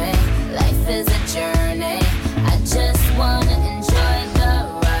worry, life is a journey. I just wanna enjoy the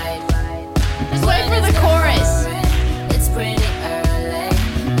ride. Just wait for the chorus. It's pretty early.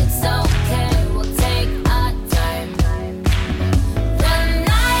 It's okay, we'll take our time. The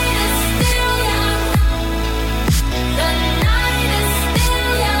night is still young. The night is still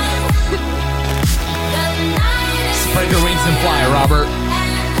young. The night is Spread your wings and fly, Robert.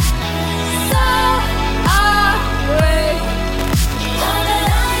 so away. The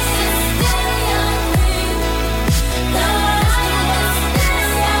night is still young. The night is still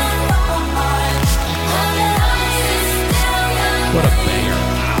young. The night is still young. What a banger.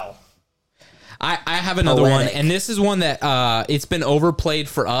 I have another one, Poetic. and this is one that it's been overplayed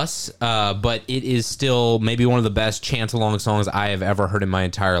for us, but it is still maybe one of the best chant-along songs I have ever heard in my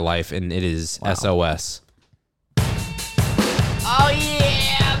entire life, and it is SOS. Oh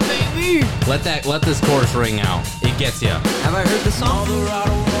yeah, baby. Let this chorus ring out. It gets you. Have I heard the song?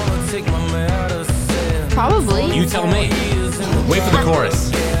 Probably. You tell me. Wait for the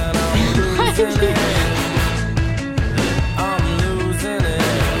chorus.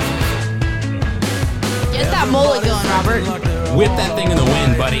 Get that mullet going, Robert. Whip that thing in the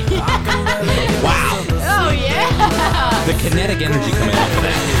wind, buddy. Wow. Oh yeah. The kinetic energy coming off of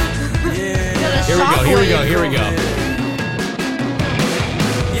that. Got a Here we go. shockwave.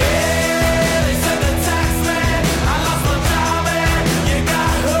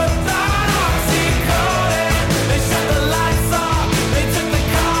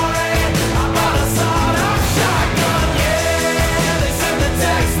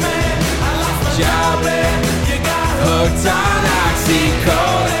 Hooked on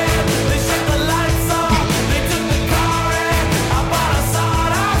oxycodone.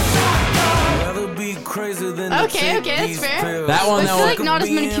 Okay, Okay, that's fair. That one, I feel like not as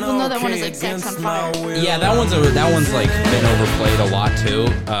many people know that one is like Sex on Fire. Yeah, that one's like been overplayed a lot too.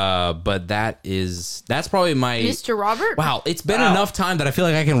 But that's probably my Mr. Robert. Wow, it's been enough time that I feel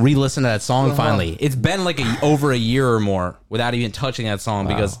like I can re-listen to that song finally. It's been like over a year or more without even touching that song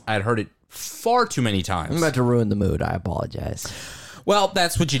because I'd heard it far too many times. I'm about to ruin the mood. I apologize. Well,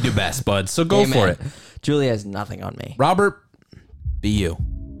 that's what you do best, bud. So go for it. Julie has nothing on me. Robert, be you.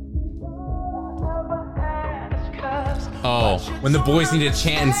 Oh, when the boys need to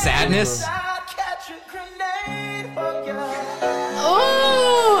chant in sadness.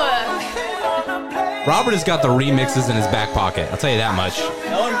 Oh! Robert has got the remixes in his back pocket. I'll tell you that much.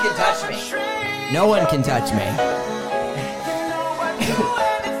 No one can touch me. No one can touch me.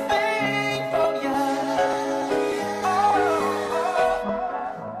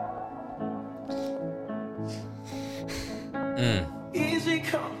 Easy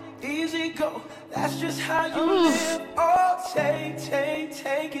come, easy go. That's just how you live. Oh,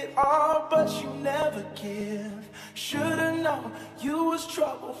 take it all, but you never give. Should've known you was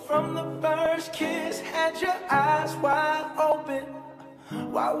trouble from the first kiss. Had your eyes wide open.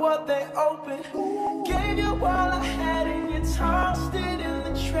 Why were they open? Gave you all I had and you tossed it in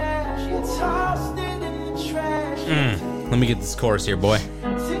the trash. You tossed it in the trash. Let me get this chorus here, boy.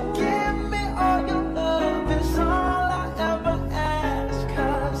 To give me all your love is all I ever ask.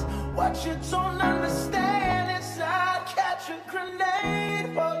 'Cause what you don't understand is I'd catch a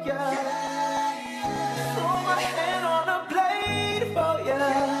grenade for ya. Throw my hand on a blade for ya.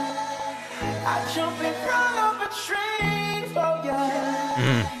 I'd jump in front of a train for ya.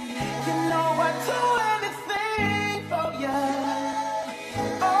 You know I'd do anything for ya.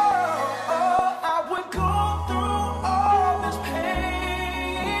 I would go through all this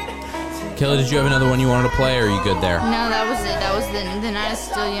pain. Kayla, did you have another one you wanted to play, or are you good there? No, that was it. That was the Night is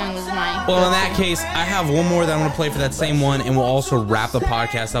Still Young was mine. Well, in that case, I have one more that I'm going to play for that same one, and we'll also wrap the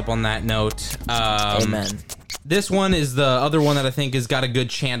podcast up on that note. Amen. This one is the other one that I think has got a good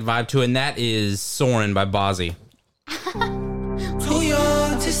chant vibe to it, and that is Soarin' by Bozzy. Too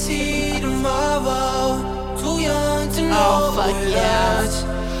young to see tomorrow. Too young to know. Oh, fuck yeah.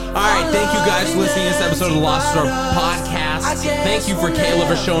 All right, thank you guys for listening to this episode of the Lost Star Podcast. Thank you for Kayla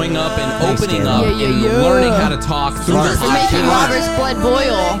for showing up and opening up and learning how to talk through the For making Robert's blood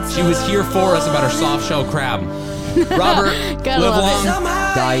boil. She was here for us about her soft shell crab. Robert, live long,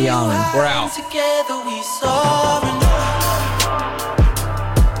 die young. We're out. Together we soar.